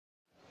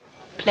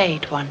Play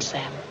it once,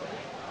 Sam.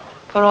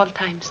 For all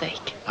time's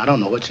sake. I don't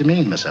know what you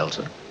mean, Miss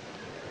Elsa.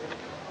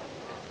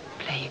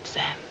 Play it,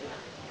 Sam.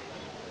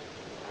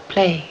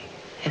 Play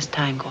as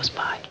time goes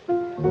by.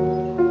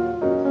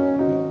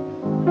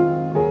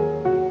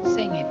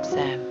 Sing it,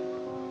 Sam.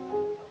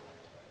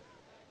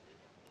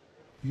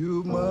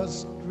 You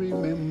must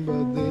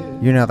remember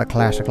this. You know the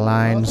classic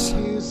lines.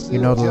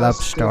 You know the love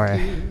story.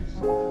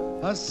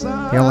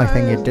 The only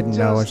thing you didn't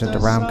know is that the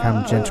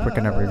rom-com gents were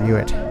going to review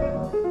it.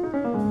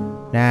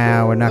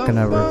 Now we're not going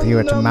to review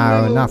it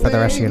tomorrow, not for the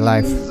rest of your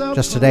life.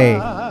 Just today.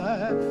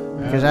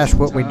 Because that's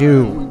what we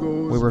do.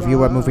 We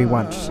review a movie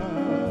once.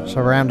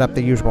 So round up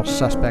the usual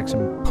suspects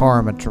and pour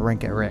them a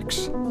drink at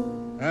Rick's.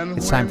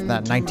 It's time for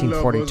that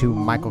 1942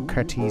 Michael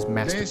Curtiz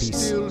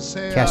masterpiece,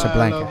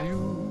 Casablanca.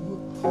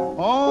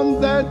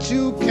 On that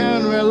you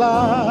can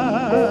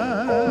rely.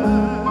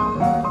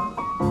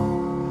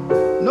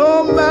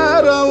 No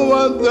matter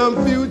what the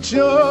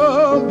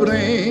future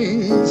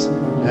brings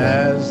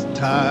as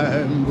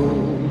time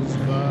goes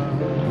by.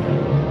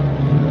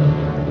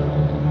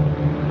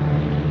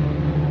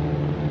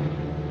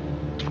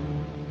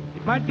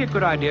 It might be a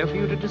good idea for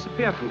you to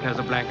disappear from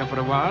Casablanca for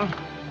a while.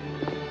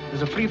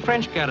 There's a free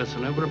French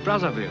garrison over at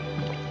Brazzaville.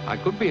 I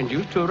could be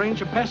induced to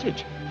arrange a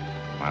passage.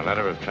 My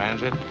letter of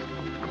transit?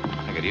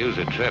 I could use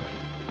a trip.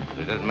 But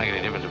it doesn't make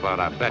any difference about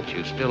our bet.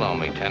 You still owe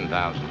me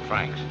 10,000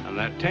 francs. And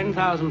that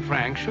 10,000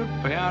 francs should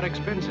pay our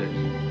expenses.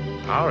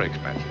 Our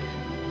expenses?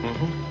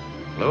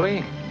 Mm-hmm.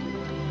 Louis,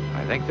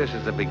 I think this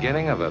is the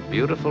beginning of a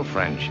beautiful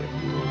friendship.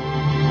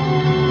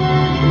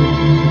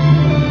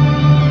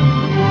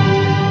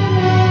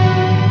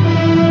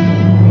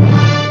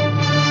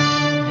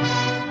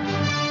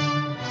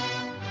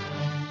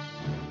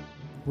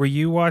 Were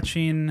you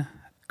watching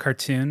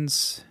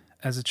cartoons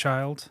as a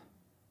child?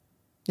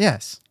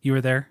 Yes. You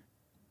were there?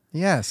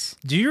 Yes.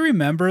 Do you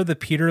remember the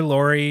Peter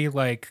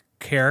Lorre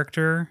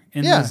character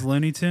in those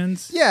Looney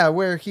Tunes? Yeah,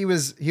 where he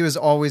was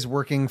always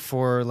working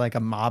for like a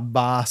mob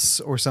boss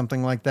or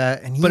something like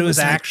that. And but it was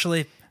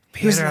actually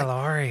Peter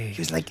Lorre.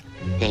 He was like,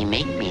 they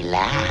make me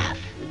laugh.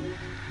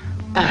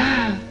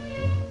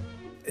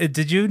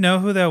 Did you know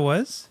who that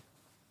was?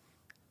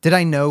 Did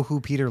I know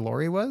who Peter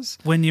Lorre was?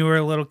 When you were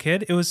a little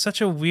kid? It was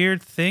such a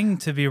weird thing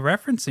to be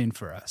referencing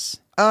for us.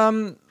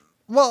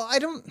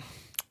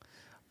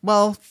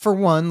 Well, for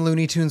one,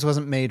 Looney Tunes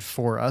wasn't made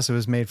for us. It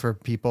was made for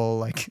people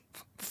like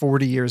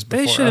 40 years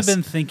before us. They should have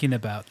been thinking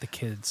about the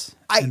kids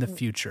in the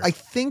future. I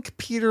think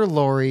Peter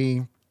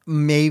Lorre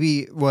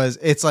maybe was,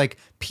 it's like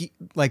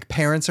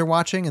parents are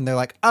watching and they're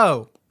like,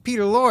 oh,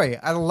 Peter Lorre,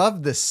 I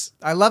love this.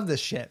 I love this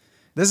shit.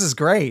 This is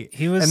great.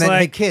 He was and then, like,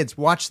 hey kids,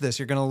 watch this.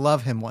 You're going to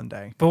love him one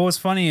day. But what's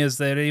funny is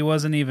that he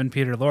wasn't even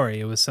Peter Lorre.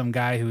 It was some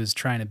guy who was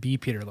trying to be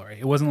Peter Lorre.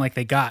 It wasn't like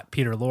they got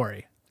Peter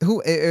Lorre.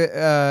 Who?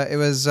 It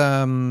was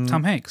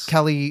Tom Hanks.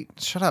 Kelly.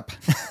 Shut up.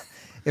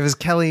 It was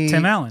Kelly.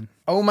 Tim Allen.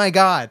 Oh my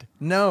God.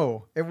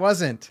 No, it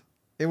wasn't.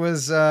 It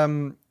was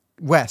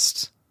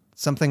West.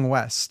 Something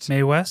West.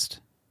 Mae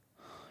West?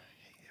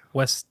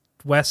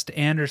 West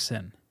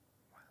Anderson.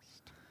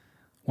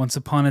 Once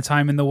Upon a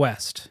Time in the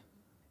West.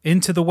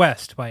 Into the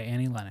West by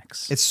Annie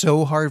Lennox. It's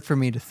so hard for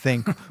me to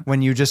think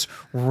when you just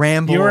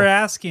ramble. You were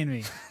asking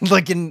me.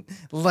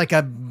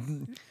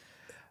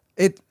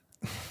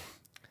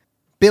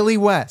 Billy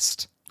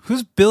West.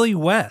 Who's Billy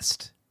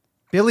West?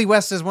 Billy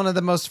West is one of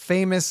the most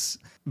famous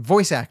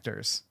voice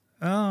actors.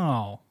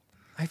 Oh.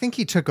 I think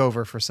he took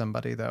over for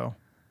somebody, though.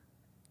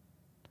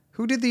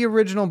 Who did the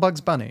original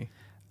Bugs Bunny?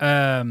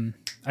 I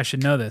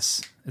should know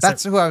this.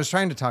 That's who I was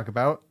trying to talk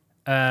about.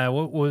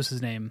 What was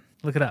his name?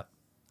 Look it up.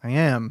 I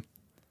am.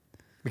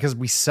 Because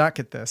we suck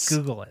at this.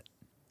 Google it.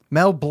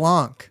 Mel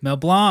Blanc. Mel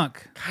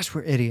Blanc. Gosh,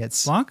 we're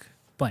idiots. Blanc?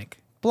 Blank.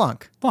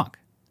 Blanc. Blanc.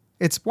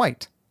 It's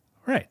white.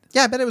 Right.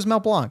 Yeah, I bet it was Mel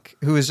Blanc,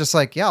 who was just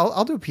like, yeah,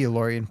 I'll do a Peter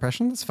Lorre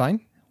impression. That's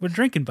fine. We're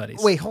drinking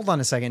buddies. Wait, hold on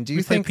a second. Do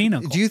you play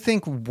Pinochle. Do you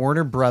think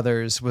Warner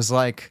Brothers was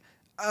like,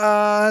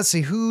 let's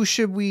see, who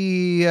should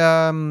we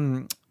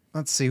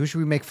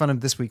make fun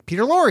of this week?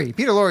 Peter Lorre.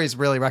 Peter Lorre is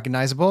really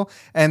recognizable.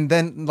 And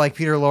then like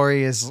Peter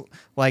Lorre is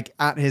like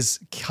at his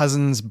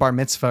cousin's bar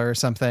mitzvah or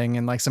something,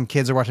 and like some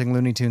kids are watching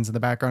Looney Tunes in the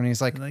background, and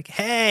he's like,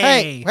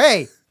 hey,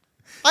 I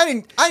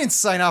didn't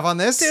sign off on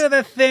this. Do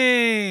the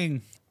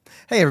thing.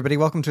 Hey everybody,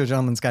 welcome to A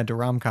Gentleman's Guide to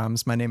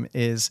Rom-Coms. My name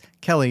is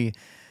Kelly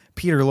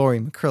Peter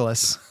Lorre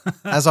McCrillis.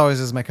 As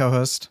always is my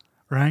co-host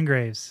Ryan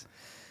Graves.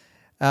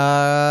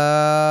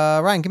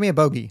 Ryan, give me a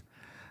bogey.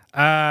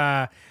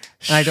 And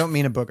I don't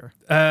mean a booger.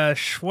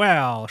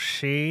 Well,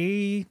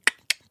 she...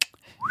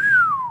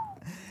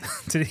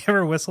 Did he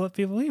ever whistle at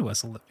people? He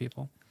whistled at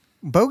people.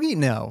 Bogey?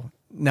 No,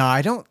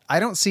 I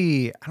don't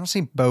see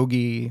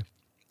Bogey.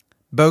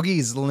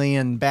 Bogey's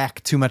laying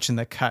back too much in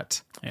the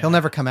cut. Yeah. He'll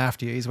never come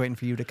after you. He's waiting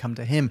for you to come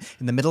to him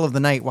in the middle of the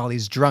night while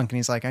he's drunk, and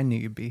he's like, I knew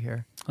you'd be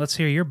here. Let's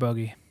hear your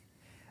bogey.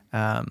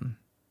 Not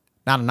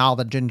in all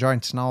the gin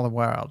joints in all the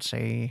world,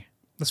 see?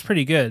 That's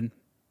pretty good.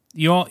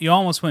 You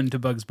almost went into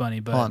Bugs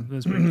Bunny, but it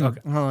was pretty,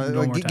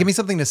 okay. Give me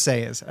something to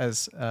say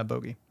as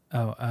bogey.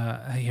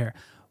 Here.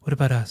 What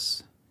about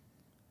us?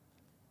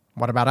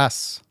 What about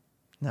us?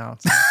 No.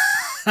 It's not.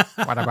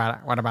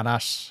 What about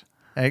us?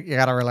 You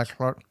gotta really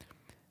quote.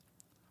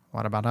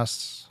 What about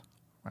us?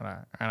 What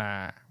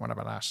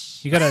about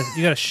us? You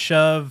gotta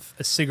shove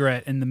a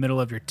cigarette in the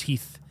middle of your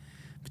teeth,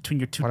 between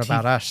your two teeth. What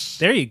about us?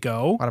 There you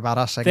go. What about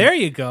us? There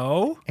you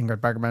go. Ingrid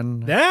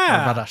Bergman. Yeah.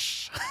 What about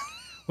us?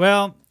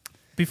 Well,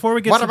 before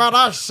we get What about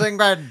us,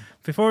 Ingrid?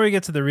 Before we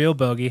get to the real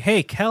bogey,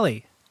 hey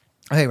Kelly,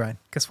 Hey, Ryan.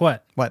 guess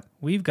what? What?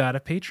 We've got a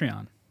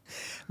Patreon.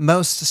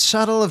 Most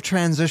subtle of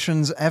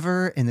transitions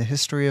ever in the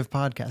history of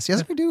podcasts.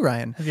 Yes, we do,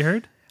 Ryan. Have you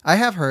heard? I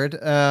have heard.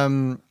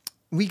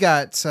 We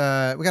got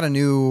a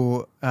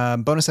new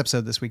bonus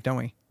episode this week, don't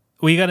we?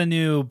 We got a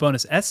new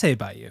bonus essay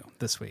by you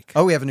this week.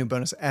 Oh, we have a new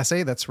bonus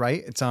essay. That's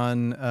right. It's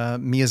on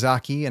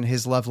Miyazaki and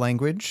his love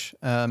language,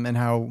 and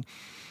how,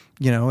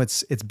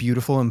 it's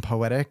beautiful and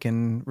poetic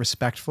and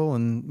respectful,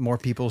 and more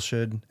people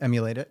should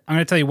emulate it. I'm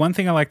going to tell you one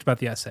thing I liked about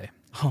the essay.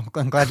 Oh,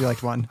 I'm glad you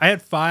liked one. I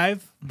had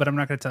 5, but I'm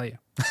not going to tell you.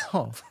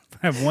 Oh,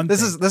 I have one.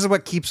 this is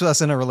what keeps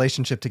us in a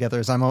relationship together.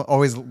 Is I'm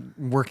always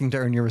working to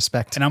earn your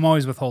respect. And I'm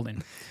always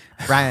withholding.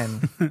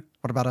 Ryan,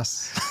 what about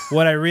us?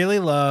 What I really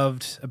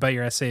loved about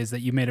your essay is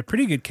that you made a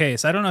pretty good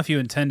case. I don't know if you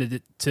intended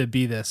it to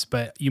be this,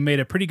 but you made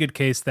a pretty good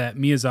case that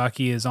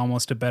Miyazaki is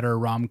almost a better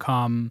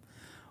rom-com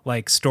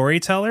like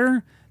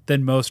storyteller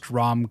than most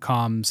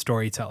rom-com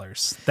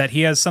storytellers. That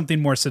he has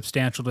something more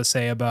substantial to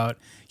say about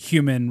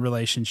human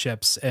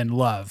relationships and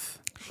love.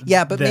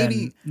 Yeah, but than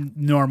maybe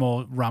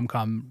normal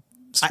rom-com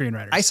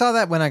screenwriters. I saw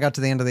that when I got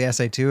to the end of the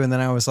essay too, and then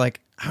I was like,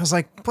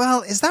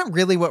 well, is that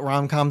really what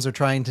rom-coms are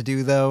trying to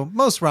do though?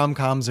 Most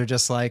rom-coms are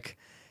just like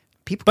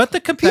people. But the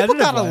competitive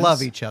people gotta ones,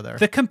 love each other.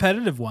 The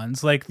competitive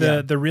ones, like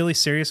the really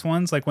serious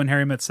ones, like When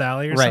Harry Met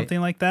Sally or something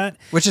like that.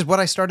 Which is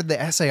what I started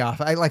the essay off.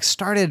 I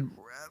started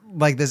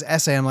this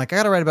essay. I'm like, I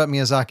gotta write about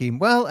Miyazaki.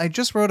 Well, I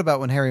just wrote about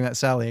When Harry Met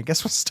Sally. I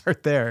guess we'll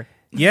start there.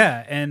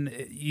 Yeah, and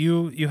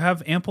you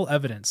have ample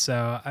evidence,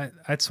 so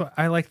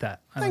I like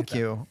that. Thank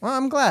you. Well,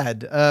 I'm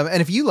glad.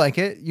 And if you like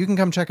it, you can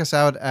come check us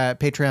out at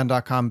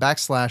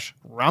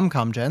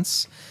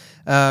patreon.com/romcomgents,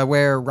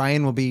 where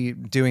Ryan will be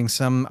doing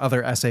some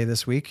other essay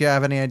this week. You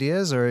have any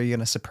ideas, or are you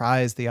going to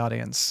surprise the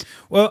audience?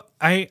 Well,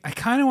 I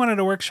kind of wanted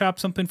to workshop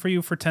something for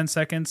you for 10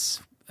 seconds.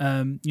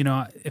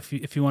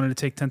 If you wanted to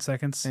take 10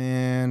 seconds.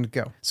 And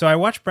go. So I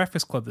watched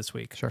Breakfast Club this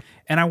week. Sure.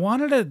 And I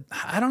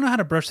don't know how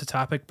to broach the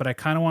topic, but I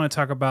kind of want to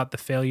talk about the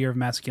failure of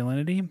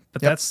masculinity.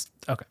 But that's,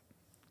 okay.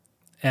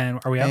 And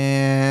are we up?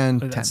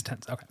 And that's 10.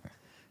 10. Okay.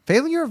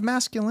 Failure of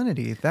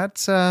masculinity.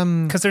 That's...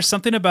 Because there's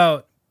something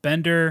about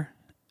Bender,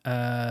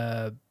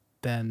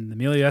 Ben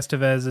Emilio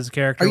Estevez's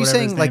character. Are you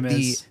saying like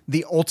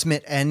the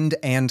ultimate end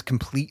and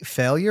complete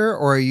failure,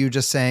 or are you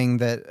just saying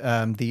that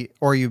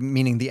or are you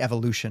meaning the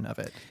evolution of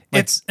it?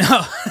 Like,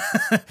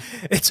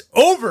 it's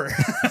over.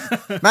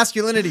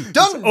 Masculinity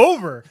done. It's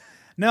over.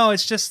 No,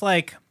 it's just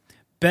like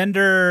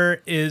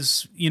Bender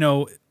is,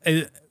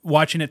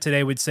 watching it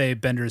today, we'd say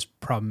Bender is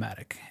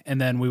problematic,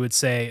 and then we would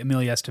say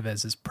Emilio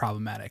Estevez is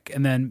problematic,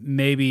 and then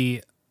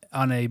maybe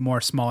on a more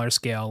smaller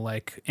scale,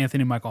 like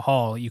Anthony Michael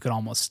Hall, you could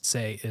almost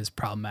say is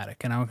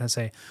problematic. And I'm going to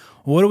say,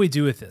 well, what do we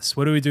do with this?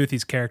 What do we do with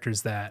these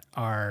characters that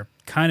are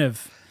kind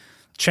of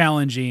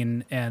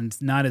challenging and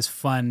not as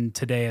fun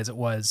today as it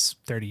was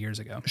 30 years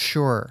ago?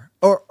 Sure.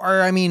 Or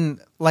I mean,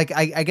 like,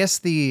 I guess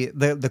the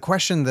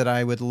question that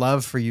I would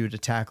love for you to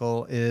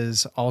tackle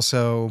is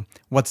also,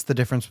 what's the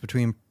difference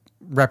between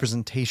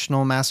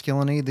representational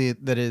masculinity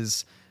that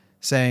is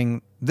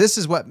saying this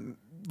is what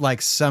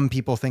like some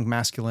people think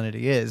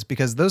masculinity is,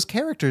 because those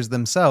characters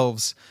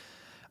themselves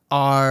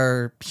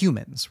are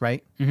humans,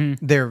 right?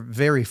 Mm-hmm. They're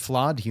very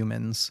flawed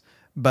humans,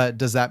 but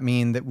does that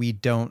mean that we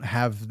don't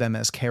have them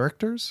as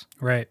characters?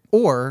 Right.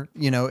 Or,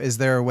 is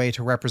there a way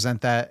to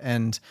represent that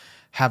and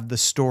have the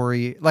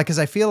story, like, because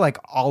I feel like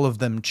all of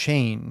them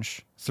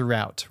change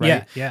throughout,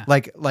 right? Yeah.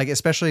 Like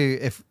especially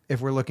if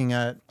we're looking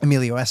at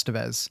Emilio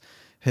Estevez,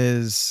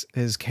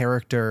 his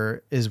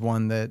character is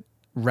one that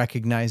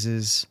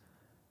recognizes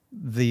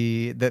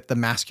the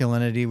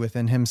masculinity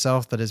within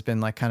himself that has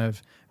been like kind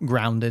of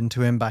ground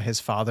into him by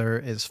his father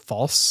is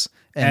false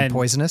and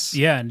poisonous.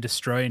 Yeah, and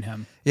destroying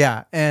him.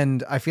 Yeah,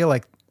 and I feel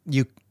like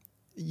you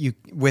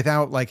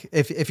without like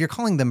if you're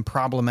calling them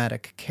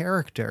problematic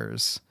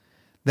characters,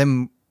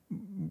 then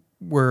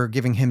we're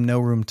giving him no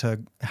room to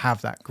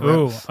have that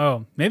growth.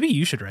 Oh, maybe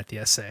you should write the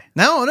essay.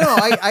 No,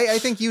 I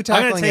think you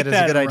tackling it is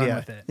a good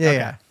idea. Yeah, okay.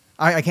 Yeah.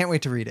 I can't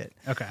wait to read it.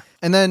 Okay.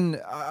 And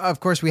then, of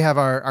course, we have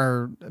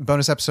our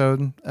bonus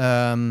episode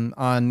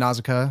on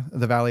Nausicaa,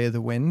 The Valley of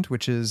the Wind,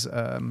 which is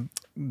the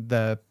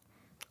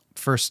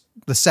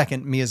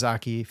second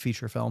Miyazaki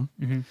feature film.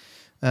 Mm-hmm.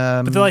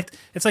 But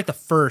it's like the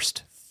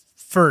first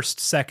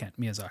second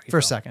Miyazaki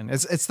film. Second.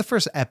 It's the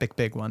first epic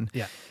big one.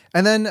 Yeah.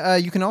 And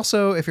then you can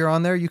also, if you're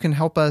on there, you can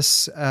help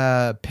us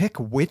pick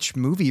which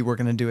movie we're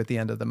going to do at the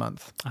end of the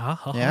month.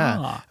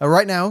 Yeah.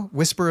 Right now,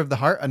 Whisper of the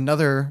Heart,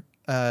 another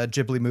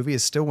Ghibli movie,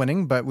 is still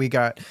winning, but we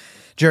got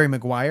Jerry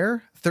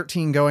Maguire,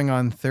 13 Going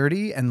on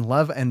 30, and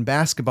Love and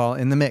Basketball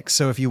in the mix.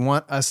 So if you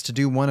want us to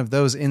do one of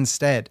those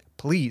instead,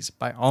 please,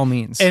 by all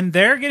means. And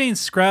they're getting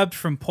scrubbed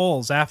from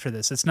polls after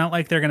this. It's not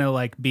like they're going to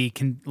like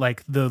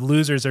like the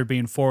losers are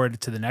being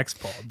forwarded to the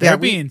next poll. They're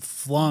being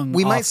flung.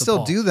 We off might the still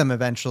poll. do them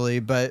eventually,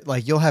 but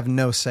like you'll have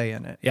no say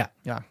in it. Yeah.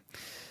 Yeah.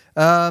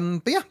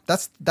 But yeah,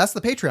 that's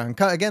the Patreon.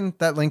 Again,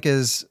 that link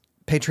is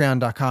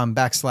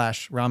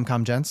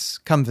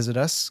patreon.com/romcomgents. Come visit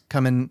us.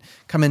 Come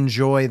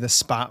enjoy the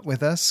spot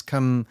with us.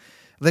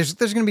 There's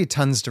going to be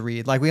tons to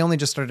read. Like we only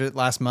just started it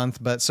last month,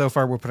 but so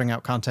far we're putting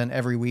out content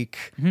every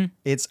week. Mm-hmm.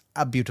 It's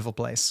a beautiful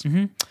place.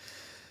 Mm-hmm.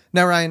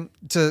 Now, Ryan,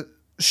 to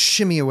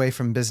shimmy away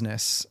from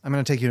business, I'm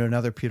going to take you to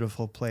another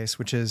beautiful place,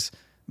 which is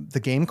the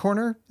Game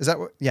Corner. Is that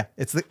what? Yeah,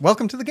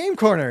 welcome to the Game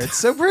Corner. It's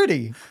so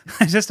pretty.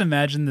 I just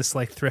imagine this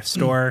like thrift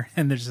store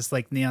and there's just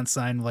like neon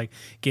sign like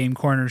Game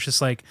Corner. It's just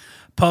like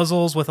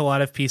puzzles with a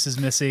lot of pieces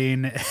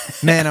missing.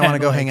 Man, I want to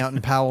go hang out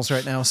in Powell's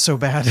right now so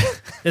bad.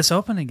 It's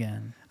open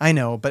again. I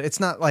know, but it's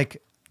not like...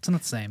 It's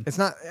not the same. It's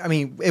not... I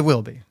mean, it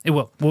will be. It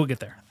will. We'll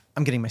get there.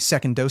 I'm getting my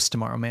second dose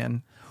tomorrow,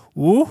 man.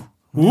 Ooh.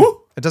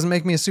 Ooh. It doesn't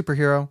make me a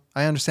superhero.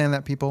 I understand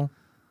that, people.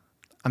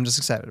 I'm just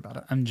excited about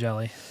it. I'm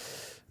jelly.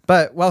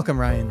 But welcome,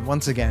 Ryan,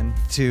 once again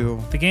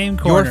to... The Game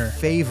Corner. Your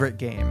favorite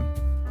game.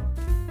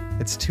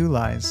 It's 2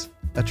 lies,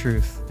 a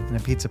truth, and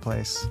a pizza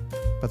place.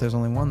 But there's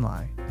only 1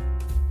 lie.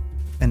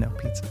 And no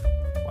pizza.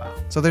 Wow.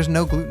 So there's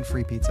no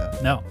gluten-free pizza.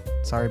 No.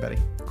 Sorry, buddy.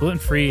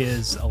 Gluten-free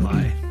is a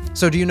lie.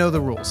 So do you know the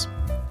rules?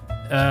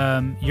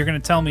 You're going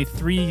to tell me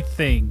 3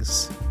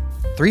 things.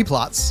 3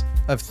 plots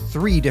of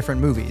 3 different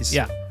movies.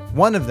 Yeah.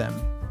 One of them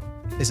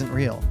isn't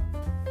real.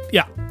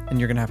 Yeah. And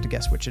you're going to have to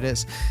guess which it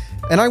is.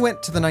 And I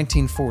went to the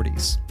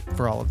 1940s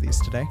for all of these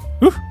today.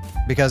 Woo.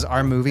 Because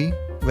our movie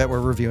that we're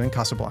reviewing,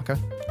 Casablanca,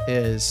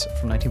 is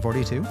from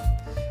 1942.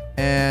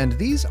 And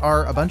these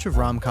are a bunch of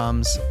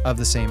rom-coms of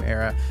the same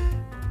era.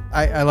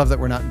 I love that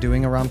we're not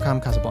doing a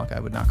rom-com. Casablanca I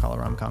would not call a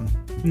rom-com.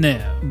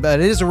 No. But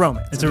it is a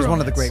romance. It's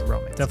one of the great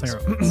romances.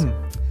 Definitely a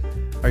romance.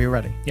 Are you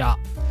ready? Yeah.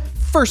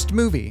 First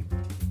movie.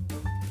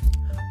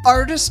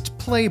 Artist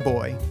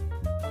playboy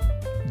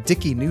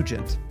Dickie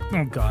Nugent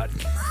Oh, God.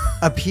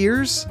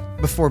 appears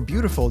before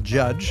beautiful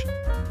judge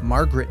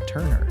Margaret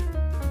Turner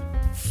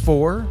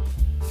for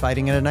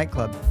fighting at a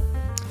nightclub.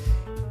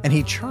 And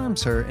he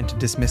charms her into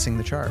dismissing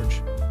the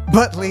charge.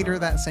 But later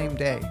that same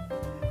day,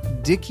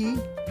 Dickie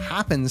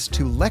happens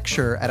to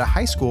lecture at a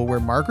high school where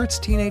Margaret's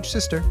teenage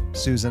sister,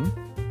 Susan,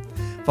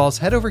 falls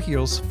head over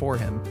heels for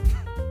him.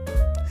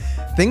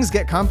 Things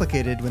get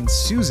complicated when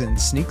Susan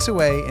sneaks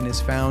away and is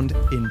found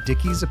in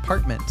Dickie's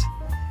apartment,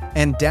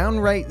 and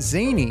downright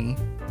zany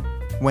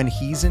when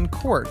he's in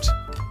court,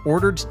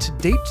 ordered to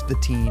date the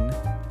teen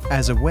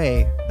as a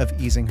way of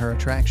easing her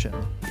attraction.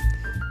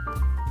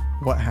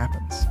 What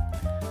happens?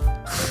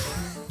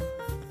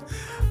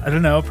 I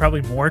don't know.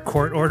 Probably more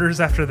court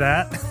orders after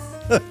that.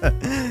 All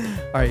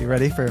right, you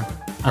ready for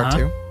part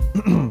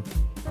 2?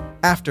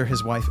 After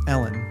his wife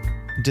Ellen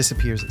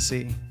disappears at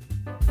sea,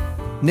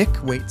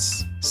 Nick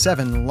waits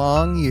 7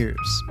 long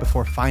years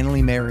before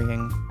finally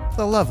marrying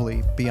the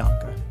lovely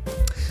Bianca.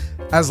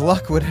 As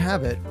luck would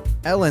have it,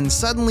 Ellen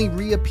suddenly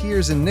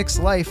reappears in Nick's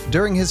life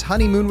during his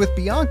honeymoon with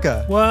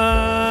Bianca.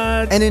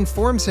 What? And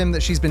informs him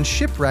that she's been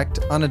shipwrecked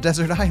on a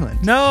desert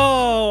island.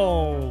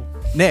 No.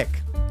 Nick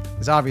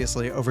is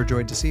obviously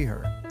overjoyed to see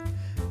her,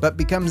 but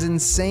becomes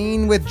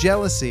insane with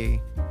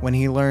jealousy when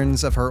he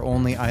learns of her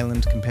only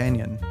island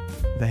companion,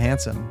 the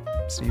handsome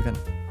Stephen.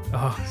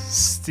 Oh,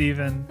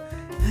 Stephen.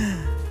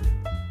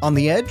 On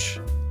the edge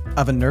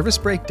of a nervous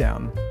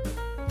breakdown,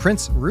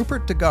 Prince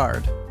Rupert de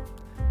Guard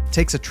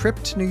takes a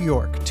trip to New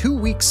York 2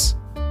 weeks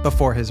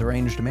before his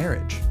arranged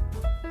marriage.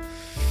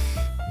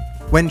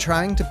 When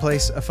trying to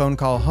place a phone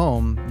call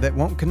home that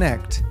won't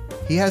connect,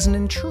 he has an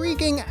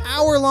intriguing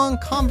hour-long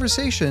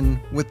conversation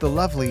with the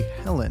lovely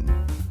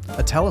Helen,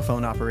 a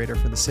telephone operator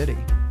for the city.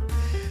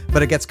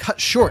 But it gets cut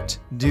short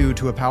due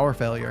to a power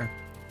failure.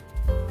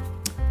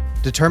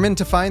 Determined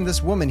to find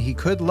this woman he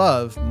could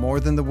love more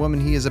than the woman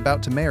he is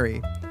about to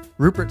marry,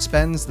 Rupert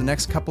spends the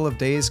next couple of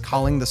days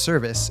calling the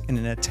service in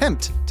an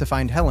attempt to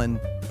find Helen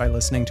by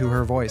listening to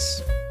her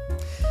voice.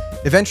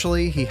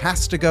 Eventually, he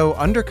has to go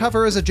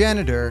undercover as a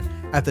janitor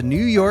at the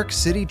New York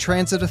City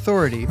Transit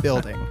Authority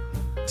building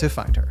to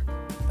find her.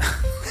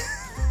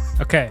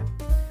 Okay.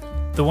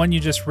 The one you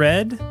just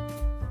read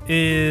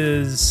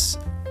is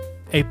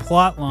a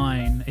plot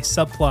line, a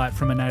subplot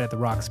from A Night at the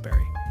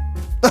Roxbury.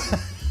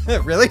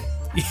 Really?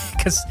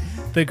 Because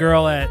the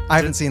girl at... I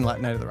haven't seen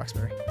Night of the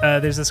Roxbury.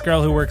 There's this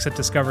girl who works at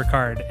Discover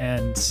Card,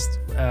 and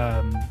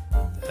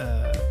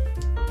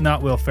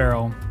not Will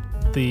Ferrell,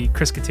 the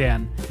Chris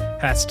Kattan,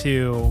 has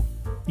to,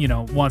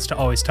 wants to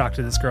always talk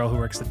to this girl who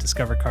works at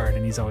Discover Card,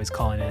 and he's always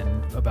calling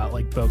in about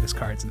like bogus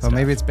cards and stuff. Well,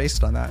 maybe it's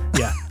based on that.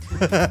 Yeah.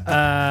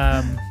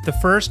 The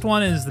first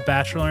one is The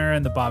Bachelor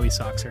and the Bobby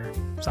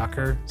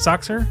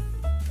Soxer,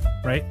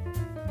 right?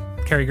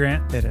 Cary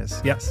Grant. It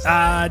is. Yep.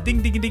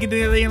 Ding ding ding ding ding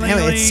ding.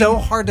 Anyway, it's so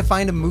hard to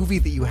find a movie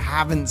that you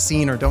haven't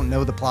seen or don't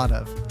know the plot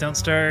of.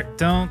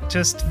 Don't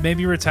just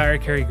maybe retire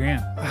Cary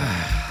Grant.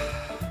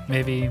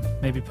 maybe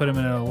put him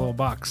in a little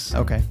box.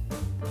 Okay.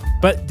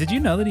 But did you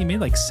know that he made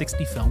like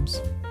 60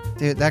 films?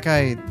 Dude, that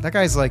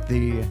guy's like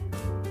the...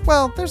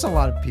 Well, there's a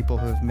lot of people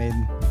who have made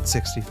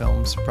 60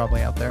 films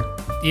probably out there.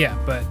 Yeah,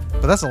 but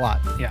that's a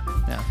lot. Yeah.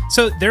 Yeah.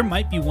 So there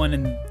might be one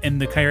in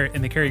the Cary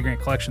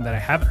Grant collection that I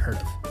haven't heard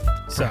of.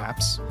 So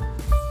Perhaps.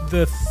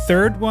 the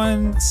third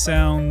one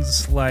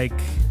sounds like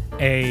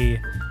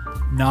a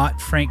not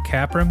Frank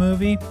Capra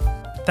movie.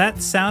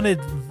 That sounded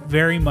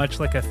very much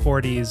like a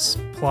 40s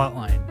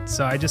plotline.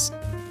 So I just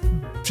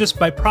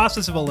by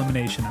process of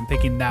elimination, I'm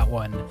picking that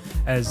one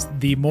as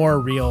the more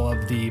real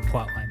of the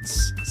plot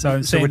lines. So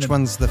I'm saying which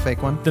one's the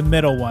fake one? The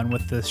middle one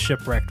with the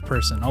shipwrecked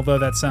person. Although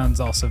that sounds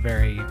also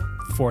very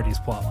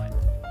 40s plotline.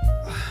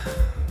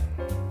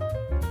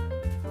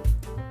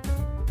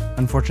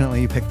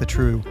 Unfortunately, you picked the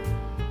true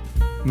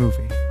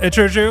movie. It's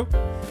true?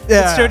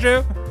 Yeah. It's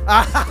true?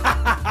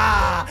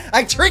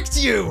 I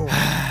tricked you!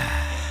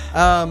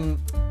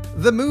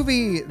 The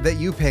movie that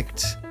you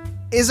picked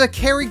is a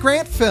Cary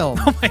Grant film.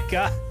 Oh my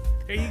God.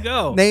 There you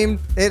go.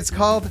 It's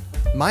called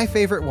My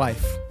Favorite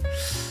Wife.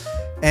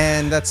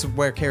 And that's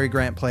where Cary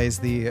Grant plays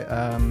the...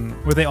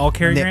 Were they all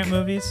Cary Nick. Grant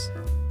movies?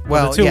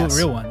 Well, the two yes.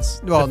 real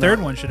ones. Well, the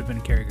third one should have been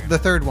a Cary Grant. The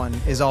third one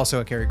is also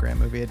a Cary Grant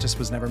movie. It just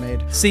was never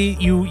made. See,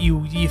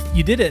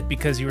 you did it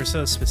because you were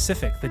so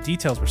specific. The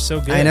details were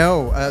so good. I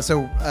know.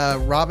 So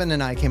Robin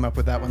and I came up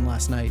with that one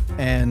last night,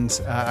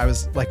 and I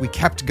was like, we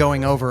kept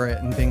going over it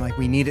and being like,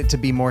 we need it to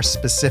be more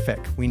specific.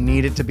 We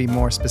need it to be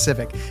more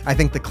specific. I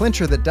think the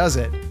clincher that does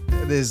it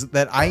is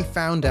that I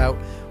found out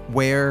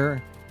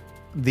where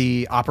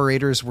the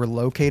operators were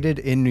located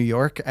in New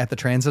York at the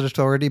Transit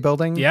Authority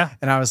building. Yeah.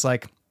 And I was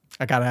like,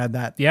 I gotta add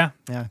that. Yeah.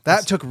 Yeah.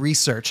 That took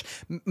research.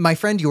 My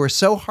friend, you were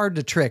so hard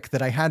to trick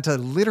that I had to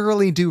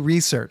literally do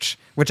research,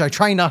 which I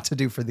try not to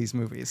do for these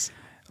movies.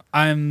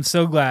 I'm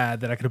so glad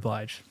that I could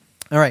oblige.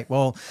 All right.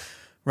 Well,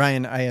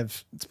 Ryan, I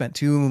have spent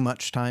too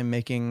much time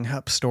making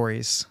up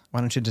stories. Why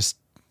don't you just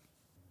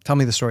tell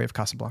me the story of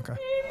Casablanca?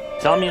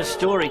 Tell me a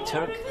story,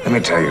 Turk. Let me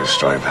tell you a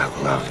story about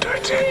love,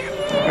 D'Artagnan.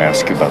 I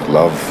ask you about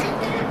love.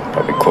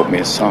 Probably quote me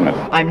a sonnet.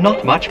 I'm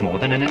not much more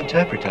than an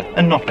interpreter,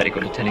 and not very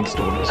good at telling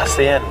stories. That's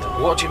the end.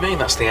 What do you mean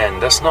that's the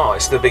end? That's not.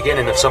 It's the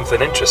beginning of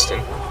something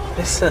interesting.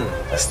 Listen,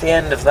 that's the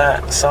end of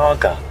that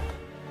saga.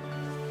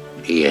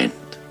 The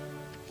end.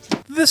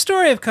 The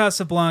story of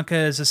Casablanca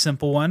is a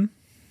simple one.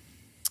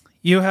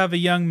 You have a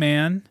young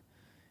man.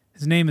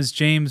 His name is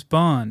James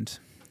Bond.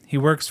 He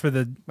works for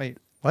the... Wait,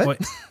 what?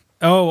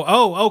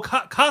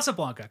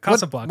 Casablanca.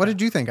 Casablanca. What did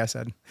you think I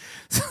said?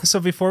 So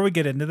before we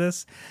get into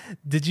this,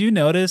 did you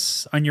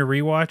notice on your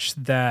rewatch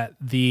that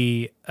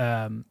the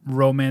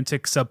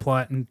romantic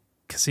subplot in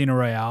Casino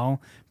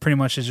Royale pretty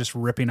much is just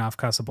ripping off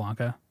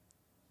Casablanca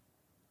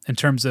in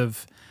terms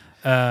of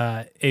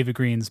Ava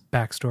Green's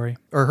backstory?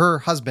 Or her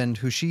husband,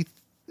 who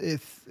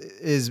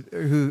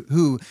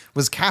who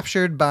was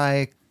captured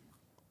by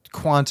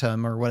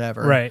Quantum or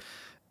whatever. Right.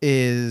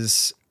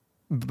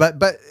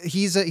 But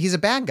he's a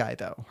bad guy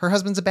though. Her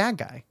husband's a bad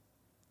guy.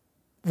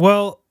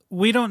 Well,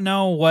 we don't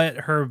know what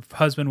her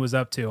husband was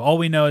up to. All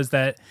we know is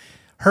that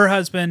her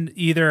husband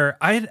either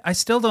I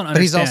still don't understand.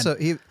 But he's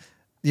also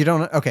you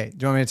don't okay,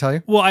 do you want me to tell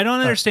you? Well, I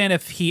don't understand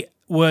if she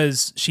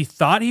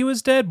thought he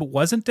was dead but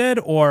wasn't dead,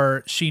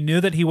 or she knew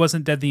that he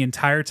wasn't dead the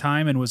entire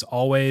time and was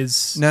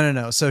always...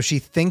 No. So she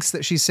thinks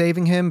that she's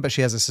saving him, but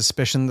she has a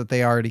suspicion that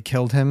they already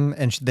killed him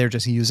and they're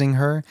just using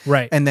her.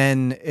 Right. And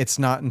then it's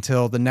not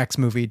until the next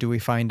movie do we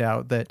find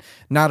out that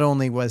not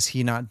only was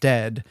he not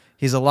dead,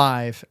 he's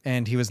alive,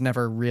 and he was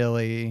never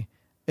really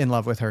in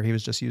love with her. He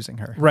was just using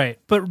her. Right.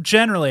 But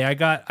generally, I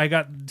got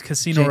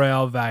Casino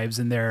Royale vibes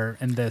in there,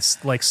 and this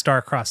like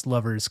star-crossed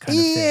lovers kind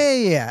of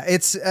thing. Yeah.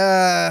 It's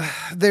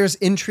there's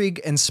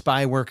intrigue and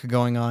spy work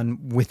going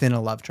on within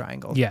a love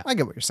triangle. Yeah. I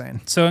get what you're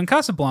saying. So in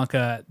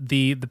Casablanca,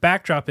 the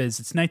backdrop is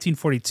it's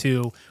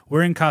 1942.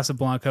 We're in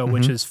Casablanca,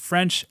 which is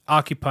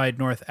French-occupied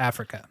North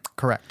Africa.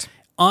 Correct.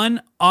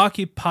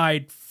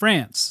 Unoccupied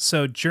France.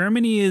 So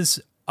Germany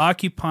is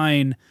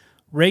occupying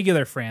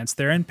regular France.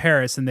 They're in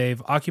Paris and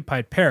they've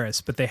occupied Paris,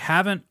 but they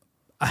haven't.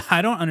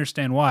 I don't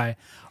understand why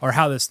or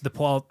how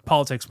the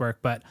politics work,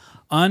 but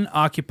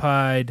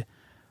unoccupied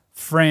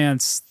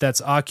France that's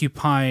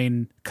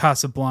occupying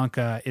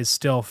Casablanca is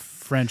still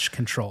French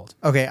controlled.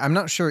 Okay, I'm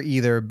not sure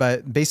either,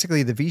 but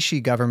basically the Vichy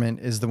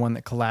government is the one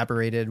that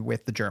collaborated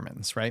with the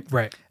Germans, right?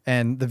 Right.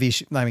 And the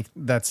Vichy,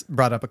 that's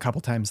brought up a couple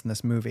times in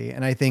this movie.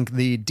 And I think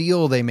the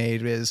deal they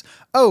made is,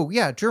 oh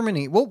yeah,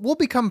 Germany, we'll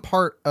become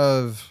part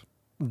of,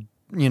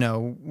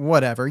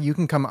 whatever, you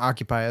can come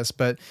occupy us,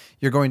 but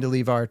you're going to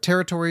leave our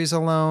territories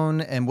alone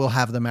and we'll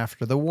have them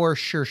after the war.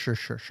 Sure.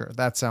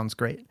 That sounds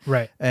great.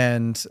 Right.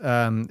 And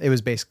it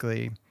was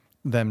basically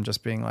them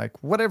just being like,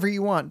 whatever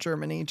you want,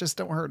 Germany, just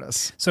don't hurt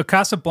us. So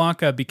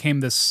Casablanca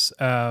became this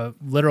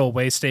literal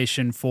way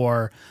station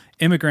for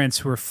immigrants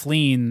who were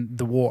fleeing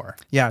the war.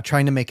 Yeah,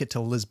 trying to make it to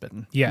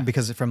Lisbon. Yeah.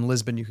 Because from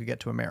Lisbon you could get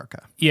to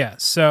America. Yeah,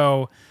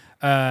 so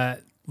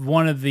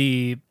one of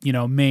the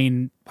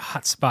main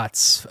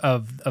hotspots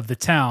of the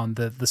town,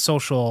 the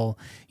social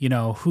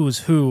who's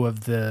who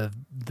of the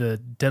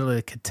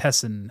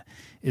delicatessen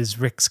is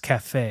Rick's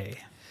Cafe.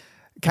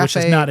 which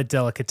is not a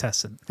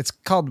delicatessen. It's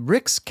called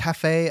Rick's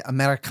Cafe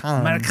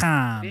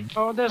American.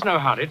 Oh, there's no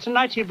hurry.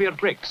 Tonight he'll be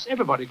at Rick's.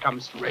 Everybody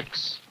comes to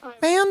Rick's.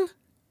 Man,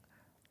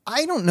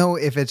 I don't know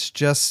if it's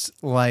just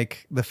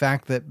like the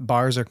fact that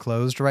bars are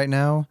closed right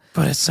now.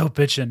 But it's so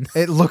bitchin'.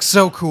 It looks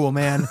so cool,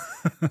 man.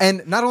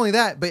 And not only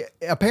that, but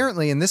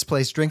apparently in this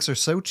place, drinks are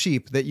so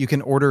cheap that you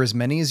can order as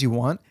many as you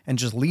want and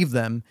just leave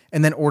them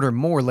and then order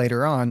more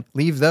later on,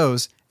 leave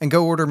those and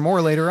go order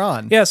more later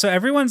on. Yeah, so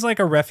everyone's like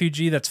a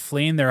refugee that's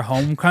fleeing their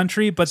home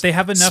country, but they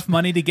have enough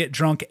money to get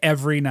drunk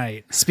every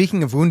night.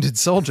 Speaking of wounded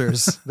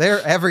soldiers,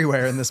 they're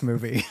everywhere in this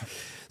movie.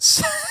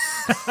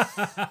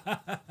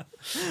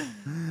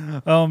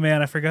 Oh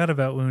man, I forgot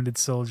about wounded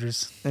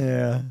soldiers.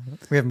 Yeah,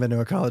 we haven't been to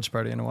a college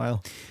party in a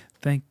while.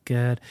 Thank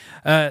God.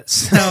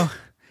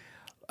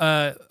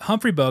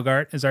 Humphrey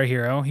Bogart is our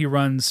hero. He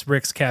runs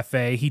Rick's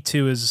Cafe. He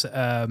too is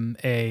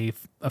a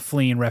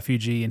fleeing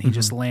refugee, and he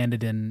just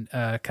landed in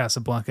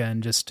Casablanca,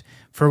 and just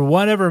for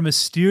whatever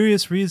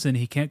mysterious reason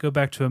he can't go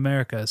back to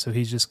America, so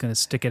he's just going to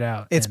stick it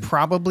out. It's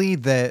probably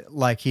that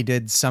like he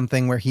did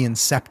something where he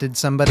incepted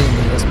somebody and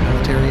the U.S.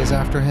 military is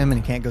after him,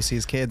 and he can't go see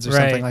his kids or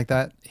something like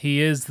that.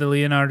 He is the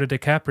Leonardo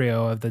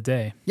DiCaprio of the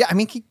day. Yeah, I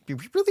mean he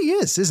really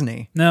is, isn't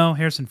he? No,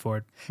 Harrison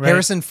Ford. Right?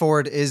 Harrison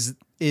Ford is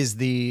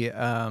the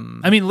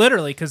I mean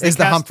literally because is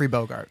the Humphrey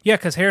Bogart. Yeah,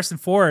 because Harrison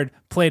Ford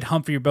played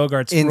Humphrey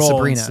Bogart's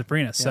role in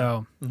Sabrina.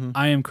 So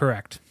I am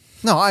correct.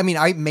 No, I mean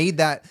I made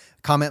that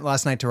comment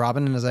last night to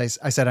Robin, and as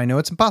I said, I know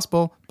it's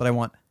impossible, but I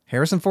want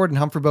Harrison Ford and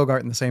Humphrey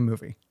Bogart in the same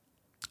movie.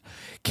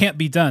 Can't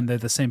be done. They're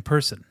the same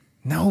person.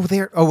 No,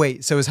 they're. Oh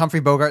wait, so is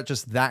Humphrey Bogart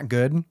just that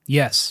good?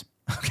 Yes.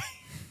 Okay.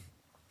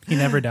 He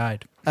never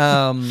died.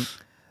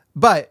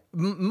 But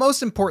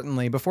most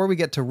importantly, before we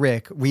get to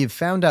Rick, we've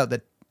found out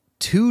that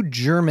 2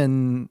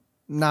 German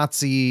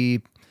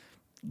Nazi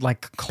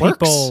like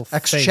clerks,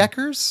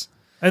 exchequers.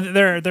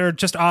 They're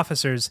just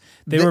officers.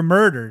 They were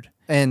murdered.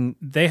 And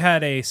they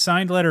had a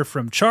signed letter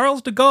from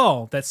Charles de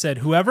Gaulle that said,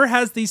 whoever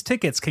has these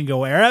tickets can go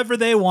wherever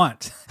they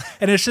want.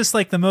 And it's just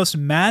like the most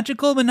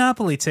magical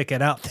Monopoly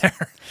ticket out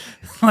there.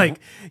 Like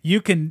you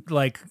can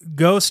like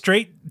go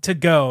straight to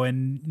go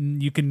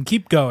and you can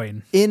keep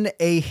going. In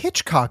a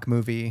Hitchcock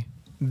movie,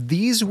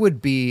 these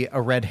would be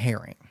a red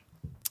herring.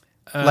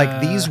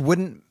 Like these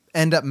wouldn't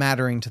end up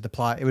mattering to the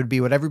plot. It would be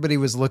what everybody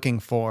was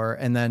looking for,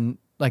 and then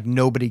like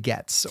nobody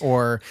gets,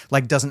 or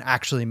like doesn't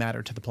actually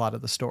matter to the plot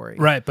of the story.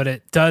 Right, but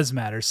it does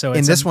matter. So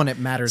in this one, it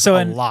matters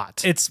a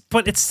lot.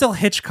 But it's still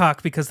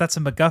Hitchcock because that's a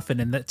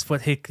MacGuffin, and that's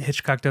what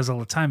Hitchcock does all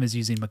the time is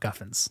using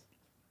MacGuffins.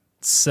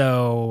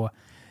 So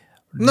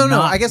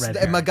no, I guess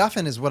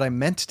MacGuffin is what I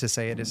meant to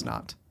say. It is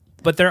not.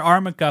 But there are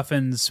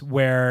MacGuffins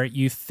where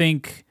you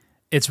think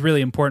it's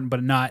really important,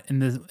 but not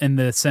in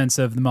the sense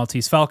of the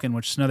Maltese Falcon,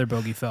 which is another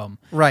bogey film.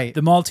 Right.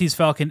 The Maltese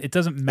Falcon, it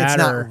doesn't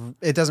matter.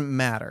 It doesn't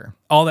matter.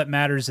 All that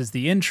matters is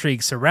the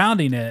intrigue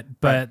surrounding it.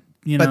 But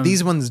you know, but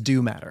these ones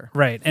do matter.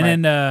 Right.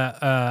 And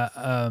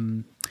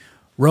in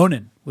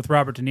Ronin with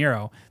Robert De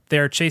Niro,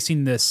 they're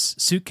chasing this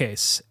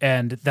suitcase,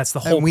 and that's the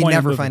whole point. We never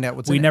of the movie. find out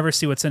what's in it. We never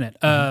see what's in it.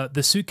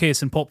 The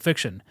suitcase in Pulp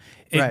Fiction.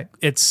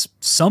 It's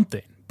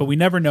something, but we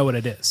never know what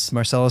it is.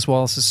 Marcellus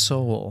Wallace's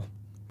soul.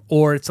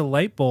 Or it's a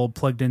light bulb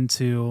plugged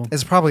into...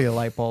 It's probably a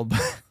light bulb.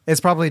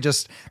 It's probably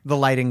just the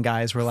lighting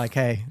guys were like,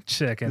 hey,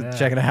 check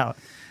it out.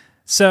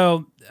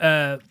 So...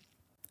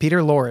 Peter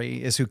Lorre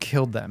is who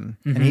killed them.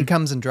 And he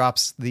comes and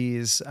drops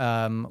these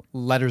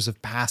letters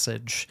of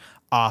passage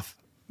off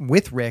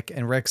with Rick.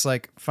 And Rick's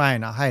like,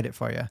 fine, I'll hide it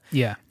for you.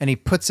 Yeah. And he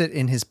puts it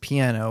in his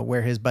piano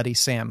where his buddy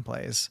Sam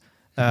plays.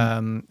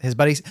 His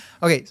buddy...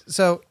 Okay,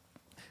 so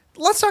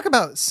let's talk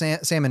about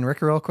Sam and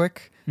Rick real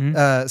quick.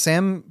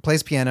 Sam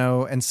plays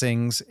piano and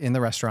sings in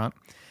the restaurant,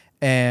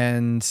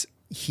 and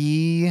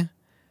he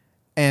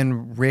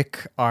and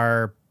Rick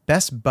are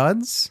best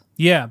buds.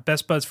 Yeah,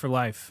 best buds for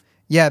life.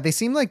 Yeah, they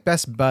seem like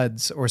best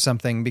buds or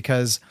something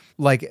because,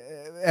 like,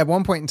 at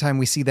one point in time,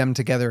 we see them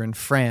together in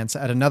France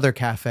at another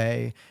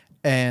cafe,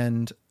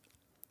 and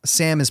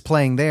Sam is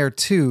playing there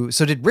too.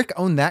 So did Rick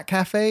own that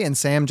cafe and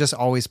Sam just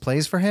always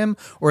plays for him,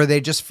 or are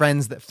they just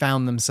friends that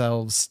found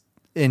themselves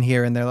in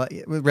here and they're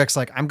like, Rick's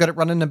like, I'm good at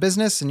running a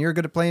business and you're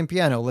good at playing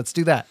piano. Let's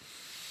do that.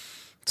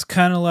 It's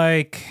kind of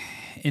like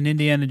in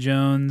Indiana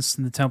Jones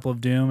and the Temple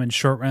of Doom, and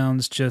Short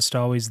Round's just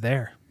always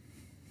there.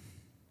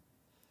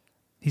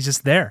 He's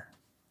just there.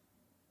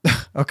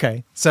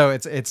 Okay. So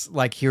it's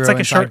like hero and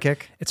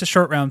sidekick. It's a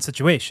Short Round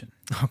situation.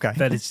 Okay.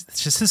 That it's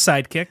just his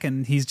sidekick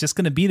and he's just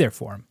going to be there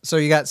for him. So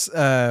you got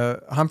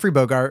Humphrey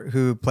Bogart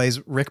who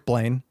plays Rick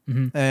Blaine.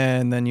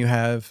 And then you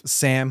have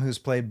Sam who's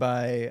played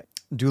by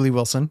Dooley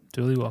Wilson.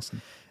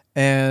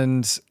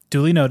 And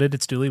duly noted,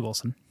 it's Dooley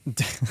Wilson.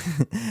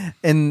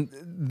 And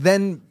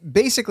then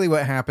basically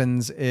what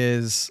happens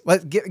is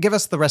give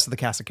us the rest of the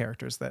cast of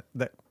characters that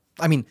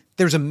I mean,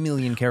 there's a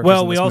million characters.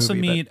 Well, in this we also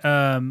movie, meet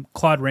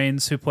Claude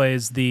Rains, who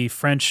plays the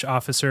French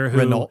officer who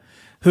Renault.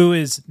 who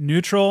is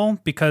neutral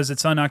because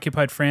it's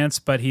unoccupied France,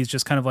 but he's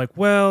just kind of like,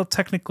 well,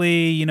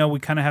 technically, you know, we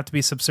kind of have to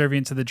be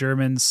subservient to the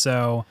Germans,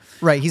 so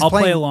right. I'll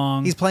play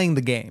along. He's playing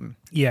the game.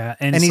 Yeah,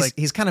 and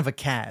he's kind of a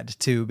cad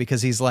too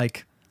because he's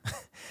like,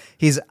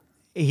 he's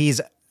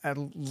I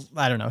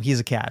don't know, he's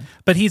a cad,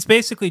 but he's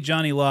basically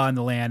Johnny Law in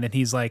the land, and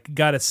he's like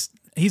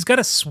he's got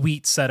a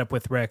sweet setup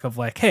with Rick of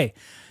like, hey,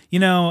 you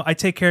know, I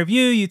take care of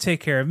you, you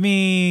take care of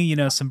me, you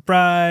know, some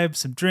bribes,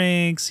 some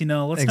drinks, you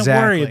know, let's not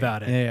worry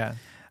about it. Yeah.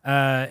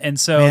 And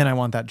so, man, I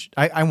want that.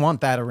 I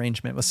want that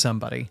arrangement with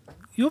somebody.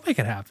 You'll make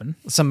it happen.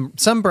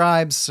 Some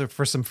bribes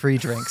for some free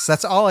drinks.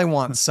 That's all I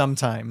want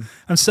sometime.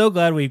 I'm so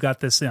glad we've got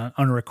this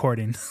on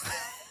recording.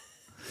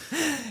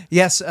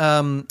 Yes.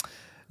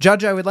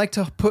 Judge, I would like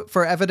to put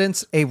for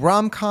evidence a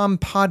rom-com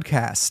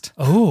podcast.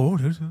 Oh,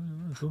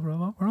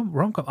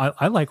 rom-com.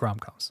 I like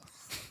rom-coms.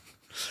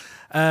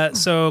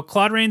 So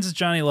Claude Rains is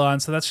Johnny Law, and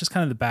so that's just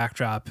kind of the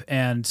backdrop.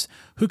 And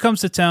who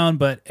comes to town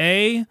but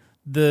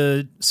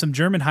some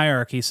German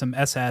hierarchy, some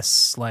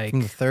SS, like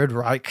the Third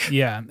Reich.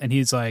 Yeah, and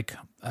he's like,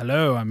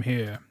 "Hello, I'm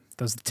here."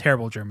 Does the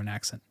terrible German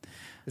accent.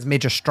 It's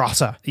Major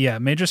Strasser. Yeah,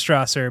 Major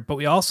Strasser. But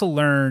we also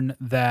learn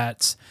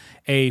that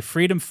a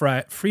freedom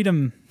friar.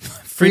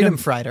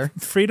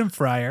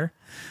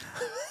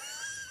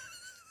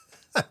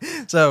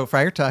 So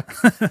Friar Tuck,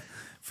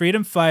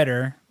 freedom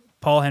fighter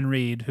Paul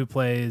Henreid, who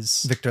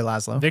plays Victor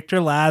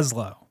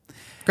Laszlo.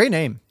 Great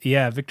name.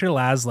 Yeah, Victor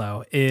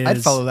Laszlo is...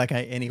 I'd follow that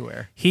guy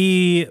anywhere.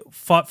 He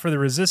fought for the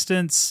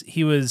resistance.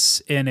 He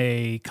was in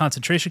a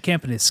concentration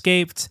camp and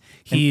escaped.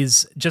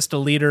 He's just a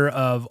leader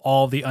of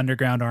all the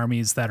underground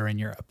armies that are in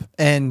Europe.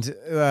 And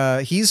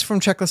he's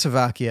from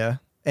Czechoslovakia,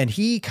 and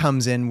he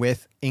comes in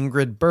with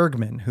Ingrid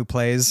Bergman, who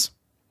plays...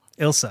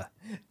 Ilsa,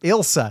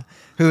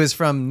 who is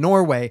from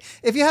Norway.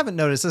 If you haven't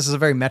noticed, this is a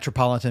very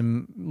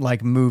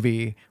metropolitan-like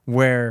movie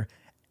where...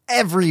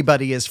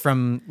 everybody is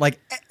from, like,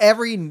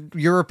 every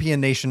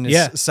European nation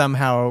is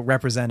somehow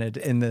represented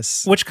in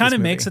this. Which kind of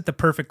makes it the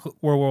perfect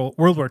World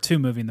War II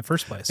movie in the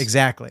first place.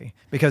 Exactly.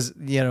 Because,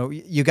 you know,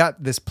 you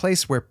got this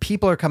place where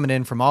people are coming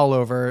in from all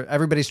over.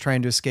 Everybody's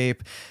trying to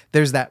escape.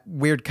 There's that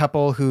weird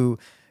couple who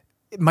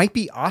might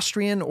be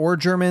Austrian or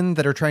German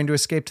that are trying to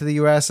escape to the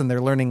U.S. and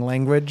they're learning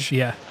language.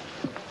 Yeah.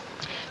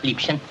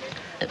 Liebchen,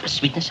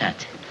 sweetness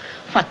hat.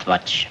 What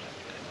watch?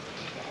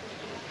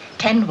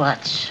 10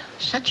 watts.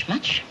 Such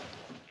much?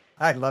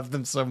 I love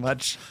them so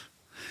much.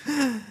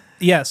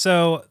 Yeah,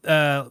 so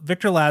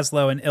Victor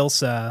Laszlo and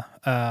Ilsa,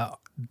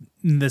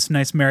 this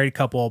nice married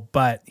couple,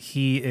 but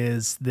he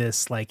is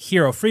this like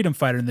hero freedom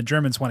fighter, and the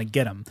Germans want to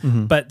get him.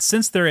 Mm-hmm. But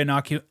since they're in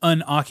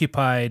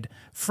unoccupied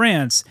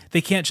France,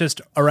 they can't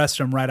just arrest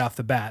him right off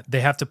the bat.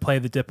 They have to play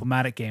the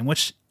diplomatic game,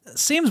 which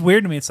seems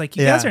weird to me. It's like,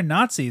 you guys are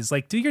Nazis.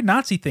 Like, do your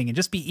Nazi thing and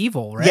just be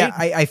evil, right?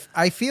 Yeah,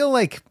 I feel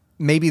like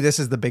maybe this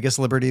is the biggest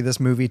liberty this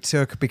movie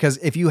took, because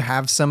if you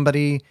have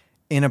somebody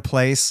in a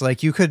place, like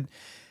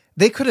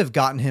they could have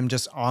gotten him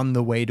just on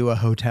the way to a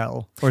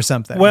hotel or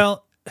something.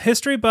 Well,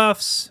 history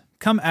buffs,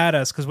 come at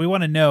us, because we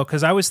want to know,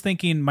 because I was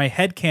thinking my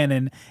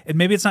headcanon, and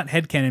maybe it's not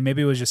headcanon,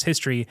 maybe it was just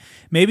history,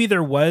 maybe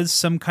there was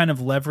some kind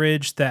of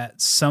leverage that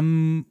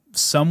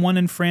someone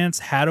in France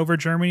had over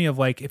Germany of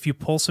like, if you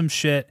pull some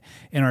shit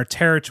in our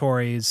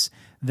territories,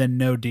 then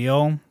no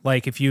deal.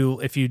 Like if you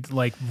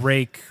like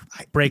break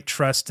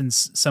trust in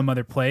some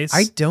other place.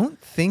 I don't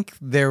think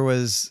there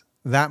was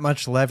that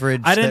much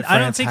leverage. I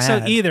don't think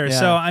so either. Yeah.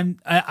 So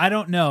I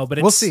don't know,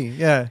 but we'll see.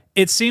 Yeah.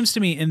 It seems to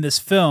me in this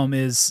film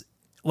is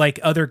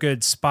like other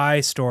good spy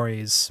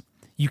stories.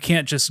 You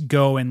can't just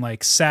go and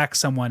like sack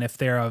someone if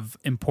they're of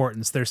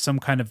importance. There's some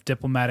kind of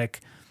diplomatic,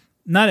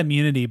 not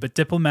immunity, but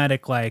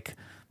diplomatic like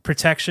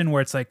protection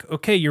where it's like,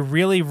 okay, you're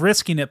really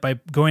risking it by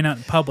going out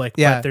in public.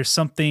 Yeah. But there's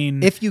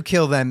something. If you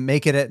kill them,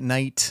 make it at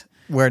night,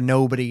 where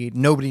nobody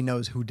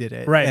knows who did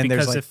it. Right, and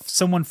because like, if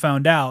someone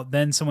found out,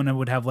 then someone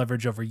would have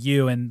leverage over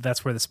you, and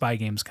that's where the spy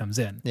games comes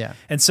in. Yeah.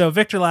 And so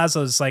Victor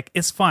Laszlo is like,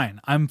 it's fine.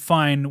 I'm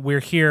fine. We're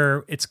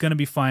here. It's going to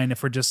be fine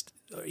if we're just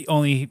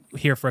only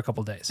here for a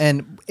couple days.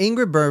 And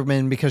Ingrid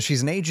Bergman, because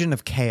she's an agent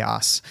of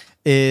chaos,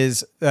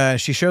 is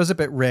she shows up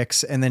at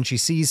Rick's, and then she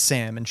sees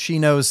Sam, and she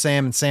knows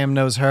Sam, and Sam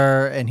knows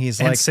her, and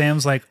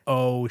Sam's like,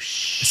 oh,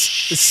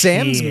 shit.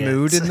 Sam's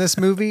mood in this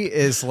movie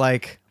is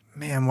like,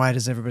 man, why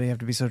does everybody have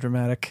to be so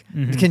dramatic?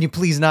 Mm-hmm. Can you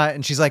please not?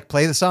 And she's like,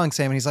 play the song,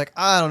 Sam. And he's like,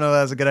 I don't know,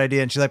 that was a good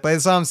idea. And she's like, play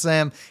the song,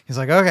 Sam. He's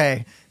like,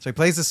 okay. So he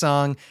plays the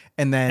song,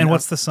 and then... And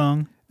what's the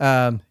song?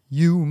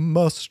 You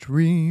Must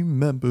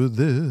Remember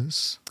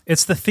This.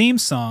 It's the theme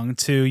song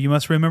to You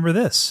Must Remember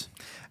This.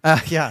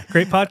 Yeah.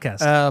 Great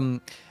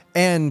podcast.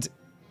 And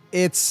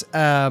it's...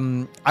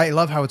 I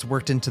love how it's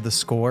worked into the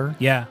score.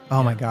 Yeah.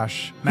 Oh my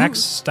gosh. Max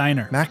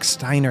Steiner.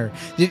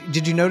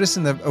 Did you notice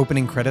in the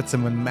opening credits,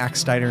 and when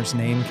Max Steiner's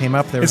name came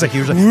up, there was like, he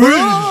was like,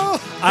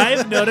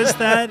 I've noticed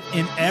that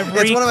in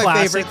every It's one of my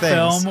classic favorite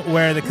things. film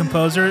where the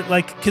composer,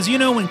 like, because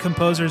when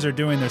composers are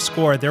doing their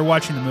score, they're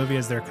watching the movie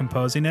as they're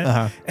composing it.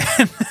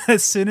 And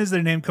as soon as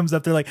their name comes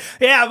up, they're like,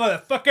 yeah,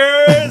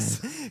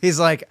 motherfuckers. He's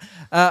like,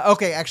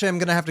 okay, actually, I'm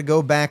going to have to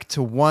go back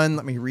to one.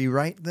 Let me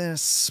rewrite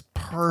this.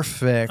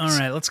 Perfect. All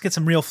right, let's get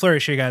some real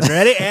flourish here, guys.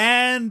 Ready?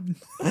 And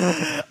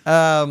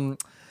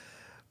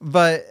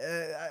but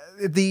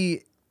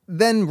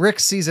then Rick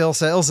sees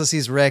Ilsa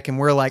sees Rick, and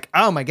we're like,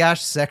 oh my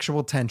gosh,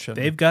 sexual tension.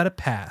 They've got a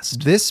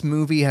past. This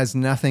movie has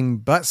nothing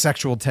but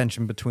sexual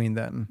tension between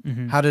them.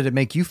 Mhm. How did it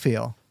make you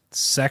feel?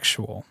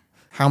 Sexual.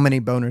 How many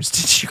boners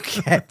did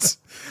you get?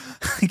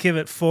 I give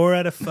it 4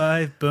 out of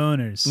 5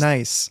 boners.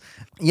 Nice.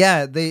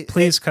 Yeah,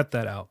 Please cut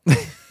that out.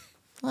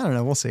 I don't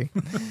know. We'll see.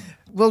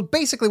 Well,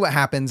 basically what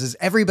happens is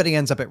everybody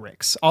ends up at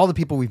Rick's. All the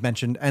people we've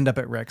mentioned end up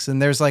at Rick's.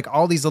 And there's like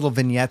all these little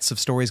vignettes of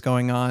stories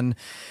going on.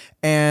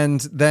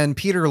 And then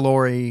Peter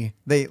Lorre,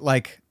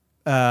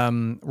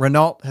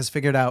 Renault has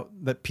figured out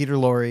that Peter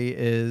Lorre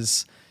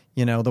is,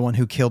 the one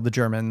who killed the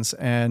Germans.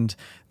 And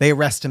they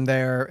arrest him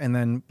there. And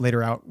then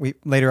later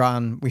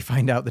on, we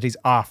find out that he's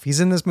off. He's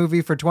in this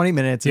movie for 20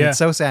 minutes. And it's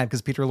so sad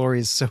because Peter Lorre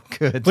is so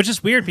good. Which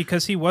is weird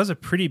because he was a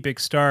pretty big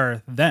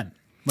star then.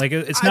 Like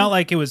it's not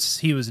like he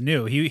was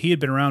new. He had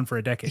been around for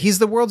a decade. He's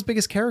the world's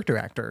biggest character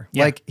actor.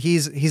 Yeah. Like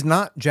he's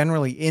not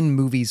generally in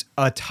movies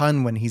a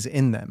ton when he's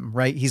in them,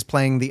 right? He's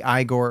playing the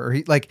Igor, or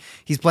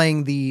he's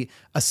playing the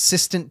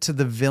assistant to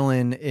the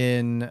villain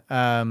in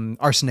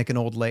Arsenic and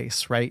Old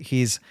Lace, right?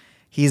 He's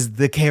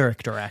the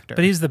character actor.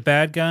 But he's the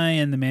bad guy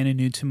in The Man Who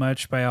Knew Too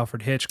Much by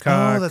Alfred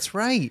Hitchcock. Oh, that's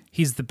right.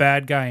 He's the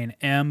bad guy in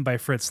M by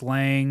Fritz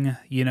Lang.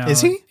 Is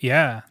he?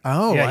 Yeah.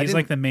 Oh, yeah. He's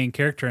like the main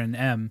character in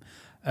M.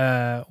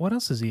 What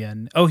else is he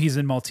in? Oh, he's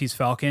in Maltese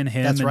Falcon.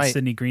 That's and right.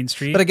 Sidney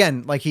Greenstreet. But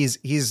again, like he's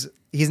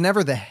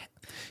never the.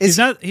 He's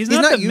not the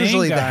usually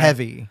main the guy.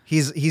 heavy.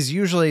 He's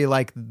usually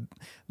like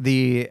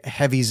the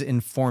heavy's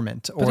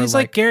informant, But he's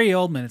like Gary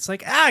Oldman. It's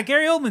like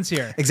Gary Oldman's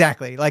here.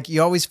 Exactly. Like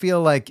you always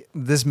feel like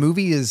this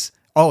movie's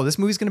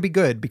going to be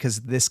good because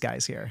this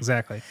guy's here.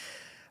 Exactly.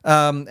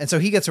 And so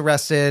he gets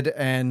arrested,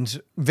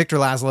 and Victor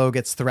Laszlo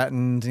gets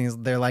threatened,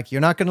 and they're like, "You're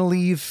not going to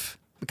leave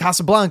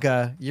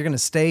Casablanca. You're going to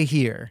stay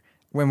here.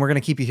 When we're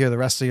going to keep you here the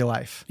rest of your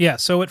life." Yeah,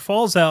 so it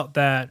falls out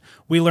that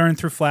we learn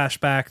through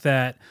flashback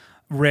that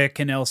Rick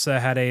and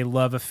Ilsa had a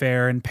love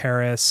affair in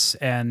Paris,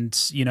 and,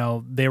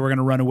 they were going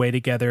to run away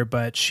together,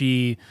 but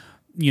she,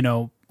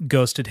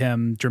 ghosted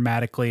him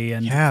dramatically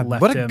and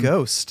left what a him.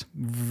 ghost.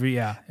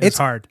 Yeah, it's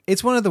hard.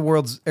 It's one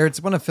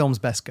of film's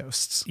best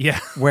ghosts.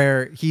 Yeah.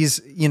 Where he's,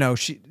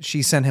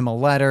 she sent him a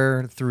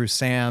letter through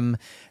Sam,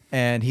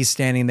 and he's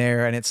standing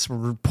there, and it's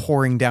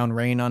pouring down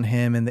rain on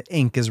him, and the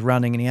ink is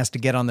running, and he has to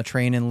get on the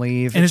train and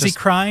leave. And is he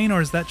crying, or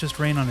is that just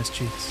rain on his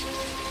cheeks?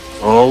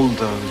 All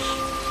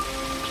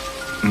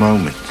those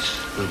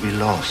moments will be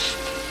lost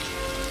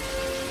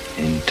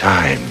in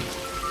time.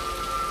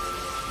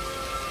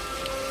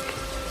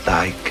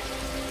 Like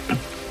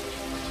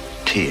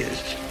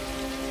tears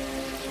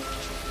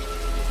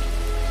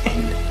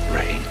in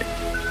rain.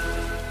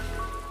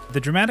 The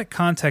dramatic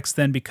context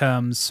then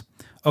becomes,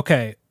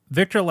 okay,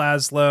 Victor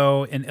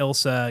Laszlo and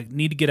Ilsa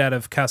need to get out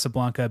of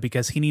Casablanca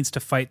because he needs to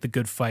fight the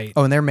good fight.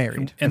 Oh, and they're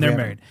married. And they're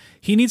married.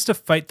 He needs to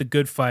fight the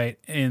good fight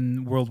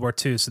in World War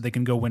II so they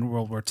can go win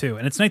World War II.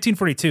 And it's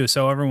 1942,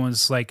 so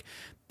everyone's like,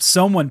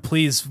 someone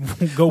please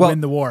go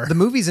win the war. The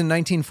movie's in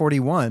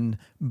 1941,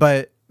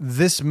 but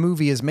this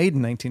movie is made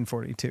in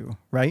 1942,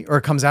 right? Or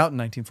it comes out in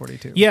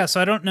 1942. Yeah,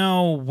 so I don't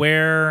know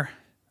where...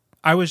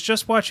 I was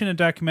just watching a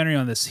documentary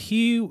on this.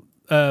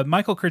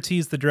 Michael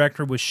Curtiz, the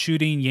director, was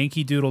shooting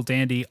Yankee Doodle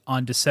Dandy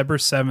on December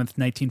 7th,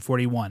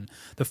 1941.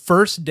 The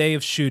first day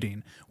of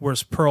shooting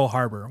was Pearl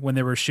Harbor, when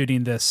they were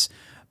shooting this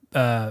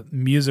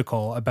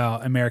musical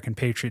about American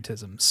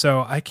patriotism.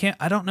 So I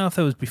don't know if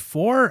that was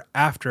before or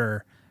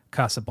after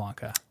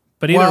Casablanca.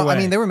 But either way, I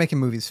mean, they were making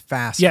movies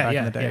fast back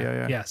in the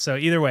day. Yeah. So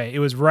either way, it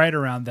was right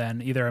around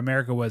then. Either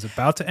America was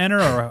about to enter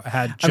or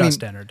had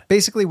just entered.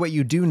 Basically, what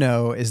you do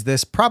know is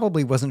this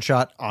probably wasn't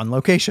shot on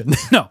location.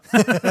 No.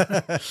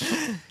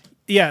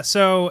 Yeah,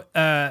 so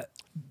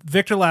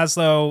Victor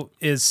Laszlo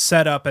is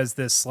set up as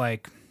this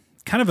like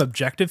kind of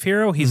objective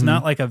hero. He's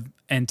not like an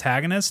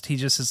antagonist. He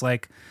just is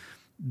like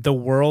the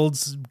world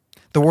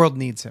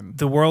needs him.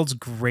 The world's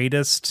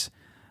greatest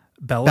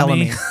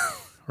Bellamy.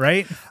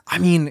 Right? I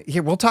mean,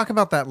 here we'll talk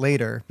about that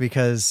later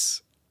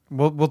because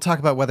we'll talk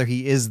about whether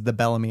he is the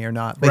Bellamy or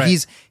not. But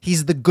right.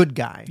 he's the good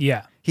guy.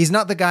 Yeah. He's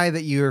not the guy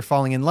that you're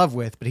falling in love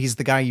with, but he's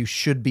the guy you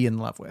should be in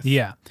love with.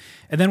 Yeah.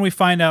 And then we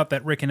find out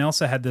that Rick and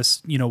Ilsa had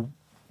this,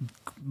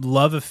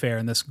 love affair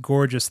and this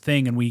gorgeous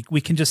thing, and we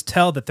can just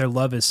tell that their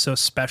love is so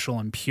special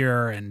and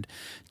pure and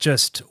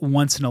just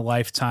once in a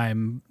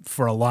lifetime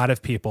for a lot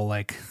of people.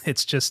 Like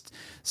it's just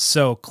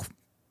so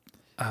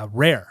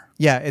rare.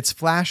 Yeah, it's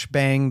flash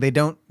bang.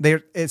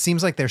 It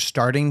seems like they're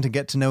starting to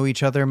get to know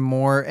each other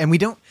more, and we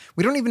don't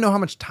even know how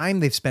much time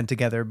they've spent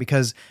together,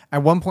 because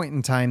at one point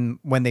in time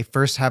when they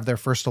first have their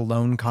first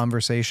alone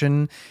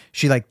conversation,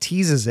 she like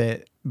teases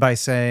it by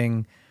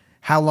saying,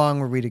 how long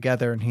were we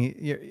together? And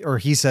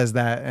he says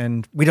that,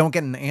 and we don't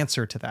get an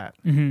answer to that.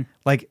 Mm-hmm.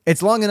 Like,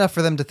 it's long enough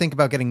for them to think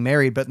about getting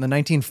married, but in the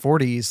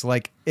 1940s,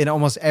 like in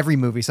almost every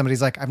movie,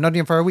 somebody's like, I've known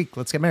you for a week.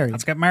 Let's get married.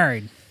 Let's get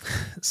married.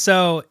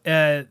 So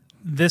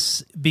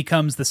this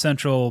becomes the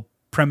central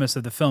premise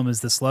of the film,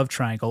 is this love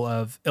triangle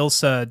of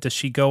Ilsa. Does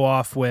she go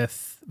off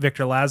with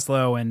Victor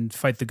Laszlo and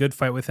fight the good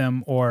fight with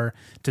him, or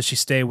does she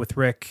stay with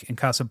Rick in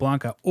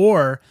Casablanca,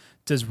 or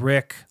does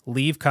Rick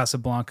leave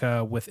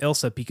Casablanca with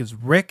Ilsa? Because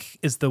Rick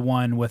is the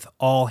one with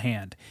all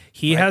hand.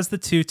 He has the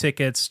 2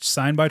 tickets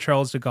signed by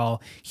Charles de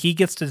Gaulle. He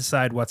gets to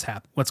decide what's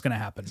going to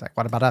happen. It's like,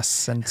 what about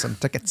us and some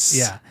tickets?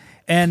 Yeah.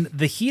 And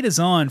the heat is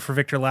on for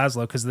Victor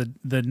Laszlo because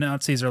the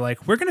Nazis are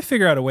like, we're going to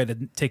figure out a way to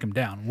take him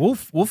down.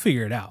 We'll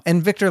figure it out.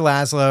 And Victor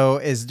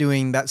Laszlo is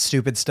doing that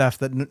stupid stuff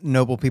that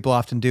noble people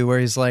often do, where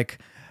he's like,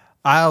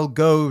 I'll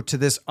go to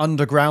this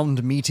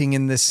underground meeting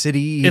in this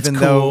city, even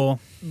though,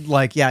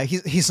 like, yeah,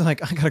 he's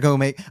like, I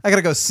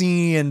gotta go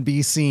see and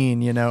be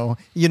seen, you know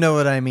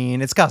what I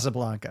mean? It's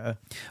Casablanca.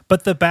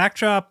 But the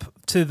backdrop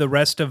to the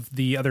rest of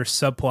the other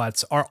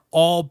subplots are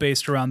all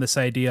based around this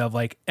idea of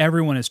like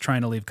everyone is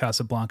trying to leave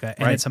Casablanca,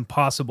 and it's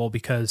impossible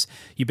because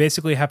you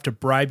basically have to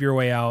bribe your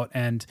way out,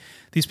 and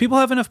these people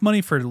have enough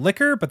money for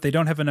liquor, but they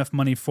don't have enough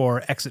money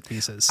for exit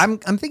visas. I'm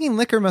thinking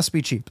liquor must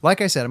be cheap.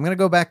 Like I said, I'm gonna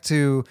go back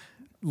to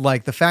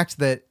like the fact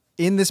that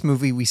in this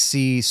movie we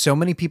see so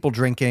many people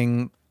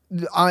drinking.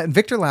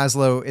 Victor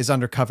Laszlo is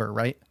undercover,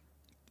 right?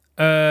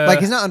 Like,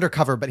 he's not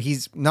undercover, but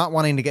he's not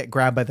wanting to get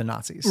grabbed by the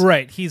Nazis.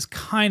 Right. He's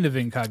kind of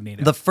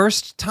incognito. The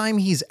first time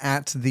he's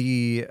at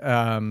the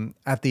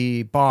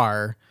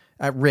bar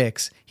at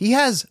Rick's, he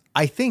has,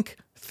 I think,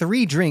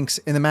 3 drinks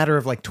in the matter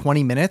of like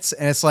 20 minutes.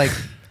 And it's like,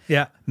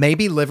 yeah,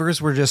 maybe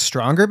livers were just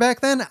stronger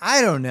back then.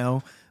 I don't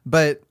know.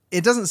 But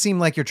it doesn't seem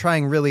like you're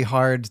trying really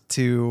hard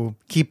to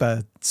keep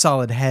a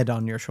solid head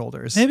on your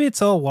shoulders. Maybe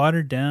it's all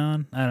watered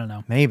down. I don't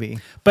know. Maybe.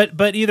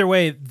 But either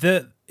way,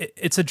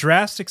 it's a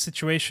drastic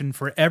situation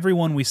for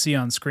everyone we see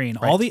on screen.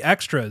 Right. All the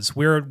extras,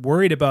 we're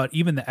worried about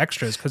even the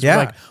extras because we're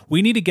like,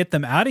 we need to get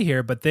them out of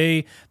here. But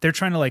they're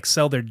trying to like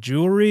sell their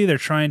jewelry. They're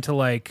trying to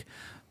like,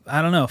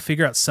 I don't know,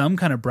 figure out some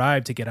kind of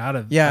bribe to get out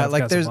of. Yeah,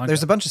 like there's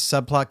a bunch of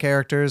subplot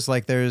characters.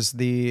 Like there's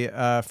the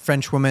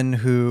French woman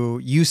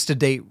who used to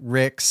date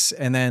Rick's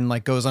and then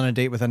like goes on a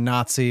date with a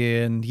Nazi,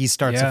 and he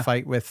starts a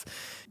fight with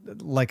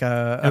like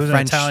a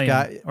French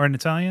guy or an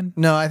Italian.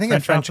 No, I think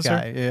French a French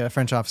guy, a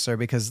French officer,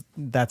 because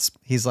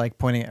he's like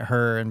pointing at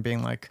her and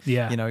being like,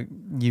 you know,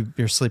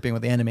 you're sleeping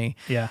with the enemy.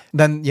 Yeah.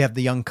 Then you have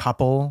the young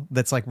couple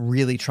that's like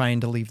really trying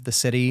to leave the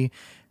city.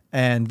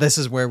 And this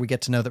is where we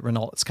get to know that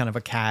Renault is kind of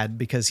a cad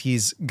because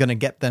he's going to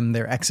get them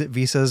their exit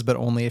visas, but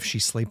only if she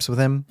sleeps with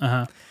him.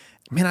 Uh-huh.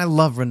 Man, I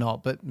love Renault,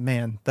 but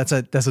man, that's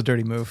a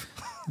dirty move.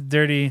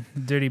 Dirty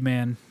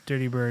man,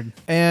 dirty bird.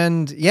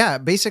 And yeah,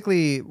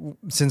 basically,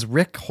 since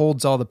Rick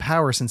holds all the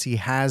power, since he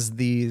has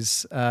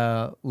these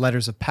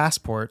letters of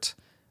passport,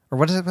 or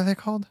what are they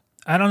called?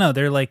 I don't know.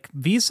 They're like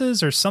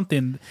visas or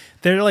something.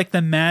 They're like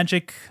the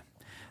magic...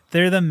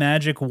 They're the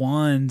magic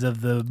wands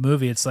of the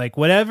movie. It's like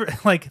whatever,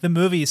 like the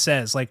movie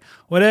says, like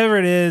whatever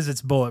it is,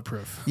 it's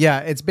bulletproof.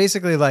 Yeah, it's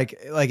basically like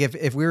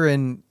if we were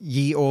in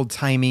ye old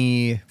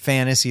timey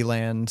fantasy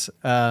land,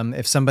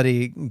 if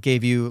somebody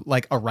gave you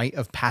like a rite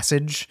of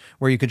passage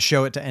where you could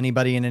show it to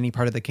anybody in any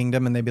part of the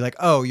kingdom, and they'd be like,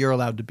 "Oh, you're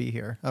allowed to be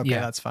here." Okay,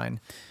 that's fine.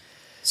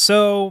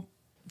 So,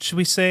 should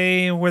we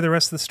say where the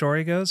rest of the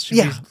story goes?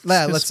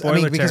 Let's. I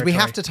mean, because we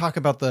have to talk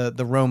about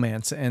the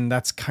romance, and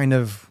that's kind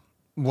of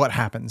what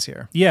happens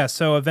here. Yeah,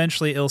 so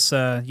eventually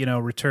Ilsa,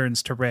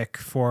 returns to Rick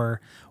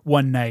for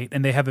one night,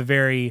 and they have a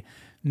very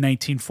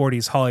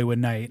 1940s Hollywood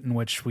night in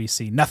which we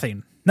see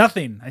nothing.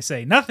 Nothing. I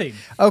say nothing.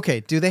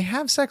 Okay, do they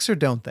have sex or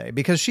don't they?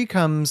 Because she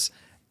comes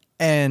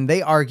and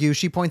they argue.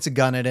 She points a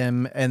gun at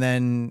him, and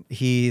then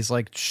he's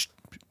like,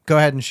 go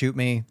ahead and shoot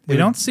me. We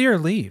don't see her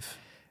leave.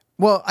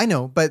 Well, I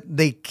know, but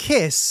they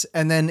kiss,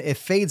 and then it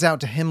fades out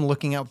to him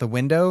looking out the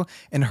window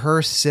and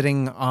her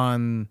sitting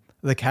on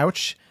the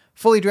couch.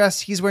 Fully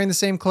dressed, he's wearing the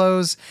same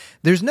clothes.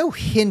 There's no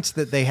hint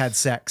that they had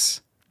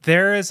sex.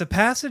 There is a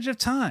passage of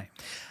time.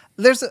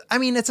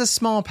 It's a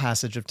small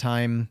passage of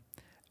time.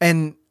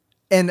 And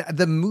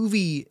the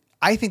movie,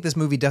 I think this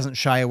movie doesn't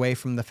shy away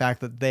from the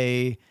fact that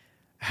they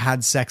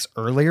had sex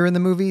earlier in the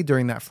movie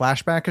during that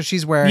flashback, because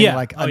she's wearing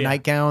a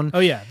nightgown. Oh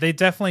yeah, they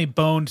definitely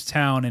boned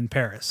town in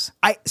Paris.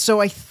 I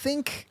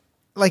think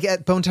like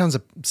at Bonetown's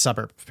a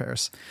suburb of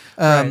Paris.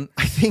 Right.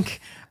 I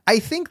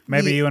think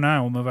maybe you and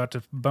I will move out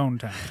to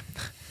Bonetown.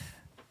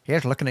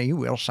 Here's looking at you,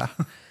 Wilsa.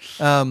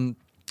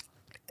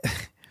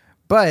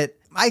 But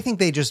I think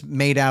they just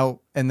made out,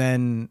 and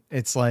then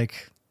it's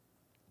like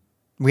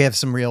we have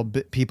some real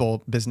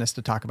people business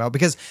to talk about,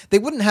 because they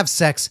wouldn't have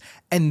sex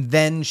and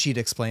then she'd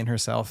explain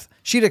herself.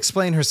 She'd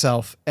explain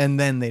herself and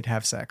then they'd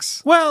have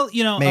sex. Well,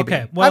 maybe.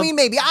 okay. Well,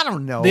 maybe. I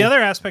don't know. The other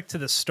aspect to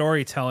the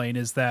storytelling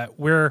is that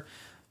we're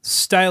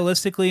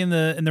stylistically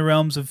in the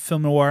realms of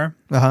film noir.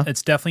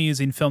 It's definitely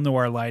using film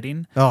noir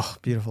lighting. Oh,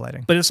 beautiful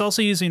lighting. But it's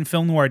also using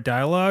film noir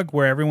dialogue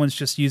where everyone's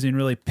just using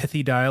really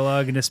pithy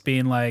dialogue and just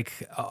being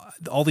like,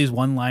 all these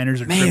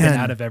one-liners are dripping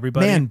out of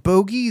everybody. Man,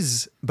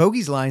 Bogey's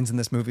lines in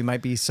this movie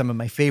might be some of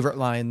my favorite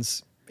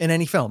lines in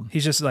any film.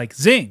 He's just like,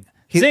 zing,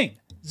 zing,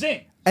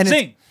 zing, and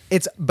zing.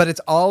 It's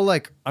all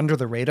like under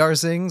the radar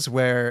zings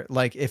where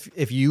like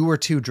if you were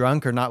too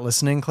drunk or not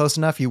listening close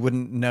enough, you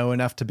wouldn't know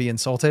enough to be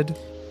insulted.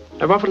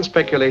 I've often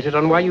speculated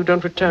on why you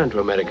don't return to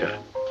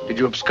America. Did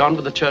you abscond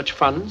with the church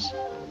funds?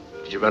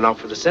 Did you run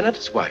off with the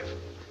senator's wife?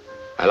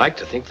 I like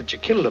to think that you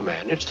killed a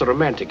man. It's the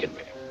romantic in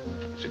me.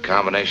 It's a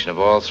combination of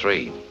all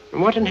three.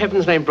 And what in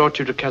heaven's name brought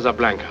you to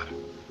Casablanca?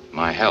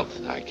 My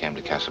health. I came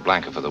to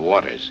Casablanca for the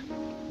waters.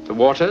 The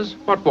waters?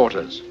 What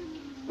waters?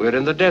 We're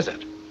in the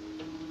desert.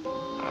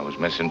 I was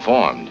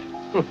misinformed.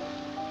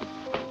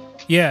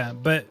 Yeah,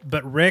 but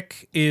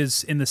Rick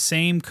is in the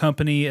same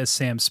company as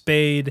Sam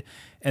Spade,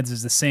 and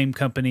is the same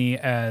company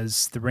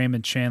as the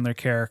Raymond Chandler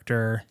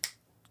character,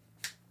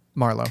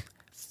 Marlowe.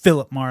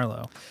 Philip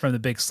Marlowe from The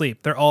Big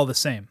Sleep. They're all the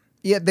same.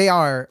 Yeah, they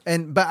are.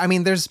 But I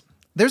mean, there's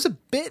a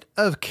bit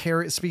of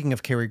speaking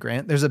of Cary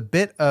Grant, there's a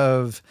bit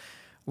of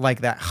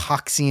like that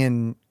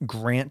Hoxian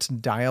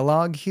Grant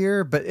dialogue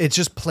here, but it's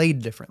just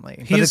played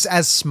differently. But it's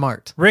as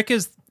smart. Rick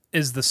is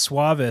the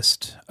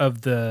suavest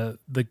of the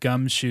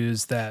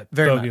gumshoes that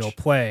Very Bogey much. will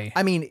play.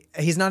 I mean,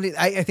 he's not.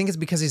 I think it's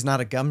because he's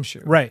not a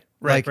gumshoe. Right.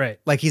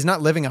 Like he's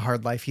not living a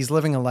hard life. He's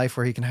living a life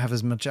where he can have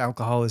as much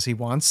alcohol as he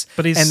wants.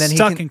 But he's and then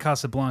stuck in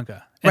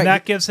Casablanca, and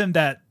that gives him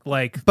that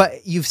like.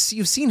 But you've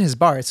seen his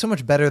bar. It's so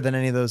much better than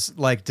any of those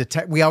like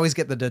We always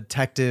get the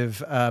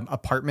detective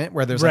apartment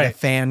where there's like a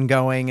fan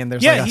going and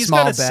there's like a he's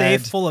small got a bed.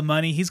 safe full of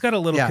money. He's got a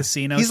little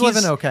casino. He's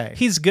living okay.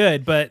 He's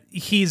good, but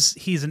he's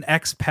an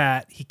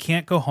expat. He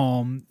can't go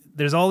home.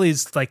 There's all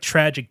these like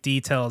tragic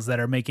details that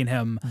are making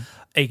him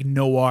a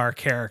noir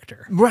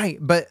character. Right.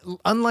 But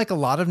unlike a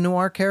lot of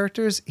noir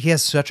characters, he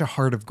has such a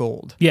heart of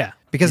gold. Yeah.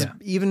 Because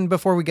even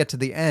before we get to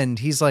the end,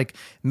 he's like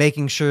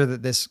making sure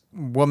that this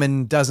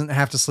woman doesn't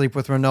have to sleep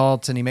with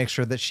Renault, and he makes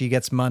sure that she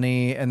gets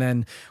money. And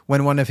then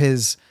when one of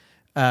his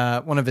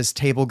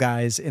table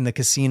guys in the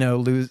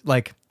casino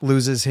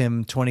loses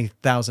him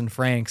 20,000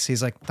 francs,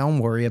 he's like, don't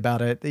worry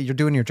about it. You're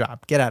doing your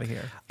job. Get out of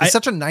here. He's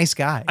such a nice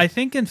guy. I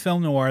think in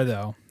film noir,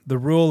 though, the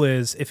rule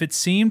is if it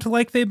seemed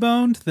like they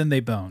boned, then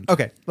they boned.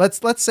 Okay,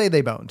 let's say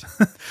they boned.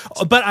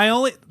 But I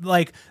only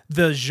like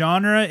the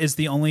genre is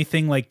the only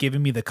thing like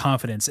giving me the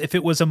confidence. If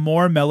it was a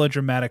more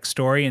melodramatic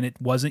story and it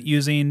wasn't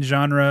using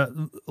genre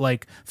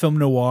like film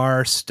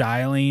noir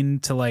styling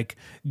to like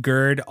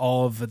gird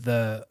all of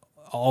the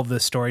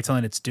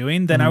storytelling it's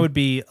doing, then I would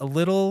be a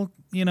little,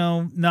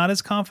 not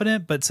as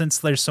confident. But since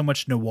there's so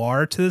much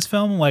noir to this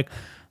film, I'm like,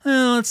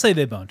 let's say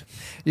they boned.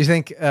 You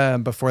think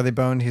before they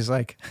boned, he's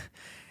like,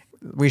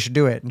 we should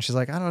do it. And she's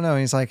like, I don't know.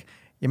 And he's like,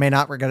 you may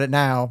not regret it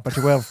now, but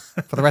you will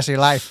for the rest of your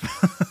life.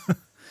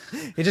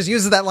 He just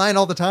uses that line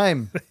all the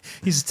time.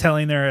 He's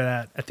telling her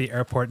that at the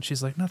airport, and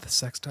she's like, not the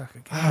sex talk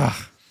again.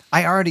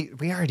 We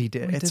already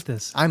did. We did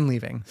this. I'm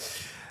leaving.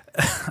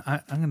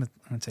 I'm gonna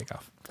take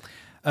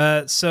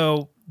off.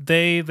 So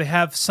they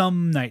have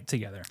some night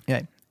together.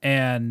 Yeah.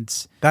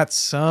 And that's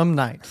some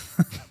night.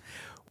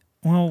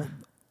 Well,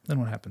 then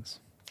what happens?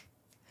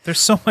 There's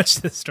so much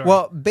to this story.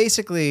 Well,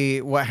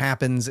 basically what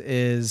happens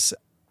is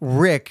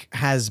Rick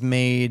has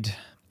made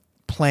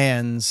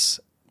plans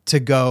to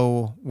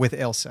go with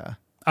Ilsa.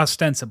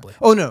 Ostensibly.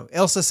 Oh, no.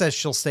 Ilsa says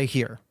she'll stay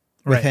here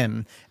with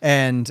him.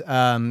 And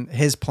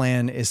his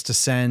plan is to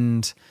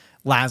send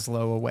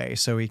Laszlo away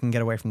so he can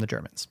get away from the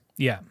Germans.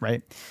 Yeah.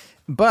 Right?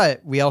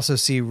 But we also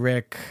see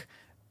Rick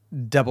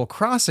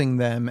double-crossing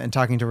them and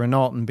talking to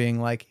Renault and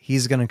being like,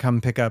 he's going to come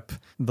pick up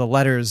the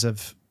letters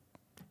of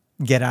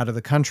get out of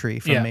the country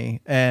from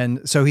me.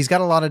 And so he's got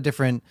a lot of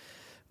different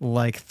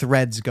like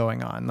threads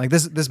going on. Like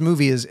this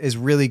movie is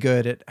really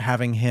good at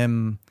having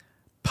him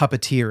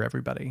puppeteer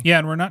everybody. Yeah,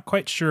 and we're not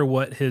quite sure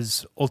what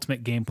his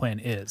ultimate game plan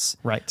is.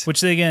 Right.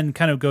 Which again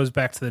kind of goes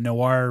back to the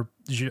noir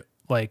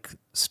like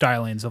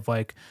stylings of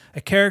like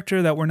a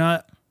character that we're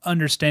not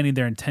understanding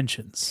their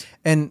intentions.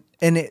 And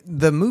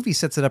the movie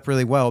sets it up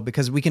really well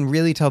because we can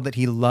really tell that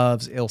he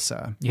loves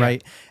Ilsa,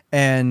 right?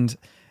 And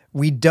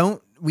we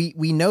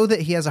know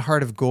that he has a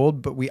heart of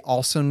gold, but we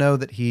also know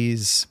that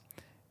he's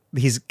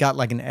got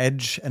like an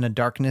edge and a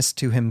darkness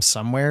to him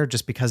somewhere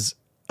just because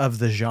of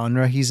the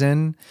genre he's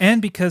in.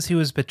 And because he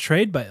was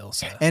betrayed by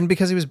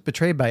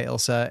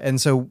Ilsa.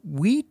 And so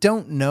we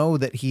don't know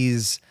that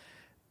he's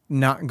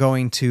not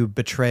going to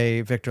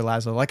betray Victor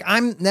Laszlo. Like,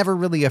 I'm never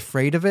really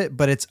afraid of it,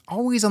 but it's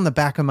always on the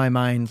back of my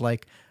mind,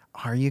 like,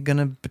 are you going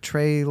to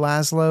betray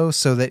Laszlo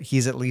so that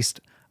he's at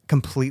least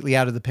completely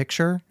out of the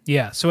picture?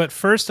 Yeah. So at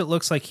first it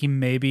looks like he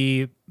may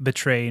be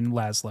betraying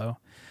Laszlo.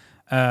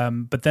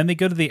 But then they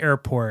go to the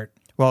airport.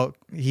 Well,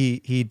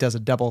 he does a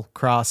double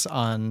cross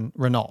on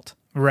Renault.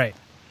 Right.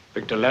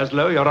 Victor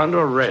Laszlo, you're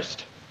under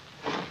arrest.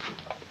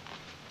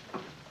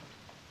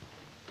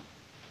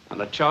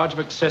 On a charge of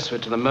accessory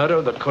to the murder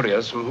of the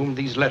couriers from whom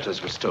these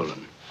letters were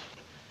stolen.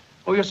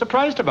 Oh, you're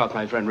surprised about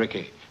my friend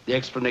Ricky. The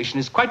explanation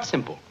is quite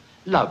simple.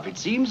 Love, it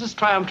seems, has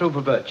triumphed over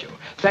virtue.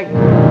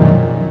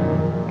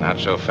 Not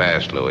so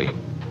fast, Louis.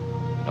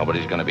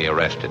 Nobody's going to be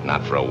arrested,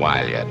 not for a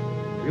while yet.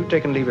 Have you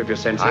taken leave of your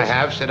senses? I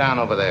have. Sit down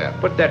over there.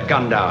 Put that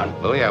gun down.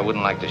 Louis, I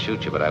wouldn't like to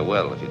shoot you, but I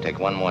will if you take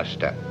one more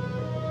step.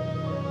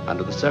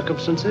 Under the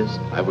circumstances,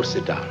 I will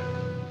sit down.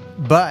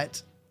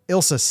 But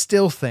Ilsa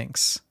still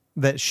thinks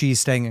that she's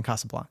staying in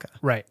Casablanca.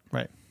 Right.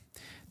 Right.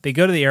 They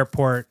go to the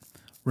airport.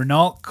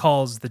 Renault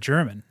calls the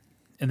German.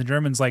 And the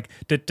German's like,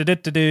 It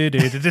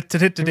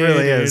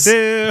really is.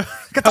 Get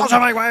out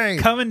of my way!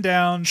 Coming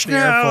down to the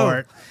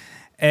airport.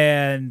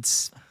 And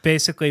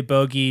basically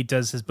Bogey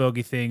does his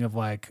Bogey thing of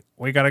like,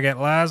 we got to get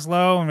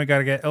Laszlo and we got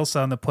to get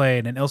Ilsa on the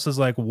plane. And Ilsa's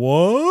like,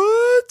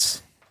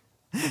 what?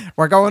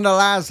 We're going to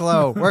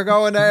Laszlo. We're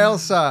going to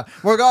Ilsa.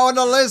 We're going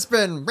to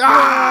Lisbon.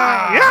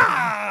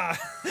 Yeah!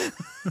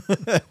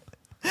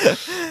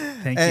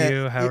 Thank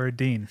you, Howard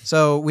Dean.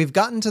 So we've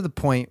gotten to the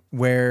point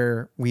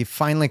where we've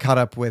finally caught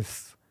up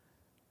with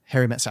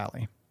Harry Met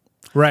Sally.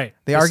 Right.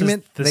 The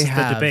argument this they is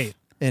have the debate.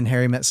 in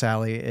Harry Met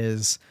Sally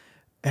is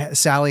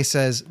Sally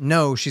says,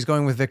 no, she's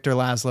going with Victor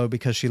Laszlo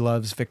because she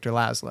loves Victor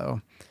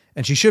Laszlo.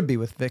 And she should be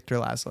with Victor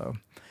Laszlo.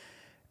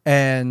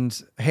 And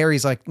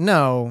Harry's like,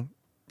 no,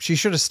 she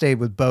should have stayed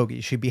with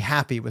Bogey. She'd be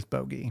happy with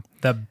Bogey.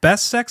 The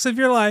best sex of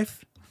your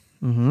life.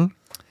 Mm-hmm.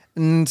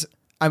 And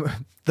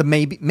the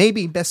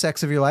maybe best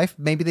sex of your life.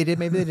 Maybe they did,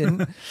 maybe they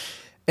didn't.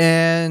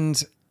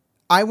 And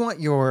I want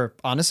your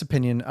honest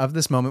opinion of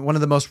this moment, one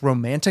of the most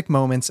romantic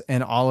moments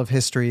in all of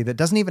history that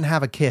doesn't even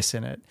have a kiss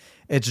in it.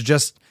 It's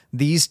just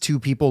these two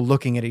people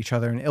looking at each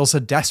other and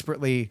Ilsa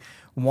desperately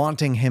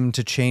wanting him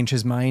to change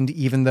his mind,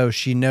 even though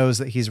she knows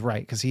that he's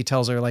right. Because he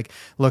tells her, like,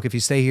 look, if you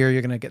stay here,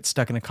 you're going to get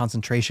stuck in a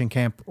concentration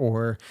camp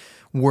or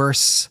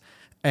worse.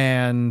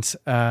 And,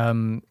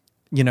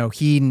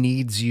 he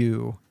needs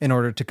you in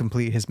order to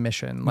complete his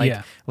mission.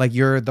 Like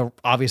you're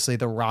obviously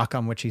the rock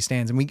on which he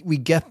stands. And we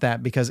get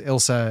that because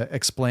Ilsa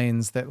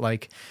explains that,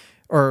 like,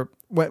 or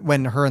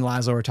when her and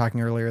Laszlo were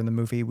talking earlier in the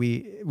movie,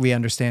 we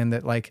understand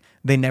that, like,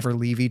 they never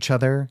leave each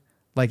other.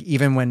 Like,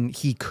 even when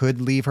he could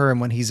leave her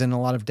and when he's in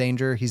a lot of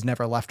danger, he's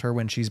never left her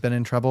when she's been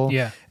in trouble.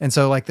 Yeah. And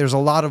so, like, there's a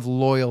lot of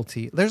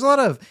loyalty. There's a lot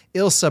of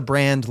Ilsa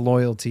brand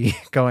loyalty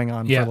going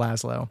on for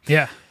Laszlo.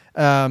 Yeah.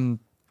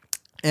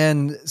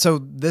 And so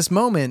this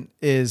moment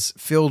is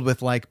filled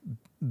with, like,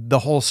 the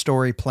whole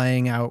story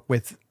playing out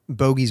with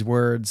Bogey's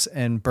words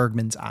and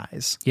Bergman's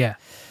eyes. Yeah.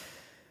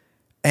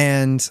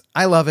 And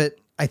I love it.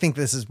 I think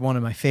this is one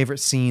of my favorite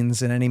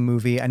scenes in any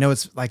movie. I know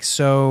it's, like,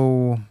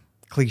 so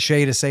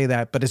cliche to say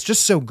that, but it's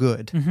just so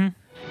good. Mm-hmm.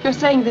 You're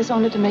saying this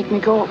only to make me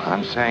go.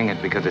 I'm saying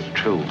it because it's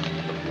true.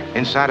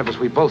 Inside of us,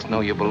 we both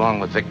know you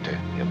belong with Victor.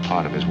 You're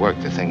part of his work,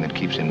 the thing that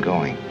keeps him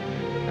going.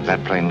 If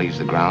that plane leaves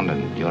the ground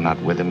and you're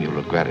not with him, you'll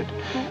regret it.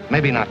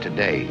 Maybe not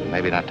today,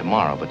 maybe not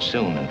tomorrow, but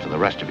soon and for the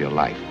rest of your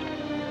life.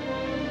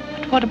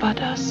 But what about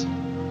us?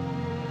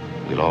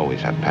 We'll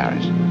always have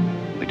Paris.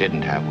 We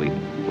didn't have. We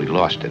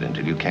lost it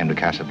until you came to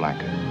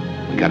Casablanca.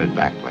 We got it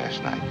back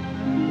last night.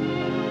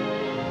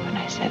 When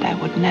I said I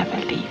would never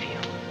leave you.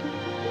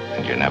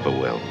 And you never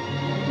will.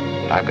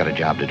 But I've got a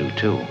job to do,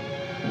 too.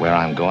 Where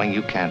I'm going,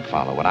 you can't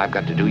follow. What I've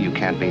got to do, you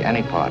can't be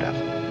any part of.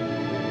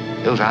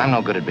 Ilsa, I'm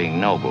no good at being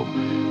noble,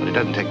 but it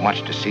doesn't take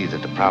much to see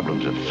that the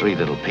problems of three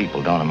little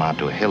people don't amount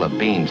to a hill of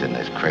beans in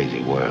this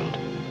crazy world.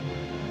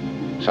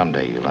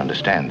 Someday you'll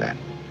understand that.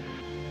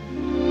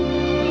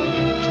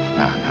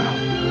 Now.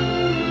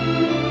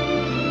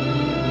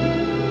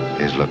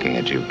 He's looking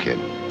at you, kid.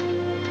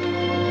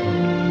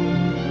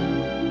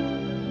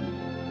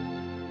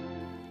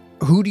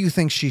 Who do you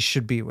think she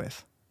should be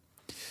with?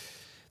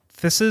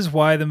 This is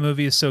why the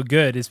movie is so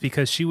good, is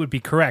because she would be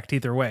correct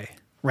either way.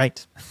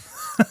 Right.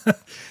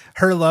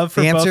 Her love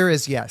for the answer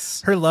is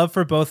yes. Her love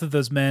for both of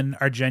those men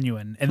are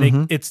genuine,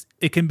 and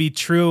it can be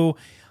true.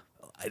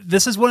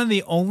 This is one of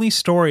the only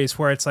stories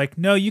where it's like,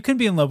 no, you can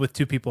be in love with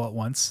two people at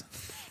once,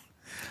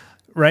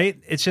 right?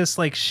 It's just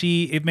like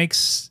it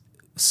makes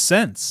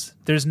sense.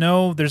 There's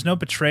no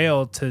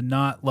betrayal to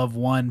not love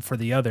one for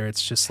the other.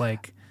 It's just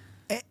like,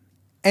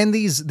 and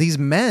these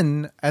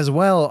men as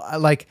well,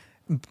 like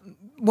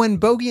when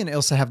Bogey and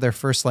Ilsa have their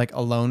first, like,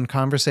 alone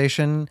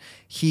conversation,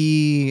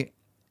 he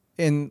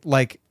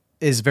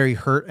is very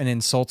hurt and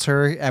insults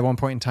her. At one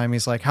point in time,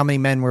 he's like, how many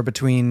men were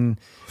between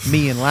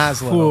me and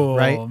Laszlo?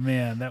 Right? Oh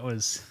man, that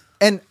was...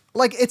 And,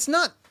 like, it's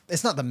not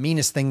the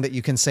meanest thing that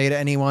you can say to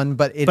anyone,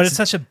 but it's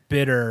such a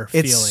bitter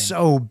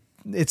feeling.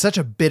 It's such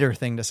a bitter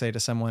thing to say to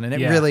someone. And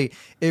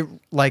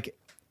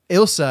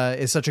Ilsa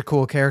is such a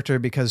cool character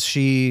because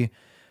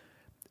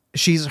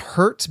she's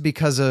hurt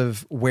because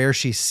of where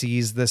she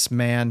sees this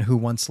man who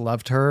once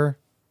loved her.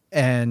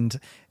 And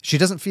she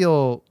doesn't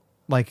feel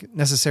like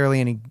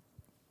necessarily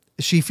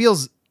she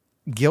feels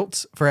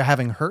guilt for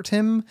having hurt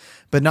him,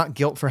 but not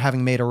guilt for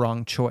having made a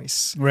wrong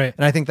choice. Right.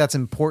 And I think that's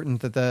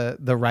important that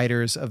the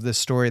writers of this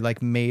story,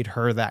 like, made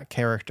her that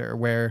character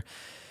where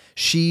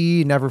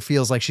she never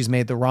feels like she's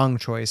made the wrong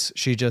choice.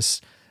 She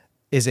just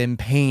is in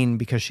pain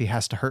because she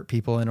has to hurt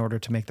people in order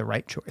to make the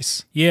right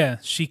choice. Yeah,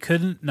 she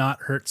couldn't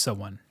not hurt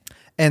someone.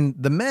 And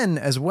the men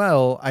as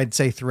well, I'd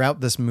say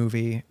throughout this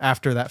movie,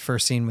 after that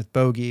first scene with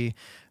Bogey,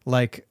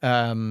 like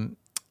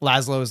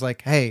Laszlo is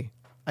like, hey,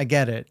 I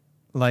get it.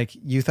 Like,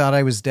 you thought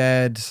I was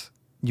dead.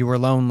 You were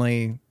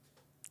lonely.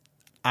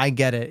 I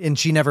get it. And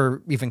she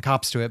never even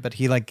cops to it, but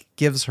he like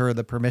gives her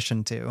the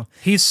permission to.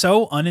 He's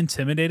so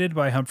unintimidated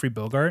by Humphrey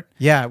Bogart.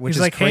 Yeah, which He's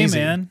is like, crazy.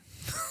 hey, man.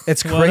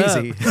 It's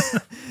crazy.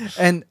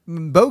 And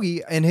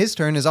Bogey, in his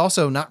turn, is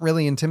also not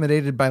really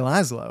intimidated by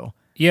Laszlo.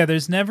 Yeah,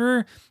 there's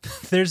never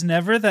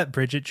that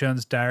Bridget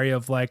Jones' Diary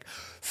of like,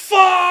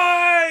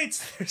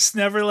 fight! There's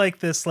never like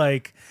this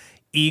like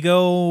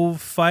ego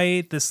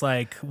fight, this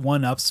like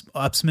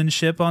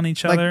upsmanship on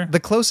each other. The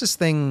closest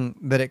thing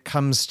that it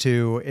comes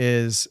to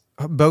is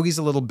Bogey's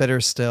a little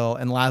bitter still,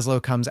 and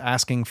Laszlo comes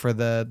asking for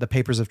the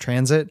papers of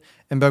transit,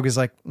 and Bogey's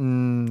like,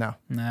 no.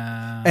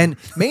 Nah. And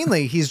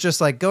mainly he's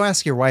just like, go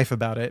ask your wife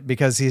about it,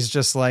 because he's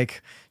just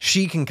like,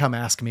 she can come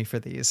ask me for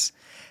these.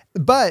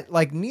 But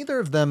like neither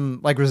of them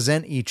like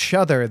resent each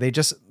other.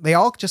 They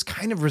all just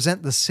kind of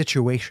resent the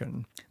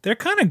situation. They're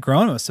kind of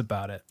grown-ups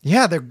about it.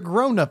 Yeah, they're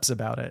grown-ups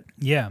about it.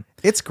 Yeah.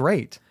 It's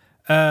great.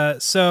 I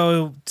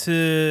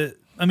think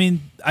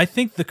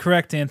the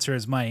correct answer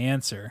is my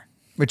answer.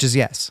 Which is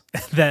yes.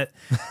 That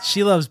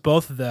she loves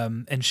both of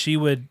them, and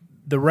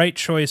the right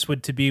choice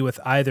would to be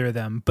with either of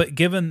them. But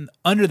given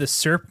under the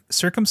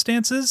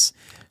circumstances,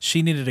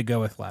 she needed to go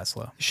with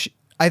Laszlo.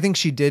 I think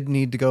she did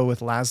need to go with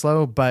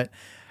Laszlo, but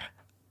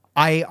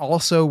I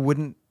also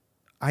wouldn't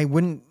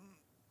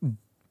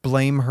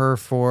blame her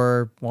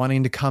for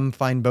wanting to come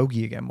find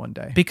Bogey again one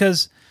day.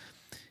 Because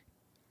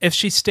if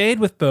she stayed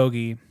with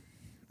Bogey,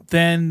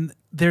 then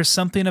there's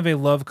something of a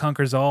love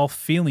conquers all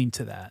feeling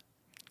to that.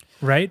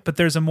 Right? But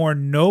there's a more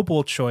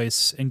noble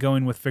choice in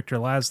going with Victor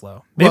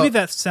Laszlo. Maybe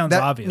that sounds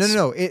obvious.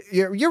 No.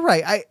 You're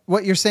right.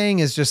 What you're saying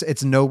is just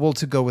it's noble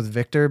to go with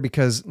Victor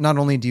because not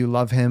only do you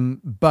love him,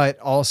 but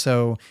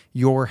also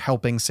you're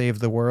helping save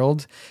the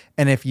world.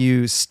 And if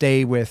you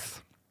stay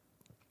with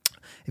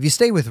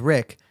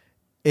Rick,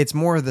 it's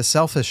more the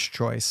selfish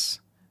choice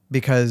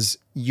because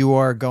you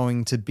are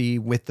going to be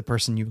with the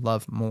person you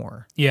love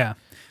more. Yeah.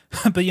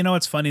 But you know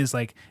what's funny is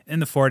like in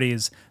the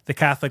 40s, the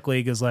Catholic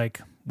League is like,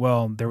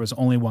 well, there was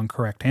only one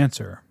correct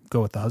answer.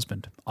 Go with the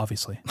husband,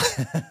 obviously.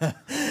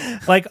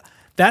 Like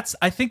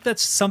I think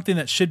that's something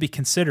that should be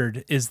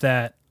considered is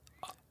that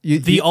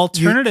the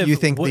alternative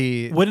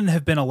wouldn't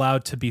have been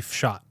allowed to be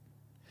shot.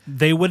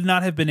 They would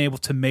not have been able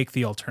to make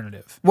the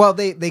alternative. Well,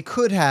 they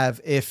could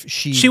have if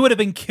she would have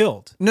been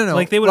killed. No,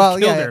 like they would have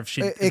killed her if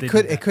she.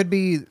 It could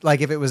be like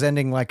if it was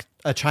ending like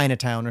a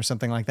Chinatown or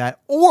something like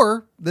that.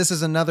 Or this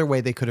is another way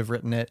they could have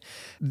written it.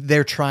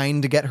 They're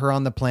trying to get her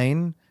on the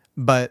plane,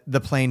 but the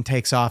plane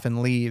takes off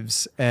and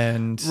leaves,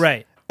 and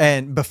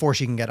before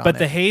she can get on. But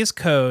the Hays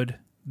Code,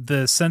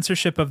 the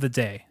censorship of the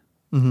day,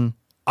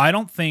 I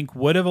don't think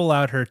would have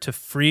allowed her to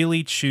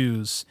freely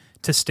choose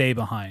to stay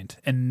behind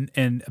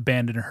and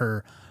abandon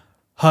her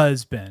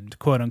husband,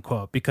 quote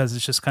unquote, because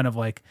it's just kind of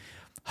like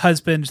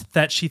husband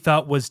that she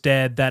thought was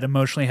dead, that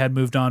emotionally had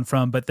moved on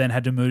from, but then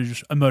had to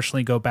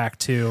emotionally go back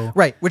to.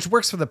 Right, which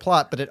works for the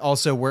plot, but it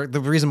also works. The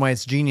reason why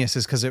it's genius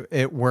is because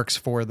it works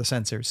for the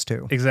censors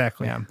too.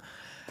 Exactly.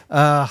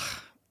 Yeah.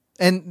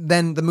 And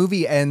then the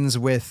movie ends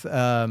with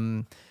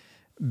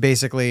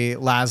basically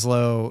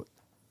Laszlo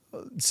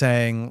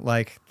saying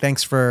like,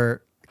 thanks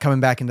for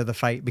coming back into the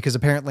fight, because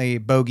apparently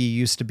Bogey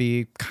used to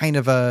be kind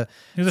of a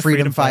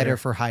freedom fighter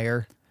for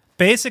hire.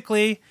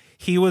 Basically,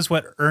 he was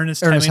what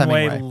Ernest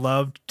Hemingway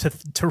loved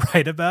to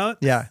write about.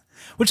 Yeah.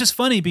 Which is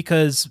funny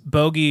because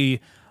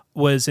Bogey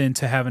was in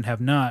To Have and Have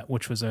Not,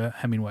 which was a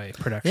Hemingway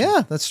production.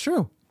 Yeah, that's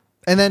true.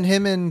 And then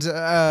him and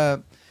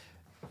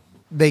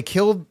they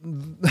killed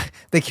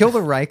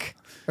the Reich,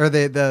 or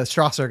the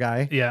Strasser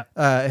guy.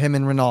 Yeah. Him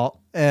and Renault.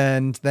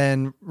 And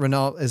then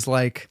Renault is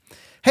like,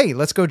 hey,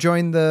 let's go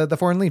join the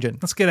Foreign Legion.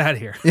 Let's get out of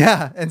here.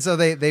 Yeah. And so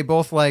they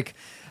both like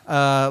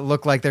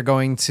look like they're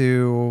going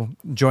to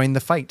join the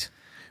fight.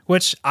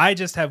 Which I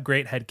just have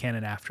great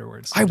headcanon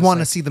afterwards. I want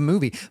to see the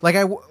movie.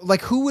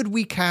 Like who would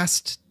we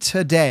cast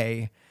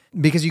today?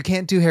 Because you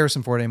can't do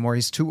Harrison Ford anymore.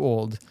 He's too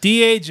old.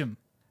 De-age him.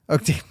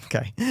 Okay.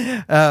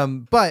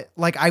 But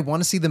like I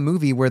want to see the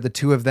movie where the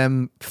two of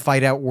them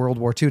fight out World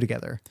War II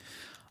together.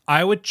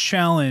 I would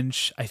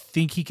challenge, I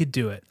think he could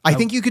do it. I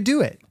think you could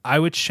do it. I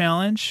would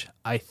challenge,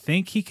 I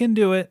think he can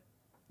do it,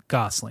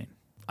 Gosling.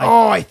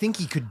 I think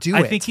he could do it.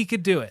 I think he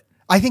could do it.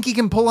 I think he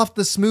can pull off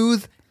the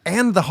smooth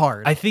and the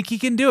hard. I think he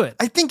can do it.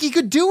 I think he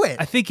could do it.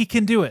 I think he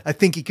can do it. I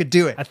think he could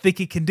do it. I think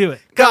he can do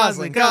it.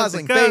 Gosling,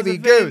 baby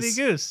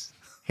goose.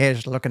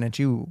 Here's looking at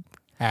you,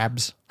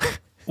 abs.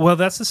 Well,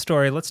 that's the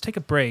story. Let's take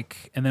a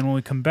break, and then when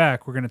we come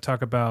back, we're going to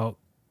talk about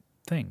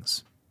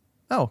things.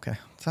 Oh, okay.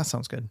 That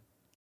sounds good.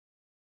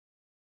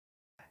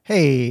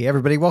 Hey,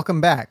 everybody,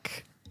 welcome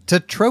back to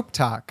Trope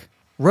Talk.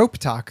 Rope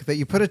talk that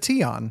you put a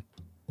T on.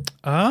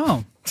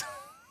 Oh.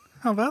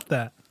 How about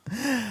that?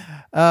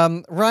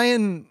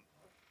 Ryan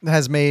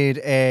has made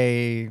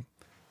a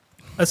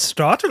A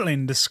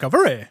startling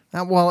discovery.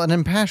 Well, an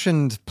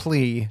impassioned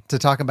plea to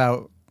talk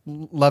about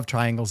love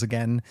triangles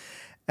again.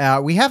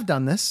 We have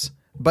done this,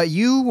 but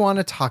you want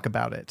to talk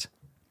about it.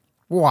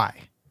 Why?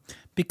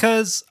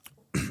 Because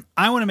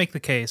I want to make the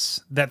case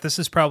that this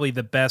is probably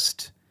the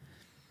best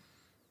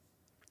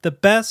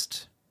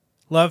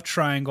love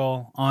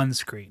triangle on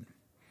screen.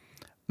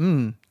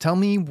 Tell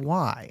me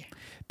why.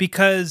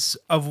 Because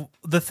of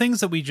the things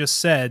that we just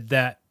said,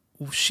 that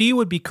she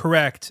would be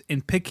correct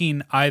in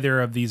picking either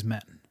of these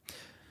men.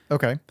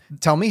 Okay.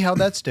 Tell me how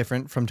that's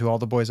different from To All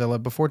the Boys I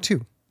Loved Before,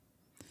 too.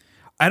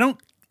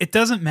 It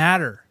doesn't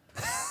matter.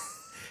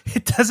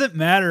 It doesn't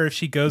matter if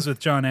she goes with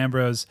John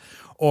Ambrose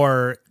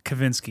or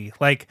Kavinsky.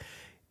 Like,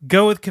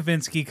 go with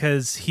Kavinsky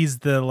because he's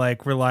the,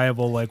 like,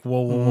 reliable, like,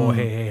 whoa,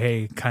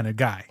 hey kind of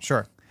guy.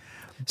 Sure.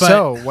 But,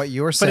 so, what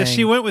you're saying... But if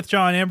she went with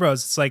John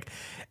Ambrose, it's like...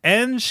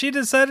 And she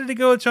decided to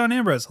go with John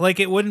Ambrose. Like,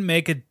 it wouldn't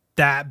make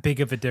that big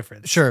of a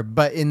difference. Sure,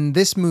 but in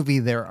this movie,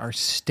 there are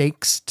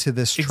stakes to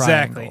this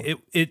triangle. Exactly.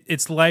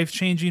 It's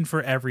life-changing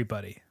for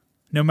everybody.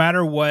 No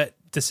matter what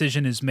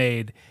decision is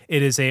made,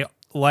 it is a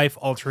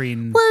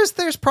life-altering... Whereas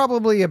there's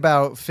probably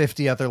about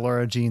 50 other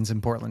Laura Jeans in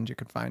Portland you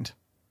could find.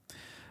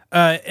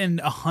 And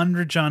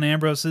 100 John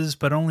Ambroses,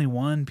 but only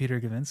one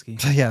Peter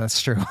Kavinsky. Yeah,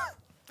 that's true.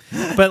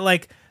 But,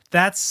 like,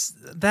 that's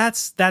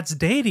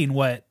dating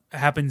what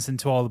happens in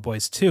To All the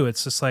Boys too.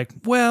 It's just like,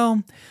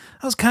 well,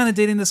 I was kind of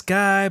dating this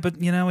guy, but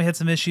we had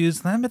some issues.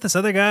 And I met this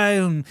other guy,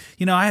 and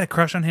I had a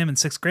crush on him in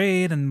 6th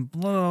grade, and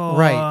blah, blah, blah.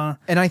 Right.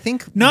 And I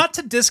think not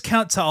to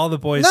discount To All the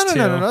Boys.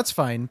 No, that's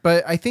fine.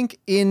 But I think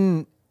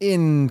in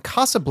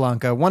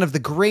Casablanca, one of the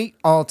great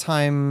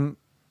all-time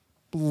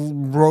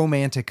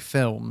romantic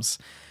films,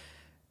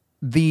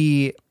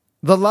 the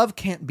love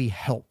can't be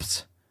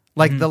helped.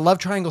 Like the love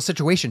triangle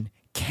situation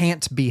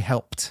can't be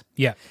helped.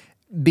 Yeah,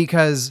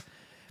 because.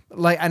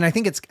 And I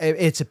think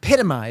it's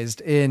epitomized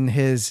in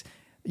his,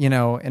 in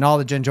all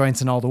the gin joints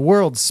and all the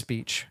world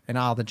speech, and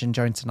all the gin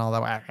joints and all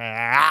the.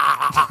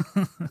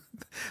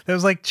 That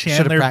was like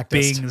Chandler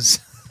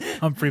Bing's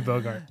Humphrey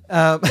Bogart.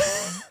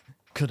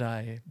 Could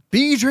I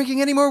be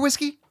drinking any more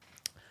whiskey?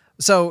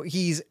 So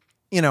he's,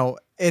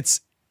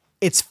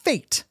 it's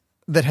fate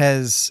that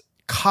has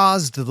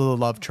caused the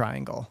love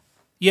triangle.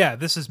 Yeah,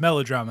 this is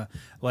melodrama.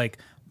 Like,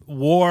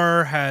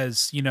 war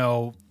has,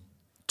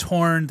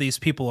 torn these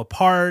people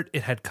apart.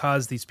 It had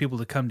caused these people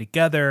to come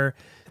together.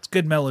 It's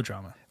good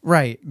melodrama.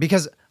 Right.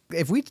 Because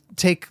if we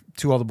take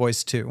To All the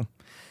Boys 2,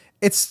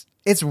 it's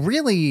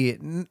really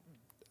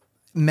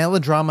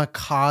melodrama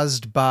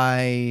caused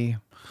by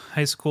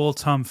high school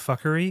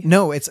tomfuckery.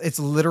 No, it's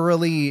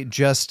literally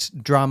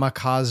just drama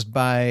caused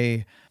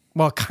by,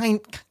 well,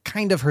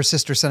 kind of her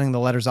sister sending the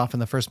letters off in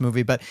the first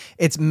movie, but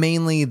it's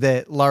mainly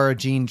that Lara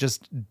Jean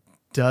just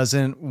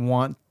doesn't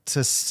want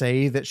to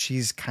say that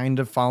she's kind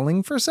of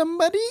falling for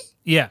somebody.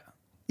 Yeah.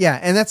 Yeah,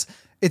 and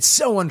it's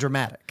so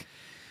undramatic.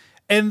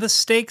 And the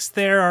stakes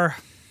there are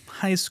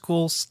high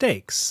school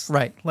stakes.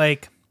 Right.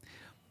 Like,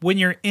 when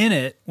you're in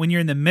it, when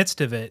you're in the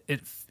midst of it,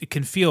 it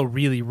can feel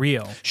really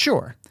real.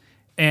 Sure.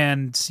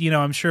 And,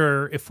 I'm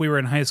sure if we were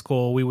in high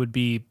school, we would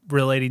be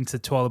relating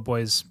to All the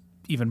Boys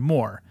even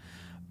more.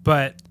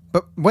 But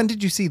when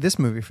did you see this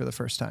movie for the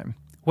first time?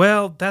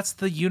 Well, that's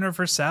the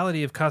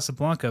universality of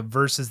Casablanca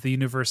versus the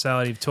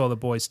universality of To All the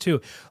Boys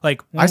too.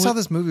 Like, I saw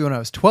this movie when I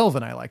was 12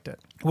 and I liked it.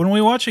 When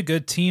we watch a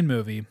good teen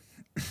movie,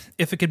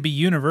 if it can be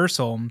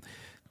universal,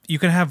 you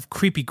can have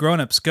creepy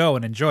grown-ups go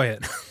and enjoy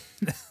it.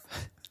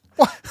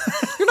 What?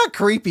 You're not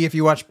creepy if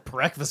you watch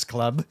Breakfast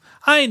Club.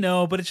 I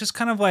know, but it's just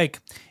kind of like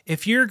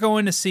if you're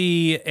going to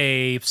see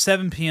a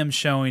 7 p.m.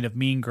 showing of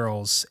Mean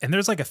Girls and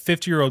there's like a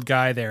 50-year-old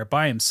guy there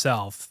by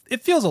himself,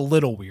 it feels a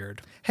little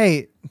weird.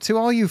 Hey, to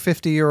all you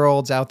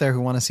 50-year-olds out there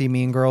who want to see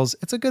Mean Girls,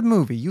 it's a good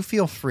movie. You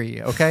feel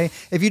free, okay?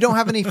 If you don't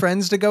have any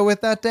friends to go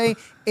with that day,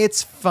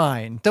 it's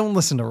fine. Don't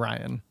listen to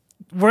Ryan.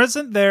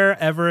 Wasn't there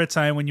ever a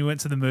time when you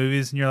went to the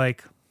movies and you're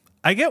like,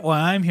 I get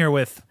why I'm here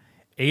with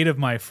 8 of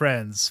my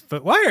friends,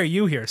 but why are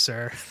you here,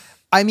 sir?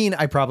 I mean,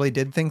 I probably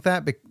did think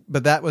that,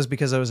 but that was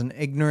because I was an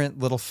ignorant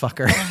little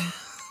fucker.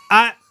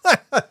 I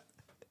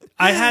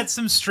had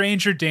some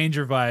Stranger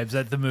Danger vibes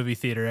at the movie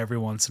theater every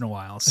once in a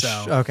while.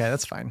 So okay,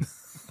 that's fine.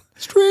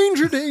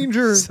 Stranger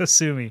danger. So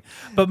sue me.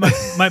 But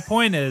my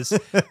point is,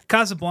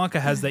 Casablanca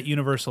has that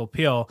universal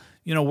appeal.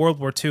 World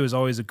War II is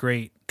always a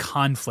great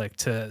conflict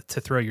to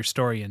throw your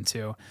story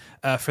into.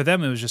 For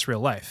them, it was just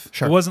real life.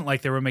 Sure. It wasn't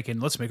like they were making,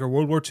 let's make a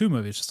World War II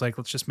movie. It's just like,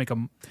 let's just make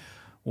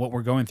what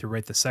we're going through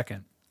right this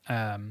second.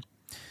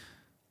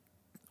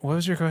 What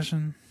was your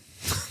question?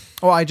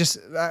 Well, I just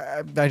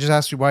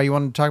asked you why you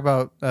wanted to talk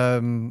about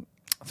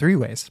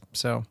three-ways.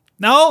 So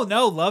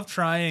no, love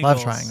triangles.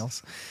 Love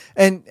triangles.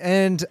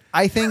 And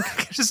I think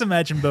just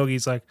imagine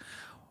Bogey's like,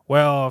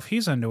 well, if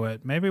he's into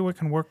it, maybe we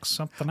can work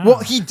something out. Well,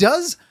 he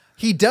does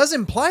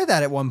imply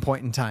that at one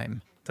point in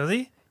time. Does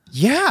he?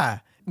 Yeah.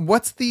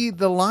 What's the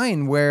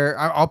line where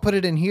I'll put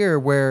it in here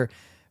where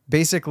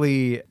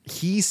basically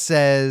he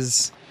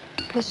says,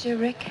 Monsieur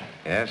Rick?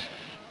 Yes?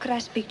 Could I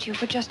speak to you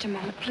for just a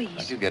moment, please?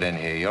 How'd you get in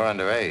here? You're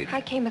underage.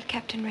 I came with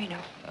Captain Reno.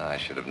 I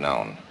should have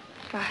known.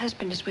 My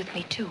husband is with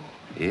me, too.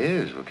 He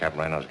is. Well, Captain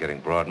Rhino's getting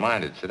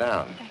broad-minded. Sit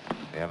down.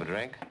 You have a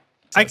drink?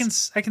 I can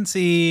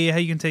see how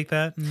you can take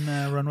that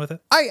and run with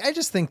it. I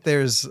just think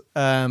there's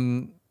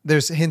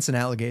hints and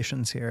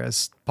allegations here,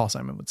 as Paul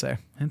Simon would say.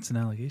 Hints and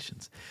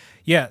allegations.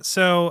 Yeah.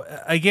 So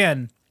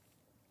again,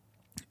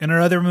 in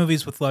our other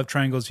movies with love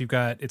triangles, you've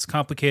got It's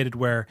Complicated,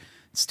 where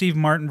Steve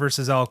Martin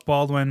versus Alec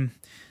Baldwin.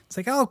 It's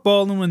like Alec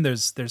Baldwin,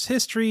 there's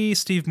history.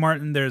 Steve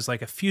Martin, there's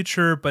like a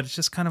future, but it's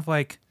just kind of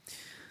like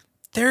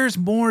there's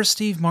more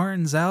Steve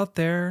Martins out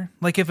there.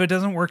 Like if it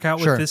doesn't work out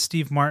with this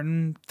Steve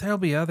Martin, there'll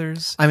be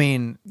others. I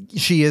mean,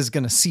 she is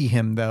going to see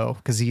him though,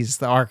 because he's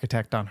the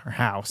architect on her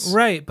house.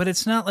 Right, but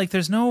it's not like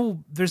there's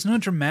no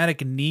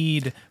dramatic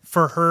need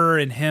for her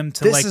and him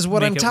to This is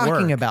what I'm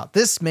talking about.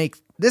 This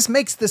makes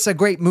this a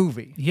great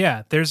movie.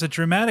 Yeah, there's a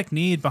dramatic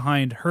need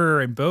behind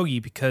her and Bogey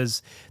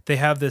because they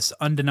have this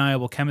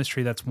undeniable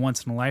chemistry that's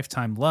once in a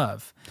lifetime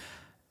love.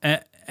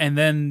 And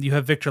then you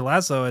have Victor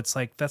Laszlo. It's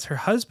like that's her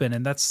husband,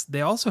 and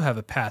they also have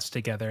a past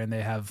together, and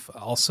they have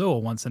also a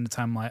once in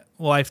a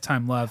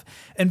lifetime love.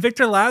 And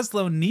Victor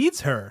Laszlo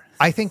needs her.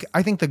 I think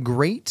the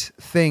great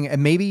thing,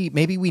 and maybe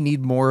we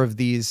need more of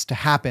these to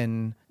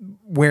happen,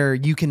 where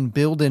you can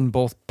build in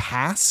both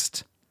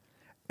past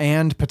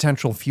and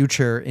potential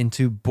future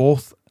into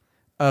both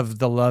of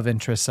the love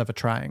interests of a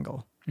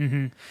triangle.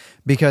 Mm-hmm.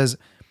 Because,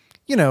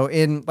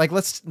 in like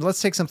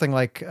let's take something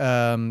like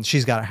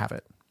She's Gotta Have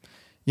It.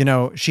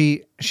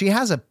 She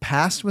has a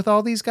past with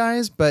all these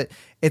guys, but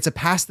it's a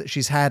past that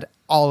she's had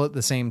all at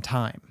the same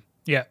time.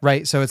 Yeah.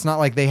 Right. So it's not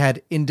like they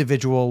had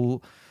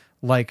individual,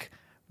 like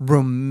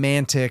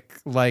romantic,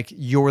 like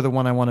you're the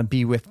one I want to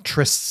be with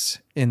trysts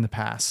in the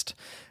past.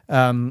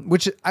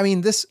 Which, I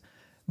mean, this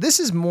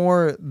is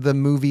more the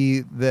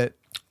movie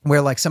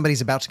where like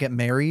somebody's about to get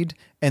married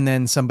and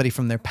then somebody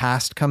from their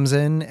past comes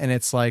in and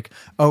it's like,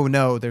 oh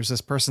no, there's this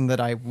person that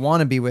I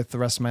want to be with the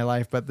rest of my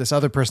life, but this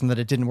other person that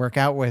it didn't work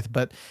out with,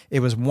 but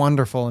it was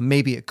wonderful and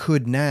maybe it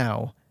could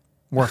now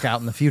work out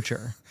in the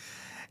future.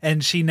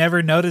 And she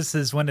never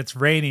notices when it's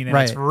raining and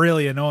it's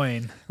really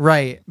annoying.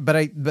 Right.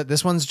 But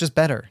this one's just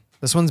better.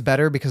 This one's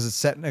better because it's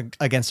set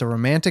against a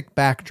romantic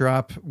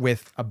backdrop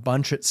with a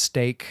bunch at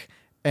stake,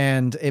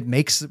 and it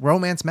makes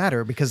romance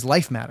matter because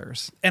life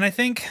matters. And I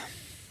think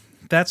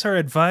that's our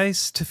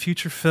advice to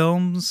future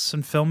films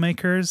and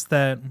filmmakers,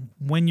 that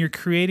when you're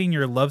creating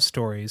your love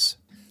stories,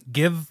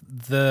 give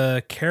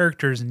the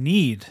characters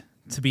need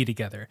to be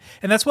together.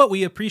 And that's what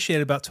we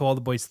appreciated about To All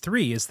the Boys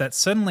 3, is that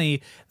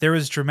suddenly there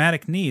was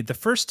dramatic need. The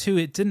first two,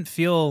 it didn't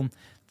feel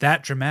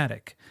that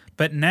dramatic.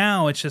 But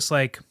now it's just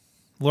like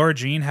Laura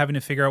Jean having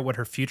to figure out what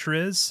her future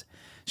is.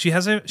 She's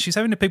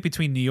having to pick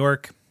between New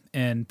York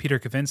and Peter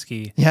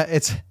Kavinsky. Yeah,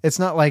 it's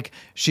not like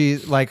she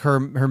like her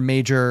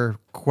major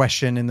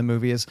question in the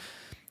movie is,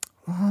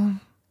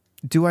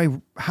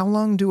 how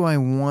long do I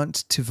want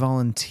to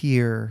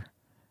volunteer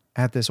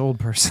at this old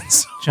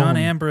person's John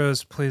home?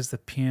 Ambrose plays the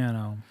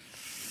piano.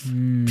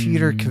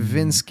 Peter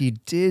Kavinsky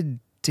did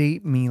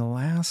date me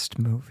last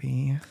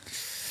movie.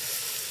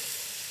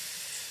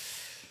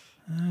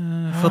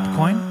 Flip a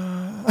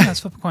coin?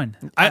 Let's flip a coin.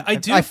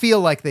 I feel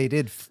like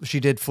she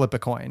did flip a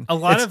coin.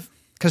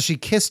 Because she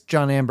kissed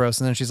John Ambrose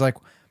and then she's like,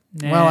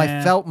 well,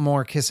 I felt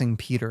more kissing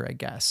Peter, I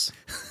guess.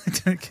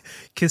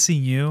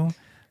 Kissing you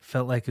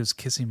felt like it was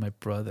kissing my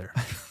brother.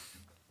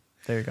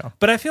 There you go.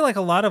 But I feel like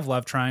a lot of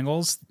love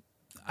triangles,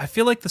 I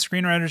feel like the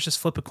screenwriters just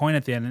flip a coin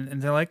at the end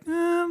and they're like,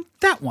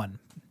 that one.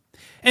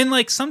 And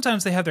like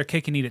sometimes they have their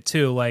cake and eat it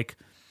too. Like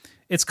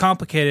It's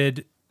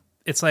Complicated.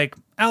 It's like,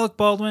 Alec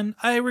Baldwin,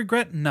 I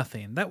regret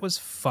nothing. That was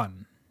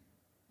fun.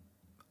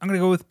 I'm going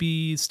to go with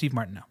Steve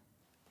Martin now.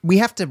 We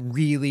have to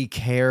really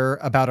care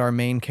about our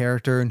main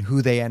character and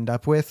who they end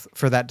up with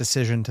for that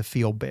decision to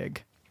feel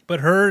big.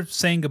 But her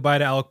saying goodbye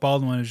to Alec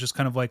Baldwin is just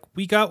kind of like,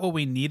 we got what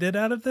we needed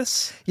out of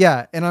this.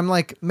 Yeah, and I'm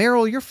like,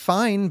 Meryl, you're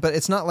fine, but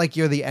it's not like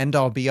you're the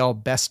end-all, be-all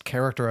best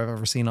character I've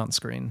ever seen on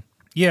screen.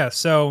 Yeah,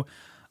 so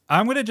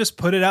I'm going to just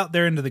put it out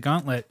there into the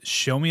gauntlet.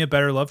 Show me a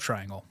better love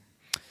triangle.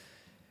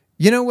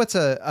 You know what's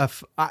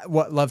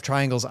what love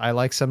triangles I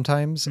like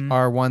sometimes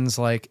are ones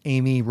like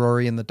Amy,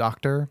 Rory, and the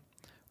Doctor,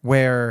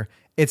 where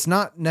it's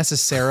not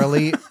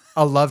necessarily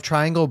a love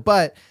triangle,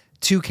 but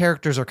two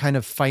characters are kind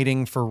of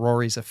fighting for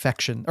Rory's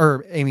affection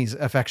or Amy's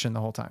affection the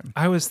whole time.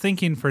 I was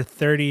thinking for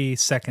 30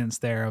 seconds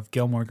there of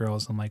Gilmore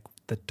Girls. I'm like,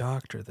 the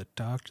doctor.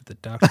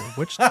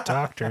 Which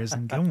doctor is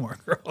in Gilmore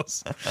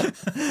Girls?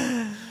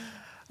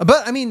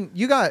 But I mean,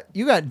 you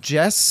got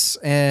Jess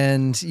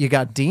and you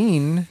got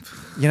Dean,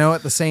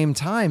 at the same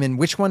time. And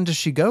which one does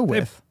she go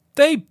with?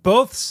 They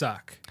both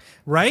suck,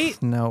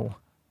 right? No.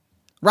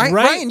 Right?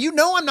 Ryan,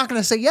 I'm not going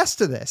to say yes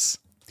to this.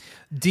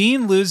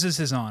 Dean loses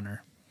his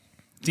honor.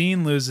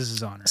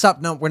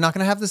 Stop. No, we're not going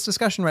to have this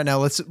discussion right now.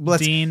 Let's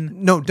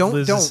Dean. No, don't.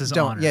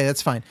 Honor. Yeah,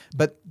 that's fine.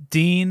 But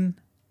Dean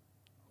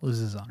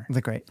loses his honor.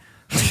 Great.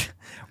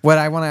 What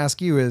I want to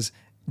ask you is,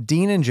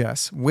 Dean and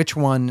Jess, which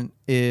one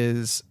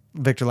is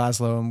Victor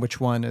Laszlo and which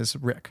one is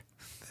Rick?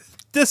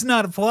 Does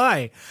not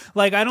apply.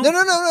 Like I don't.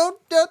 No.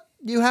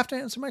 You have to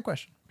answer my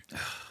question.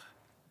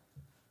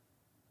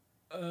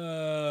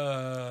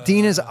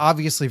 Dean is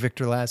obviously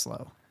Victor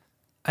Laszlo.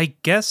 I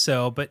guess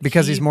so, but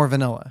because he's more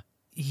vanilla.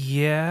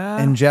 Yeah.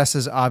 And Jess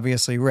is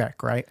obviously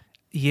Rick, right?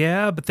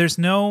 Yeah, but there's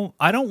no...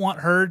 I don't want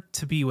her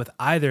to be with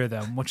either of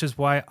them, which is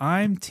why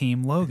I'm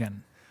Team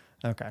Logan.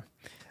 Okay.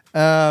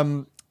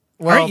 Aren't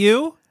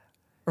you?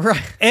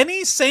 Right.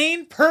 Any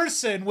sane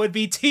person would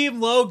be Team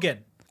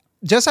Logan.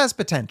 Jess has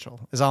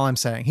potential, is all I'm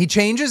saying. He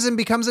changes and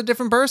becomes a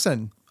different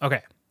person.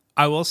 Okay.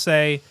 I will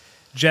say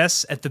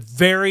Jess at the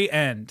very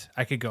end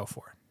I could go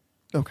for.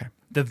 Okay.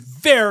 The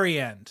very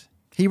end.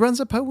 He runs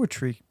a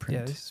poetry print.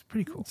 Yeah, this is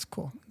pretty cool. It's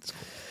cool.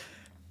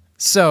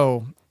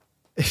 So,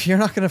 if you're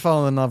not going to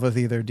fall in love with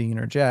either Dean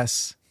or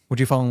Jess, would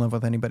you fall in love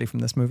with anybody from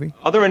this movie?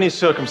 Are there any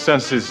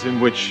circumstances in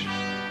which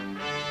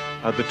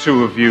the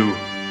two of you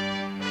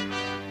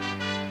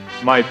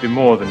might be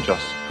more than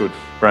just good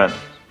friends?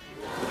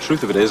 The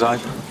truth of it is, I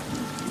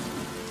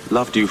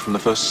loved you from the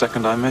first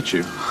second I met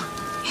you.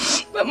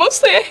 But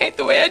mostly I hate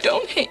the way I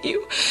don't hate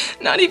you.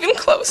 Not even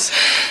close.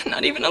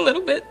 Not even a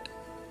little bit.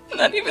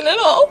 Not even at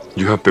all.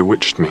 You have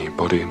bewitched me,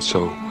 body and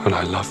soul, and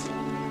I love you.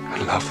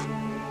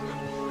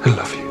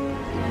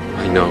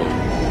 I know.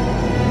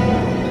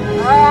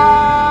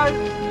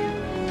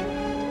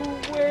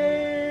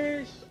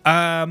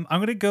 I'm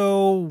gonna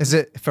go. Is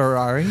it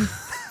Ferrari?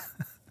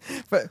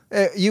 But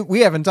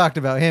we haven't talked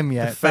about him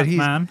yet. Fat But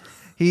man.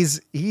 he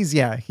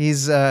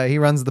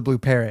runs the Blue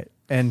Parrot,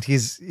 and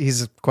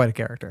he's quite a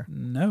character.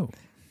 No.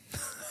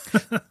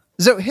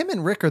 So him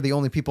and Rick are the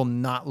only people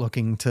not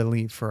looking to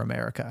leave for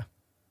America.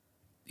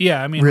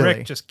 Yeah, I mean, Really?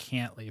 Rick just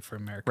can't leave for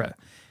America. Right.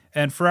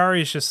 And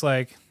Ferrari's just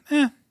like,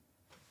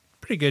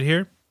 pretty good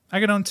here. I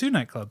could own 2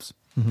 nightclubs.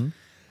 Mm-hmm.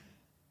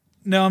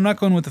 No, I'm not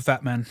going with the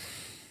fat man.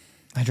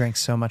 I drank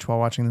so much while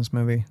watching this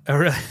movie. Oh,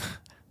 really?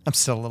 I'm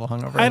still a little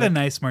hungover. I had a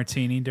nice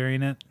martini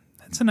during it.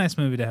 It's a nice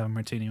movie to have a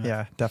martini with.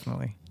 Yeah,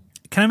 definitely.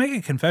 Can I make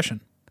a confession?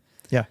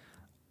 Yeah.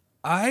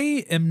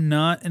 I am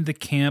not in the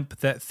camp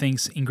that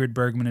thinks Ingrid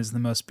Bergman is the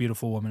most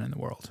beautiful woman in the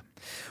world.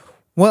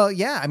 Well,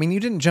 yeah. I mean, you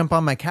didn't jump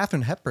on my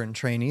Katharine Hepburn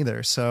train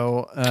either.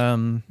 So,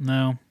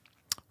 no.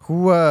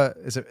 Who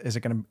is it? Is it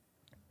going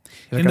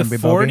to in the be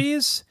Bogey?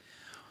 40s?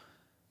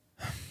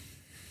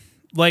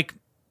 Like,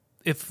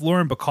 if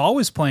Lauren Bacall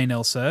was playing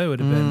Ilsa, it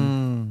would have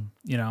been,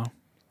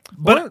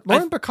 But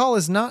Lauren Bacall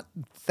is not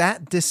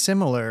that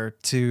dissimilar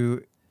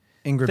to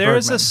Ingrid There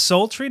is a Bergman.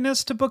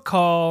 sultriness to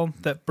Bacall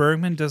that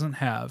Bergman doesn't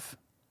have.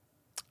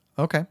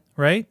 Okay.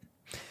 Right?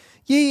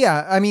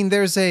 Yeah. I mean,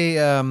 there's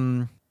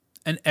and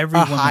every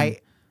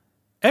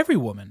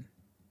woman.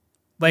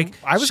 Like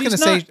I was going to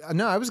she's say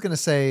I was going to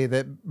say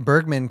that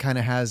Bergman kind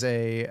of has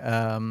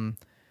a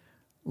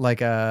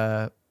like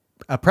a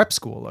prep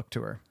school look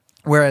to her,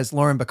 whereas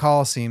Lauren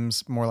Bacall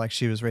seems more like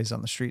she was raised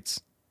on the streets.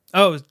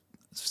 Oh,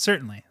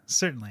 certainly.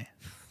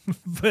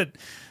 But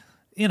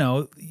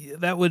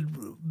that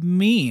would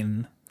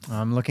mean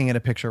I'm looking at a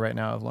picture right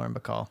now of Lauren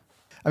Bacall.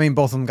 I mean,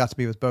 both of them got to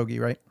be with Bogey,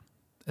 right?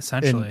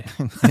 Essentially,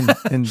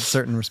 in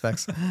certain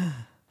respects.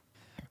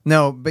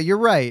 No, but you're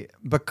right.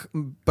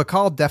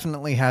 Bacall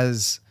definitely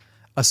has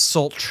a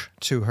sultry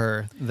to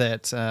her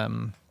that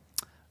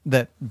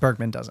that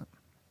Bergman doesn't.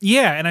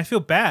 Yeah, and I feel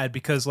bad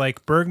because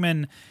like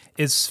Bergman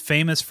is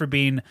famous for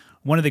being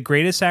one of the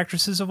greatest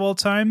actresses of all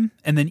time,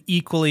 and then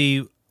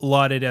equally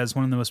lauded as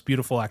one of the most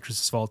beautiful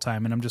actresses of all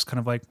time. And I'm just kind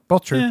of like,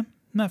 both true,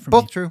 not for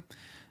both me. true,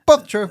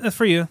 both true.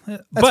 For you,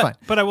 that's fine.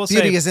 But I will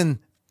Beauty say, is in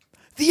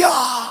the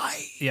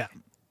eye. Yeah,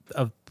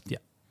 of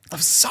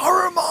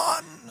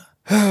Saruman.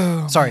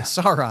 Sorry,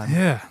 Sauron.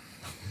 Yeah.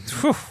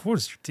 Whew, what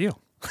is your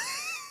deal?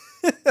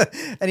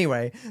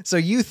 Anyway, so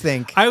you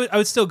think I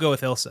would still go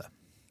with Ilsa.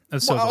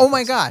 Oh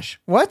my gosh.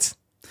 What?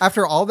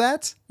 After all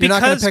that? You're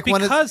not going to pick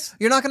one of...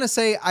 You're not going to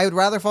say, I would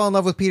rather fall in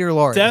love with Peter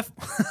Lorre.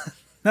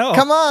 No.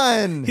 Come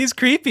on. He's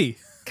creepy.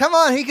 Come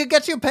on. He could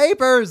get you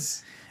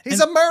papers.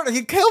 He's a murderer.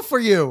 He'd kill for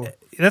you.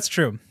 That's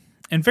true.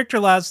 And Victor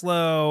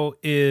Laszlo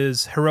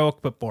is heroic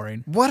but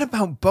boring. What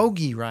about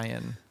Bogey,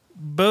 Ryan?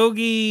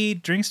 Bogey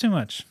drinks too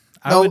much.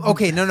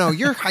 Okay. No.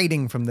 You're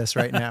hiding from this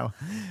right now.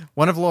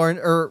 One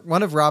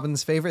of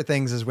Robin's favorite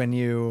things is when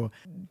you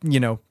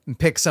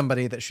pick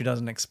somebody that she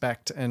doesn't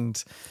expect.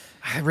 And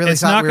I really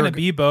it's not going to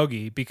be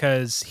Bogey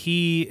because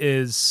he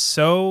is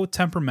so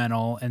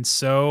temperamental and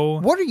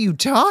so. What are you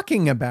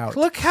talking about?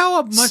 Look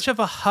how much of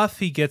a huff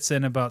he gets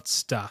in about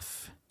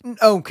stuff.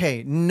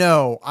 Okay,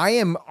 no, I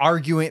am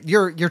arguing.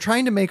 You're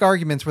trying to make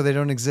arguments where they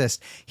don't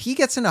exist. He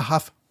gets in a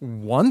huff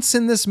once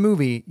in this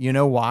movie. You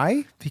know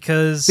why?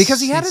 Because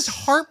he had his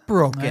heart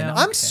broken. Yeah,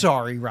 I'm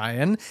sorry,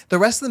 Ryan. The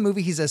rest of the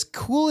movie, he's as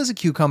cool as a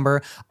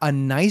cucumber, a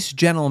nice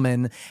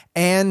gentleman,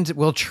 and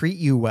will treat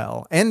you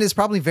well, and is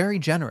probably very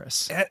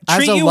generous.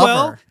 Treat you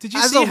well? Did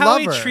you see how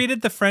he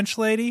treated the French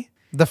lady?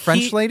 The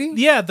French lady?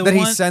 Yeah, that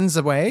he sends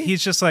away?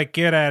 He's just like,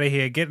 get out of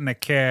here, get in a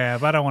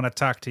cab. I don't want to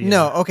talk to you.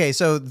 No, okay,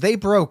 so they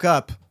broke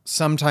up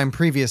sometime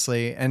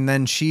previously, and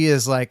then she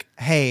is like,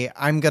 hey,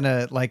 I'm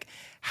gonna like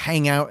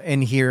hang out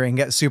in here and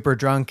get super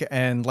drunk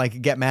and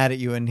like get mad at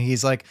you. And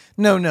he's like,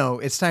 no,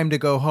 it's time to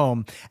go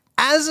home.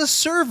 As a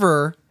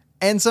server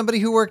and somebody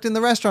who worked in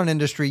the restaurant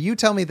industry. You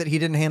tell me that he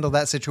didn't handle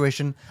that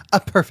situation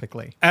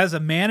perfectly. As a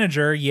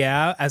manager,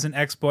 yeah. As an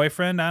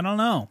ex-boyfriend, I don't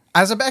know.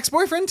 As an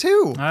ex-boyfriend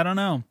too. I don't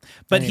know.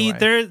 But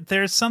Anyway.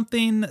 there's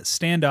something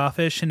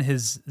standoffish in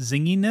his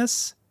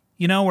zinginess,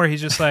 where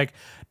he's just like,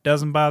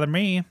 doesn't bother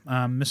me.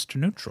 I'm Mr.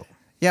 Neutral.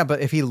 Yeah,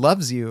 but if he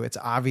loves you, it's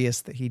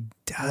obvious that he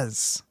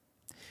does.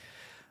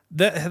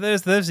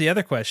 There's the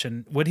other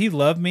question. Would he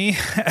love me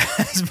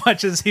as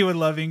much as he would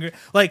love Ingrid?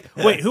 Like,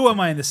 wait, who am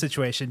I in this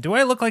situation? Do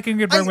I look like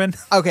Ingrid Bergman?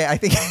 Okay,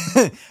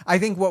 I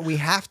think what we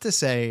have to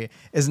say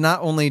is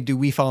not only do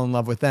we fall in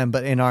love with them,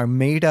 but in our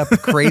made up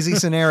crazy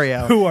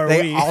scenario, Who are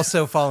they we?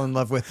 also fall in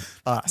love with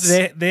us.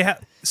 They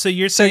have. So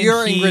you're saying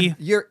you're Ingrid.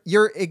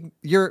 You're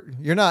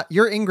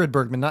Ingrid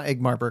Bergman, not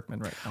Igmar Bergman,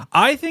 right now.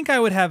 I think I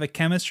would have a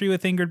chemistry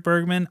with Ingrid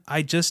Bergman.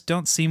 I just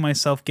don't see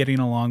myself getting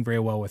along very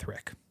well with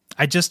Rick.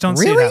 I just don't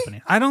see it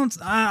happening. I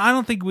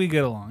don't think we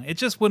get along. It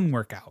just wouldn't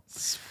work out.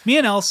 Me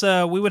and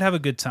Elsa, we would have a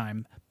good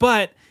time.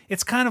 But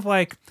it's kind of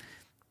like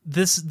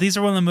these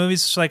are one of the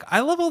movies. It's like, I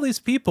love all these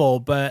people,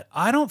 but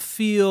I don't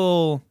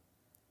feel,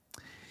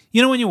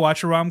 when you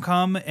watch a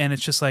rom-com and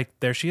it's just like,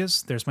 there she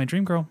is. There's my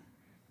dream girl.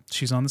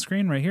 She's on the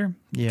screen right here.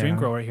 Yeah. Dream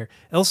girl right here.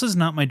 Elsa's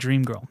not my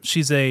dream girl.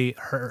 She's a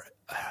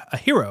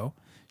hero.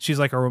 She's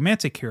like a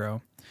romantic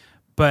hero.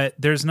 But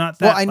there's not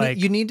that. Well,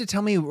 you need to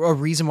tell me a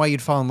reason why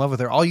you'd fall in love with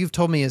her. All you've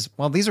told me is,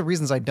 well, these are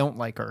reasons I don't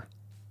like her.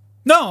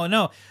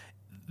 No.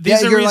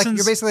 These are you're reasons.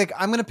 you're basically like,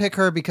 I'm going to pick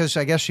her because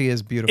I guess she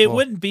is beautiful. It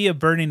wouldn't be a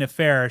burning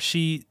affair.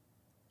 She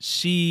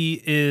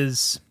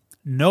is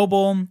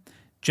noble,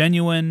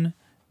 genuine,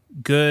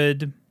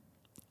 good,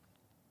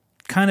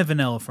 kind of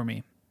vanilla for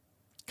me.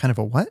 Kind of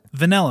a what?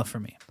 Vanilla for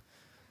me.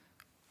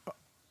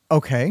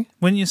 Okay.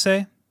 Wouldn't you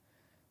say?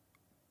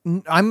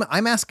 I'm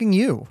asking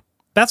you.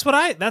 That's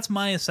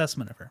my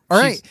assessment of her. All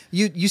right.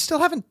 You still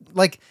haven't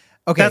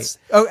okay.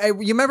 You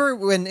remember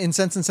when in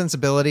Sense and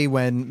Sensibility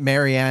when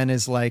Marianne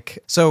is like,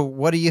 so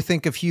what do you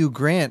think of Hugh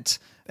Grant,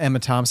 Emma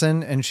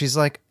Thompson? And she's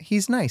like,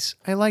 he's nice.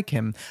 I like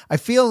him. I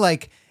feel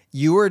like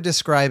you were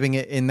describing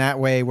it in that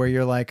way where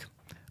you're like,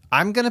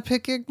 I'm going to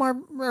pick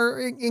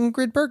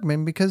Ingrid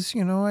Bergman because,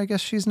 I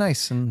guess she's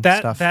nice and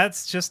stuff.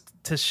 That's just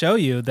to show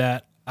you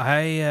that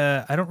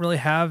I don't really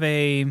have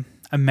a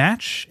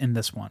match in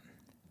this one.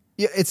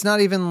 Yeah, it's not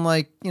even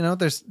like,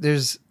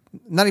 there's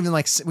not even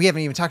like, we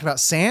haven't even talked about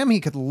Sam. He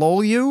could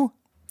lull you.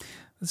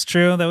 That's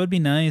true. That would be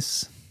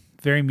nice.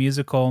 Very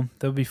musical.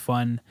 That would be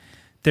fun.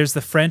 There's the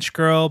French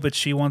girl, but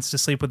she wants to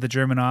sleep with the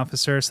German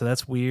officer, so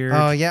that's weird.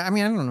 Oh, yeah. I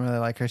mean, I don't really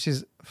like her.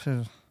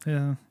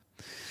 Yeah.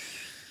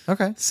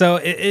 Okay. So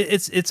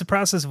it's a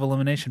process of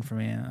elimination for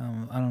me.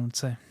 I don't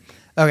say.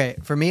 Okay.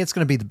 For me, it's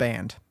going to be the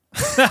band.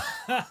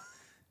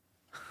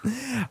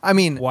 I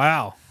mean,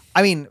 wow.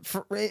 I mean,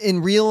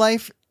 in real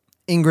life,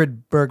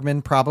 Ingrid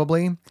Bergman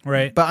probably.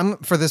 Right.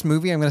 But for this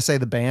movie, I'm going to say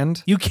the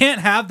band. You can't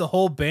have the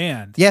whole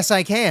band. Yes,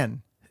 I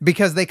can.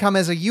 Because they come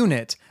as a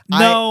unit.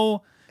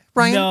 No.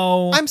 Ryan,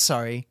 no. I'm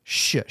sorry.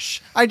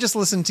 Shush. I just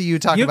listened to you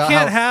talk You about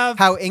can't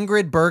how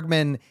Ingrid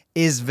Bergman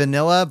is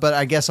vanilla, but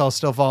I guess I'll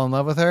still fall in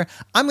love with her.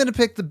 I'm going to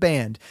pick the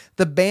band.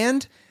 The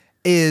band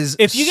is...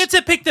 If you get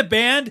to pick the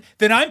band,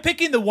 then I'm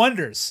picking the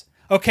Wonders.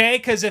 Okay?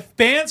 Because if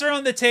bands are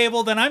on the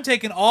table, then I'm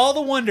taking all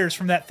the Wonders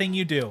from that thing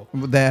you do.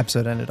 The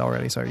episode ended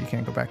already. Sorry, you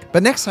can't go back.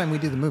 But next time we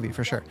do the movie,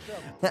 for sure.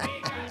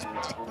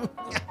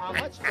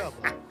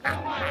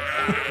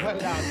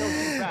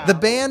 The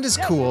band is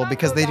cool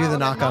because they do the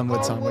Knock on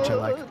Wood song, which I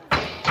like.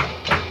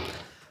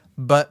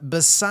 But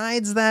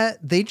besides that,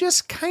 they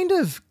just kind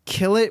of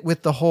kill it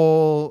with the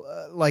whole,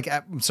 at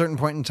a certain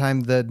point in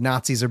time, the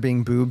Nazis are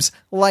being boobs,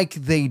 like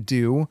they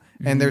do.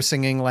 Mm-hmm. And they're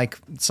singing,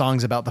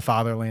 songs about the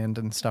fatherland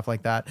and stuff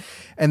like that.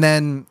 And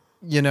then,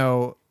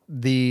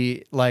 Victor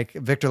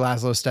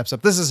Laszlo steps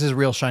up. This is his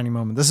real shining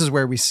moment. This is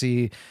where we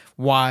see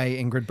why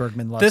Ingrid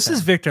Bergman loves him. This is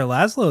Victor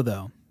Laszlo,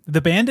 though.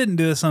 The band didn't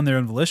do this on their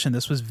own volition.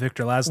 This was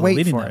Victor Laszlo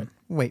leading them.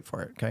 Wait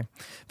for it, okay?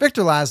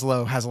 Victor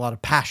Laszlo has a lot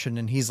of passion,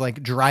 and he's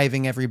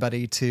driving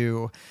everybody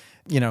to,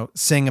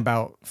 sing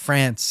about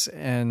France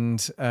and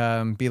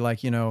be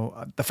like,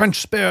 the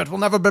French spirit will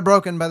never be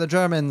broken by the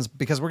Germans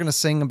because we're going to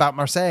sing about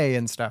Marseille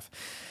and stuff.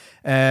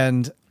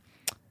 And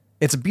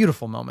it's a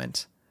beautiful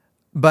moment.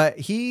 But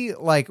he,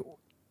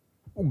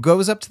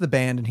 goes up to the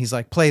band and he's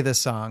like, play this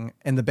song.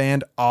 And the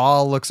band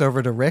all looks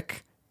over to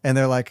Rick, and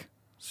they're like,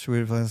 should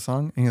we play the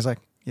song? And he's like,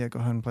 yeah, go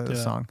ahead and play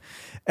this song.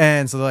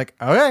 And so they're like,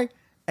 okay.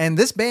 And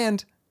this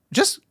band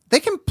they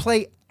can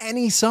play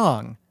any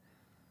song.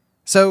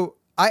 So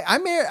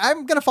I'm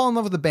going to fall in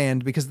love with the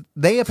band because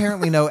they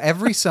apparently know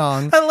every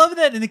song. I love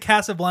that in the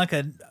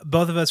Casablanca,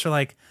 both of us are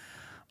like,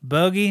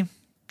 Bogey?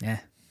 Yeah.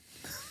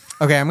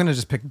 Okay, I'm going to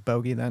just pick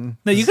Bogey then.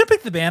 No, you can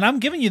pick the band. I'm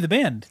giving you the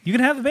band. You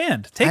can have the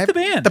band. Take the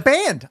band. The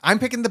band. I'm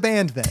picking the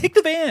band then. Take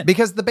the band.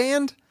 Because the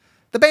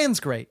band's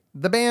great.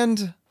 The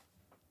band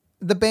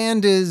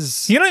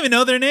is... You don't even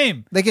know their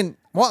name. They can...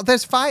 Well,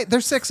 there's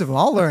 6 of them.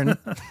 I'll learn.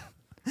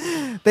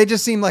 They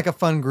just seem like a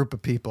fun group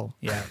of people.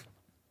 Yeah.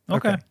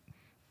 Okay.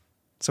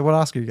 So what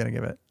Oscar are you going to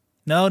give it?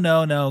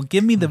 No.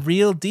 Give me the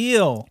real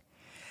deal.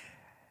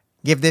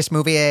 Give this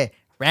movie a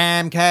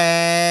Ramcam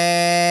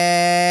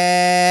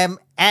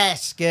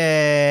Oscar.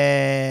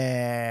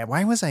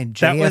 Why was I JFK?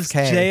 That was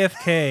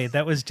JFK.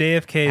 That was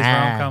JFK's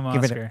rom-com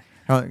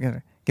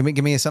Oscar.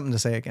 Give me something to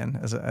say again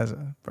as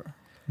a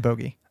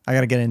bogey. I got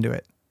to get into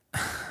it.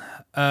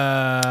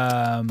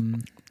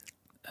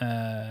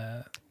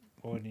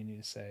 What do you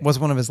need to say? What's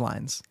one of his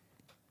lines?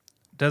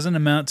 Doesn't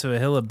amount to a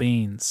hill of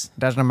beans.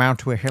 Doesn't amount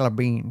to a hill of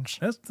beans.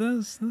 That's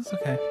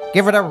okay.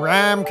 Give it a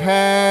Ramcam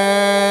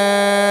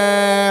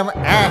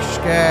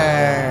Oscar.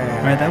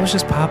 Right, that was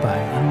just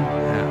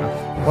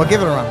Popeye. Well,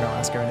 give it a Ramcam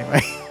Oscar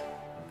anyway.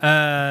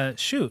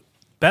 Shoot.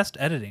 Best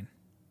editing.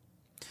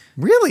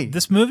 Really?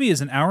 This movie is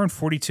 1 hour and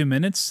 42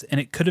 minutes, and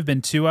it could have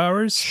been 2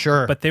 hours.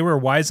 Sure. But they were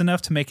wise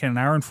enough to make it 1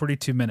 hour and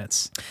 42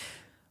 minutes.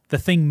 The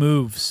thing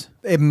moves.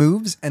 It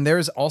moves, and there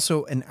is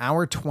also an 1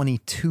 hour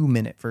 22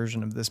 minute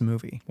version of this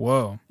movie.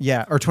 Whoa.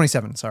 Yeah, or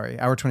 27, sorry. 1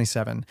 hour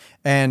 27.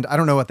 And I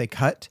don't know what they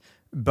cut,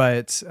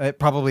 but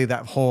probably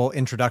that whole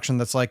introduction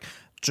that's like,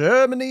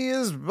 Germany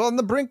is on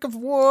the brink of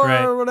war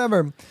or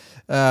whatever.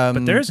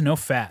 But there is no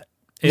fat.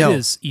 It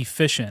is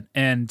efficient,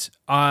 and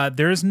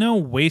there is no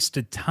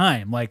wasted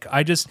time. Like,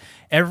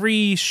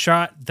 every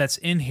shot that's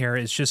in here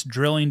is just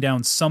drilling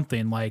down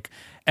something, like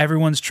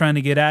everyone's trying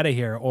to get out of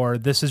here, or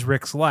this is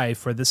Rick's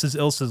life, or this is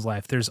Ilsa's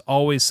life. There's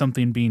always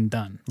something being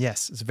done.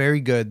 Yes, it's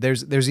very good.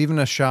 There's even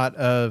a shot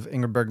of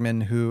Ingrid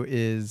Bergman who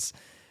is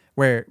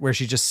where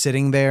she's just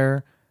sitting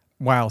there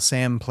while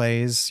Sam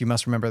plays. You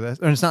must remember this.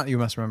 Or it's not you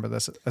must remember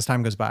this as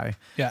time goes by.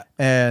 Yeah.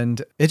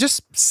 And it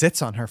just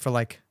sits on her for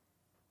like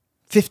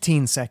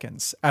 15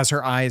 seconds as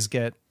her eyes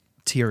get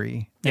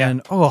teary. Yeah.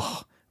 And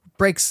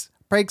breaks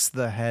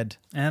the head.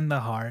 And the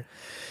heart.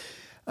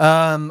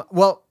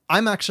 Well,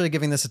 I'm actually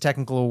giving this a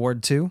technical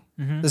award too.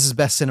 Mhm. This is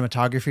best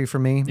cinematography for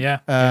me. Yeah.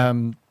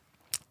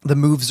 The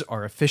moves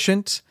are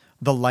efficient.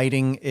 The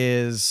lighting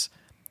is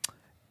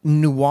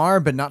noir,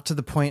 but not to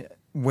the point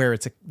where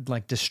it's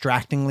like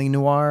distractingly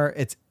noir.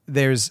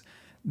 There's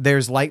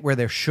light where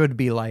there should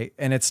be light,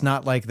 and it's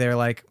not like they're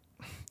like,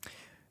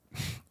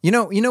 you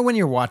know when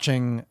you're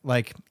watching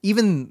like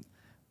even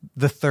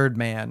The Third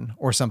Man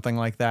or something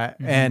like that,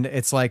 and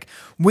it's like,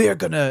 we're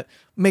gonna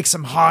make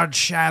some hard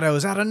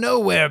shadows out of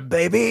nowhere,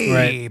 baby,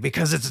 Right.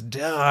 because it's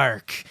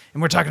dark,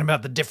 and we're talking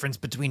about the difference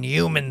between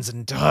humans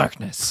and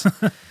darkness.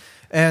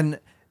 And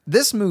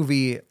this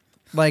movie,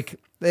 like,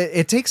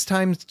 it takes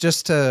time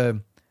just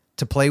to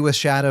play with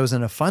shadows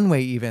in a fun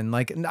way. Even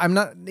like, I'm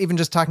not even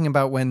just talking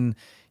about when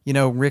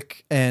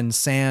Rick and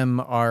Sam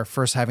are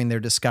first having their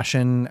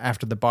discussion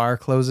after the bar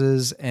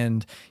closes,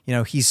 and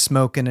he's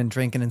smoking and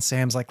drinking, and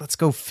Sam's like, let's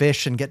go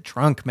fish and get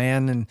drunk,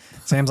 man. And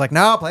Sam's like,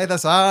 no, play the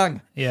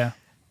song. Yeah.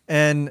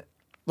 And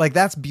like,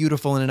 that's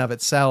beautiful in and of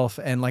itself.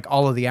 And like,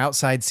 all of the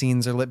outside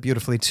scenes are lit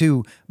beautifully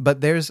too.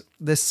 But there's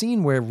this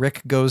scene where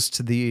Rick goes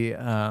to the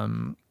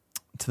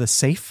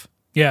safe.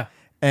 Yeah.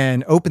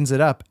 And opens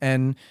it up,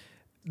 and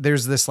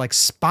there's this like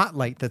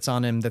spotlight that's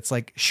on him that's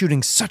like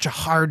shooting such a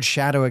hard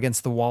shadow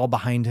against the wall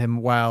behind him,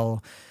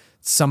 while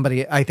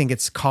somebody, I think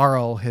it's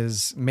Carl,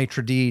 his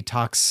maitre d',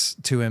 talks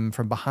to him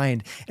from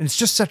behind. And it's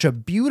just such a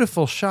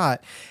beautiful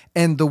shot.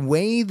 And the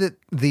way that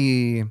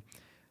the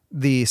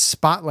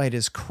spotlight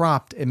is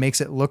cropped, it makes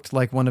it look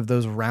like one of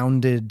those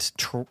rounded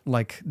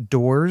like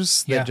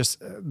doors that just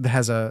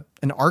has an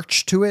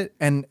arch to it.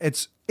 And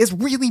it's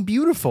really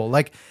beautiful.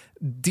 Like,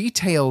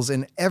 details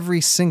in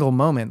every single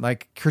moment.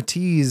 Like,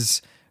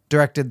 Curtiz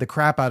directed the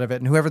crap out of it,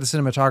 and whoever the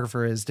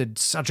cinematographer is did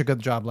such a good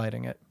job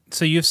lighting it.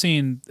 So you've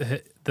seen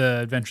the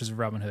Adventures of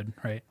Robin Hood,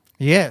 right?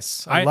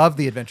 Yes, I love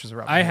the Adventures of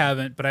Robin Hood. I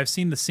haven't, but I've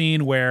seen the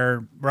scene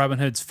where Robin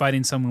Hood's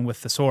fighting someone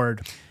with the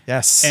sword.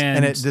 Yes,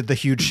 and it did the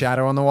huge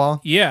shadow on the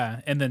wall.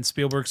 Yeah, and then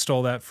Spielberg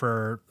stole that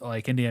for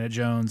like Indiana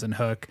Jones and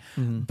Hook.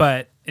 Mhm.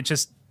 But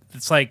it's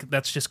like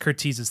that's just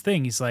Curtiz's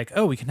thing. He's like,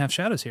 oh, we can have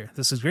shadows here.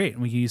 This is great,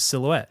 and we can use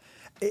silhouette.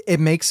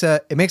 It makes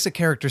a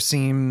character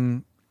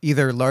seem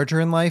either larger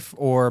in life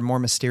or more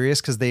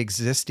mysterious because they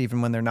exist even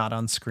when they're not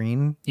on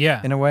screen. Yeah,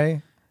 in a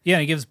way. Yeah,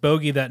 and it gives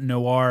Bogey that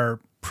noir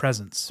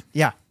presence.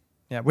 Yeah,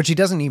 which he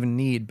doesn't even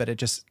need, but it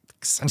just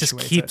accentuates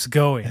just keeps it.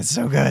 going. It's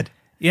so good.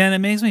 Yeah, and it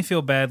makes me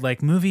feel bad.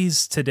 Like,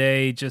 movies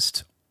today,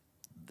 the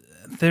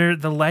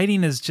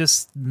lighting is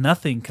just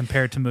nothing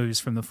compared to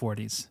movies from the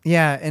 40s.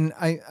 Yeah, and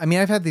I mean,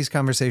 I've had these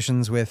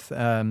conversations with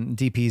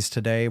DPs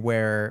today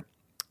where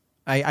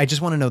I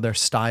just want to know their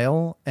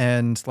style,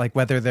 and like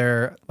whether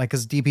they're like,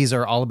 because DPs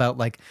are all about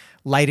like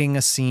lighting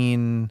a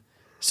scene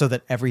so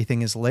that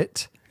everything is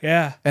lit.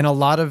 Yeah, and a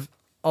lot of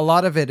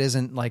it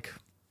isn't like,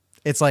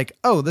 it's like,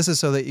 oh, this is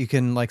so that you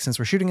can, like, since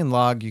we're shooting in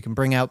log, you can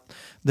bring out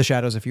the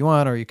shadows if you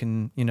want, or you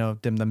can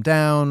dim them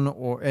down,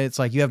 or it's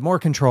like you have more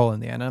control in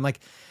the end. And I'm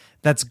like,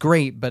 that's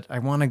great, but I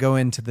want to go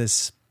into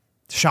this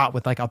shot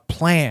with like a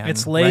plan.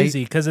 It's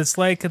lazy because it's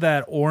like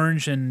that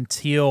orange and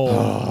teal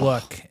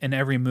look in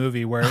every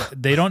movie where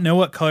they don't know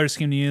what color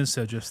scheme to use,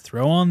 so just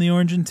throw on the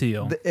orange and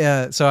teal.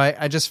 So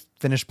I just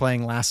finished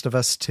playing Last of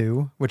Us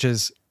 2, which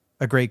is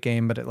a great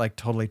game, but it like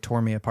totally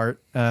tore me apart.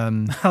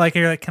 Like,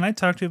 you're like, can I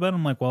talk to you about it?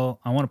 I'm like,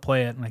 well, I want to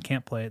play it and I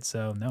can't play it,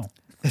 so no.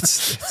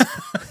 It's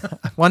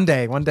One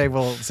day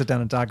we'll sit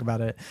down and talk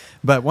about it.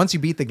 But once you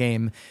beat the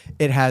game,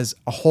 it has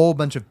a whole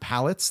bunch of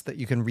palettes that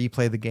you can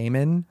replay the game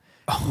in.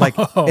 Like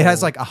it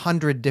has like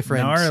 100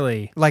 different.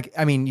 Gnarly. Like,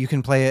 I mean, you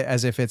can play it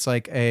as if it's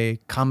like a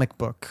comic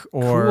book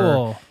or.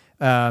 Cool.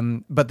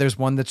 But there's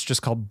one that's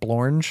just called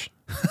Blornge,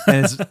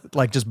 and it's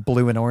like just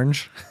blue and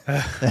orange.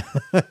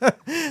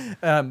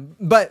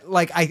 But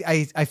like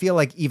I feel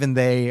like even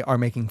they are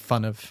making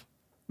fun of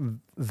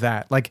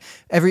that. Like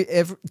every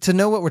to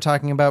know what we're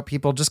talking about,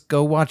 people just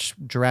go watch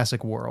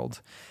Jurassic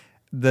World.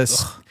 The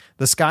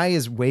sky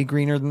is way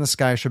greener than the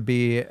sky should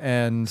be,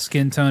 and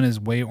skin tone is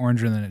way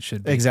oranger than it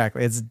should be.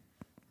 Exactly.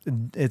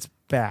 It's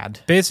bad.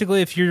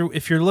 Basically, if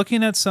you're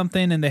looking at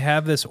something and they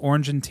have this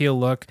orange and teal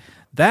look,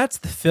 that's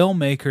the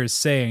filmmakers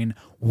saying,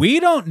 we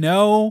don't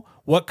know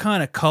what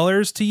kind of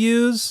colors to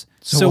use.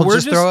 So we'll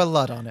just throw a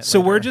LUT on it. So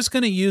later. we're just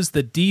going to use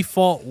the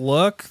default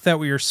look that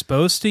we are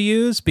supposed to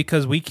use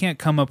because we can't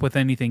come up with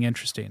anything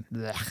interesting.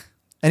 Blech.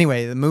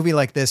 Anyway, the movie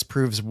like this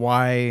proves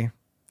why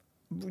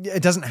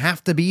it doesn't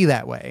have to be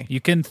that way.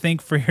 You can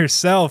think for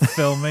yourself,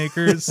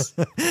 filmmakers.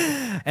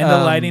 And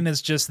the lighting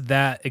is just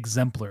that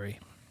exemplary.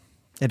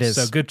 It is.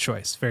 So good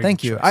choice. Very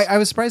Thank good you. choice. I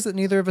was surprised that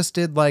neither of us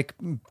did like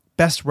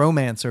best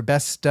romance or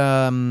best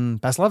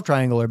love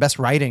triangle or best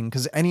writing,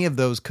 because any of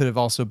those could have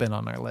also been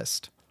on our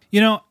list.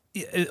 You know,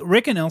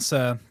 Rick and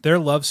Ilsa, their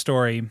love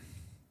story,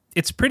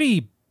 it's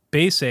pretty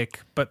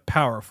basic but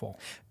powerful.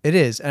 It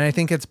is, and I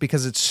think it's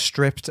because it's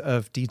stripped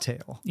of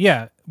detail.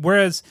 Yeah,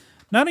 whereas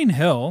Notting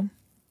Hill,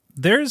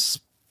 there's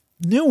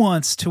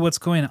nuance to what's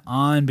going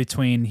on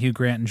between Hugh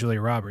Grant and Julia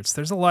Roberts.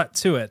 There's a lot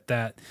to it.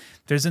 That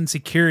there's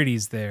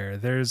insecurities there.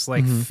 There's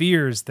like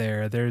fears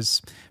there.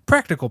 There's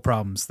practical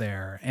problems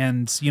there.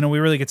 And, you know, we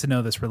really get to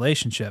know this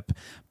relationship.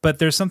 But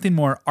there's something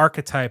more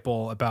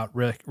archetypal about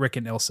Rick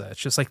and Ilsa. It's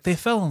just like they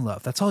fell in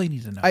love. That's all you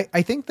need to know.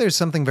 I think there's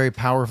something very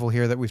powerful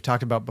here that we've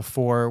talked about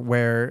before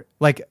where,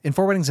 like, in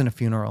Four Weddings and a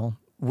Funeral,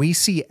 we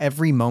see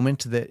every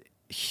moment that,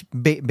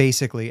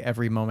 basically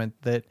every moment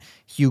that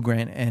Hugh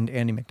Grant and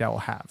Andie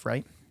MacDowell have,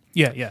 right?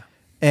 Yeah, yeah.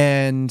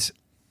 And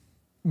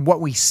what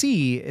we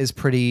see is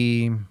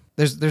pretty...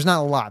 There's not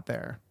a lot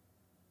there.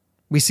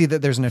 We see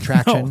that there's an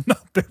attraction. No,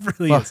 there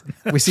really isn't.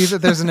 We see that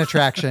there's an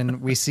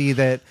attraction. We see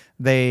that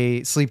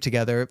they sleep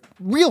together.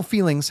 Real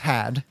feelings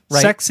had,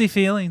 right? Sexy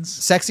feelings.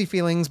 Sexy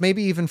feelings,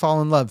 maybe even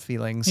fall in love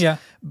feelings. Yeah.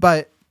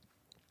 But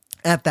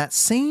at that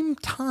same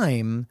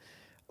time,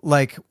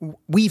 like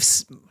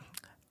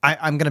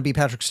I'm going to be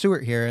Patrick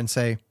Stewart here and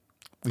say,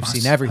 we've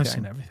seen everything. I've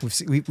seen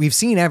everything. We've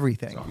seen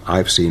everything.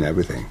 I've seen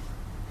everything.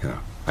 Yeah,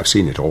 I've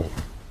seen it all.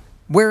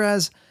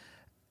 Whereas,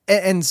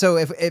 and so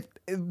if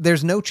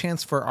there's no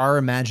chance for our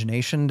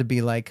imagination to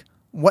be like,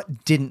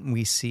 what didn't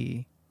we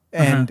see?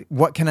 And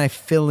what can I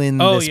fill in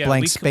this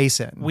blank space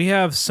in? We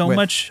have so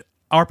much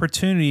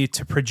opportunity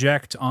to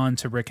project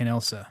onto Rick and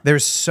Ilsa.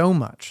 There's so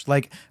much.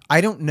 Like,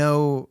 I don't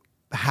know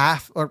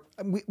half, or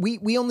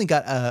we only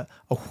got a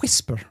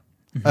whisper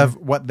of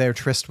what their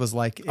tryst was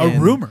like. A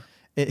rumor.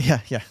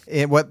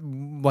 What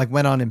like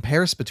went on in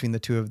Paris between the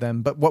two of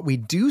them. But what we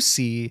do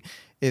see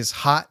is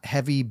hot,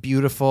 heavy,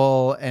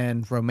 beautiful,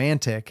 and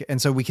romantic.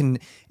 And so we can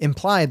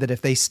imply that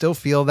if they still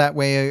feel that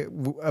way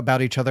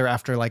about each other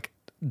after like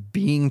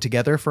being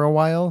together for a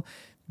while,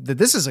 that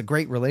this is a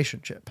great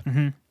relationship.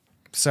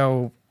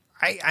 So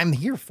I'm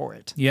here for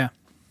it. Yeah.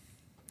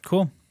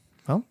 Cool.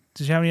 Well,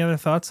 did you have any other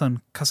thoughts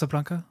on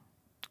Casablanca?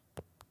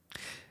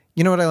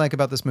 You know what I like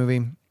about this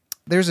movie?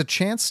 There's a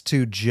chance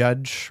to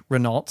judge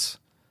Renault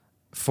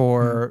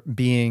for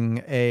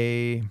being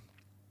a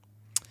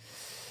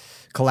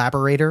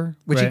collaborator,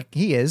 which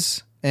he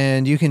is,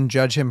 and you can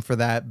judge him for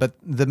that. But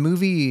the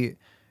movie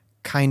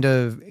kind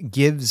of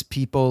gives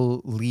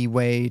people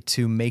leeway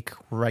to make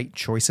right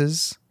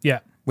choices. Yeah.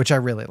 Which I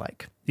really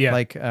like. Yeah.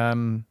 Like,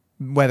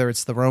 whether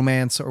it's the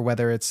romance or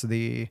whether it's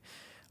the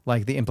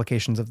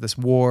implications of this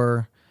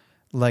war,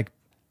 like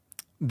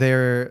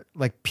Peter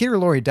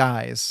Lorre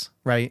dies,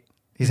 right?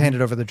 He's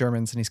handed over to the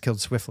Germans and he's killed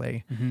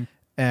swiftly.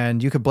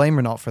 And you could blame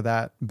Renault for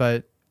that,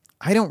 but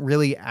I don't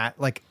really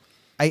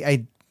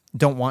I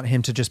don't want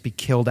him to just be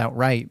killed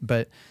outright,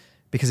 but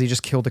because he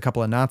just killed a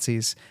couple of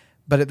Nazis.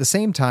 But at the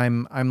same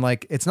time, I'm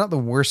like, it's not the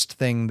worst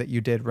thing that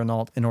you did,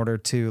 Renault, in order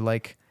to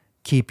like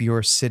keep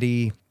your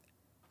city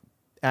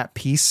at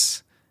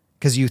peace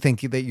because you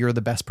think that you're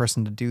the best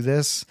person to do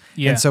this.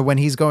 Yeah. And so when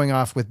he's going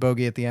off with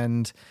Bogey at the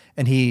end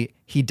and he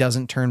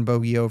doesn't turn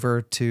Bogey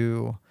over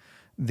to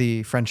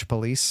the French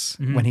police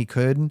when he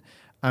could,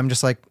 I'm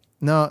just like,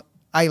 no,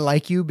 I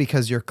like you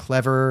because you're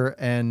clever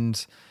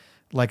and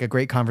like a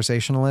great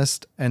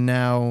conversationalist. And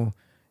now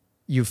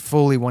you've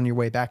fully won your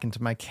way back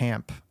into my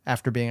camp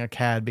after being a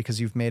cad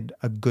because you've made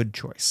a good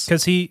choice.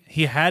 Because he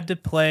had to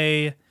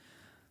play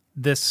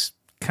this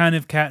kind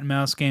of cat and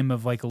mouse game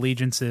of like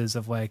allegiances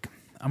of like,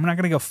 I'm not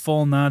going to go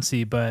full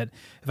Nazi, but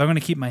if I'm going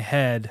to keep my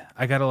head,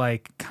 I got to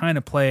like kind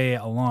of play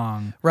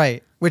along.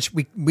 Right. Which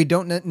we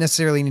don't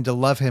necessarily need to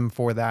love him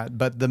for that,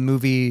 but the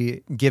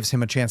movie gives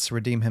him a chance to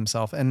redeem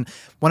himself. And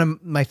one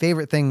of my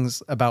favorite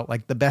things about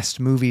like the best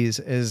movies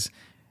is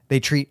they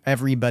treat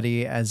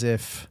everybody as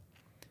if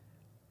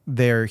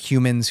they're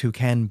humans who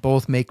can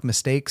both make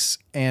mistakes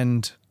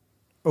and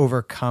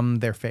overcome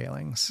their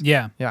failings.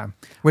 Yeah. Yeah.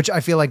 Which I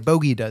feel like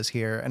Bogey does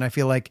here. And I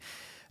feel like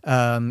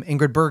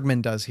Ingrid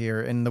Bergman does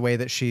here in the way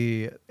that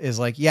she is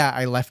like, yeah,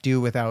 I left you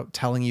without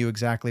telling you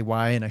exactly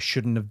why, and I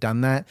shouldn't have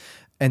done that.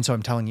 And so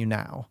I'm telling you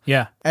now.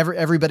 Yeah.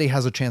 Everybody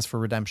has a chance for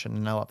redemption,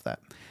 and I love that.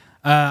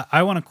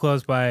 I want to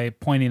close by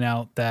pointing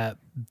out that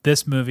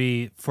this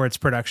movie, for its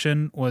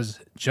production, was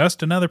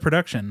just another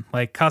production.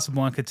 Like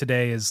Casablanca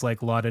today is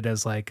like lauded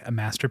as like a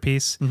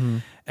masterpiece. Mm-hmm.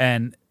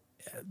 And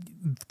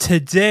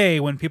today,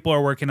 when people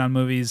are working on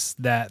movies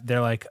that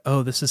they're like,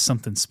 oh, this is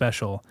something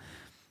special,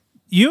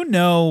 you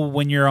know,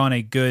 when you're on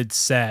a good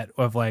set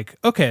of like,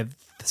 okay,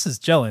 this is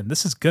gelling,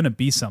 this is going to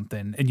be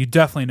something. And you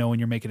definitely know when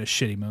you're making a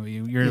shitty movie,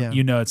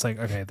 you know, it's like,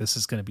 okay, this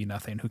is going to be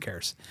nothing. Who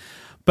cares?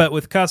 But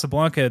with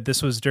Casablanca,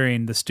 this was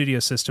during the studio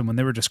system when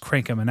they were just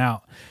cranking them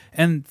out.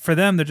 And for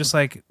them, they're just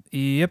like,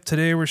 yep,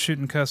 today we're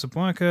shooting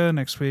Casablanca.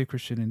 Next week we're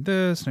shooting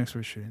this. Next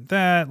we're shooting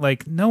that.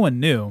 Like, no one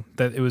knew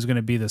that it was going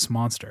to be this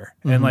monster.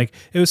 Mm-hmm. And like,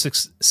 it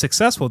was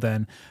successful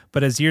then.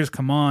 But as years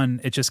come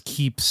on, it just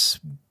keeps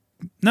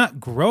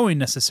not growing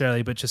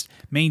necessarily, but just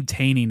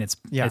maintaining its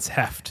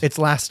heft. Its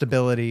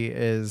lastability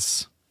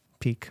is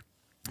peak.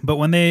 But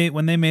when they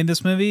made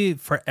this movie,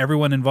 for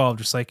everyone involved,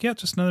 just like, yeah,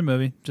 just another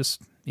movie.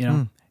 Just, you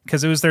know.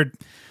 Because it was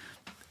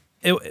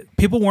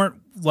people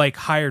weren't like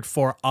hired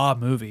for a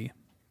movie.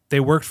 They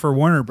worked for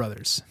Warner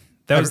Brothers.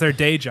 That was their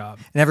day job.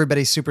 And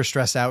everybody's super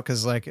stressed out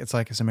because like it's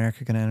like, is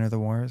America going to enter the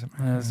war?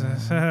 All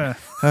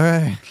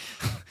right.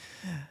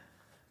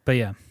 But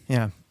yeah.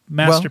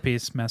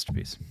 Masterpiece.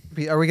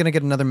 Are we going to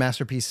get another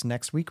masterpiece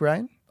next week,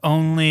 Ryan?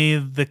 Only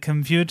the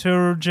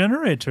computer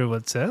generator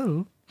would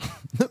tell.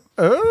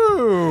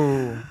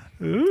 Oh.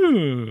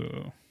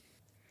 Ooh.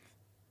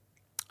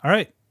 All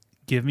right.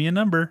 Give me a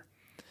number.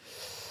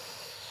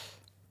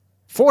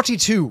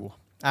 42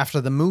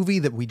 after the movie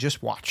that we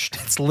just watched.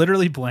 It's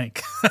literally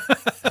blank.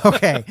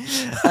 Okay.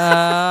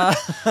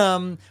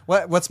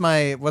 What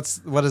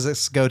does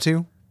this go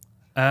to?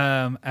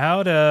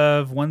 Out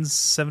of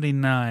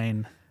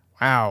 179.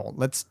 Wow.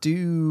 Let's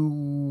do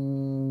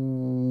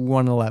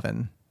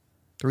 111.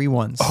 3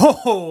 ones.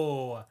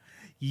 Oh,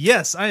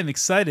 yes, I am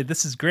excited.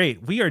 This is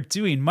great. We are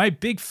doing My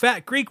Big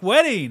Fat Greek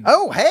Wedding.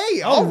 Oh,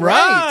 hey. All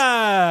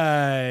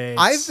right.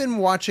 I've been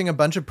watching a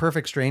bunch of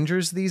Perfect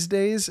Strangers these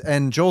days,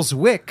 and Joel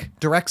Zwick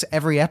directs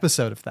every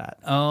episode of that.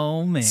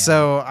 Oh, man.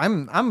 So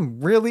I'm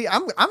happy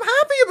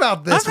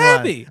about this I'm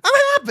happy.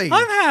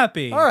 I'm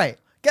happy. All right.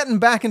 Getting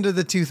back into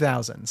the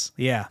 2000s.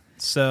 Yeah.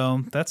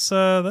 So that's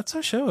our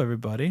show,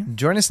 everybody.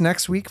 Join us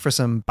next week for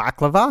some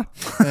baklava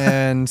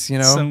and,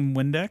 some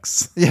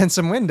Windex. Yeah, and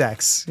some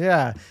Windex.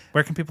 Yeah.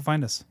 Where can people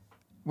find us?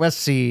 Let's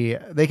see.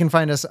 They can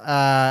find us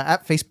at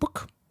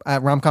Facebook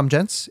at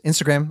RomcomGents,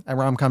 Instagram at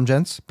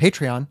RomcomGents,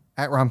 Patreon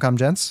at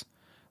RomcomGents.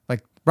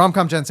 Like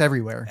RomcomGents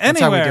everywhere. That's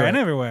Anywhere how we do it. and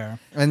everywhere.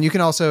 And you can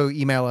also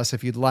email us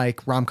if you'd like,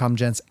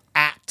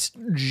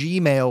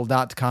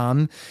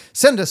 romcomgents@gmail.com.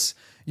 Send us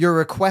your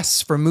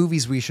requests for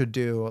movies we should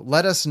do.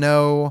 Let us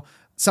know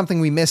something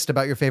we missed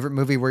about your favorite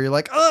movie where you're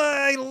like, oh,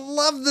 I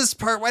love this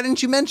part. Why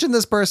didn't you mention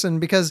this person?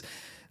 Because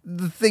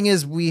the thing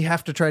is, we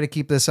have to try to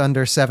keep this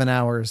under 7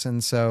 hours.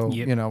 And so,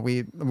 we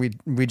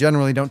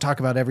generally don't talk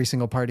about every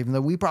single part, even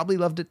though we probably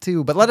loved it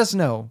too. But let us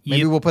know.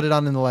 Maybe we'll put it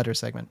on in the letter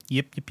segment.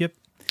 Yep.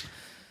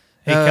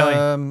 Hey,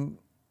 Kelly.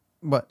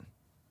 What?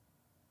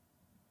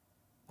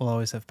 We'll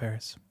always have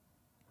Paris.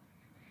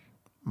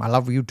 I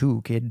love you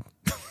too, kid.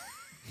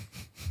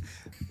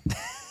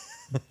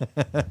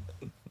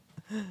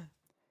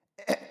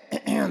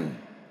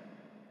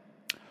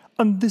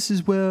 And this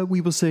is where we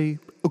will say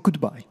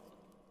goodbye.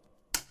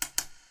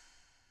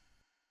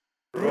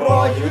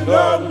 Ryan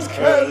and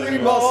Kelly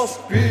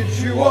must bid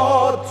you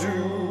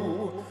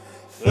adieu.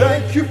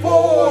 Thank you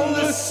for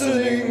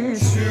listening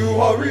to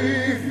our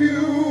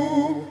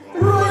review.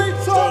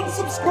 Rate and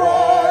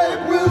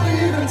subscribe, we'll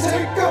even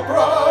take a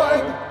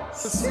bribe.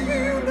 See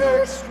you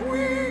next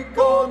week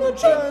on A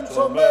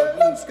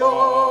Gentleman's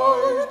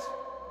Guide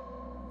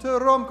to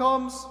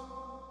Romcoms.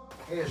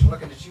 Here's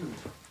looking at you.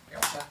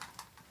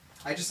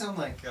 I just sound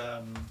like,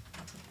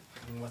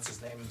 what's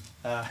his name?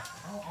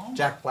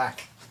 Jack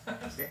Black.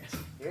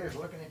 Here's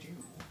looking at you.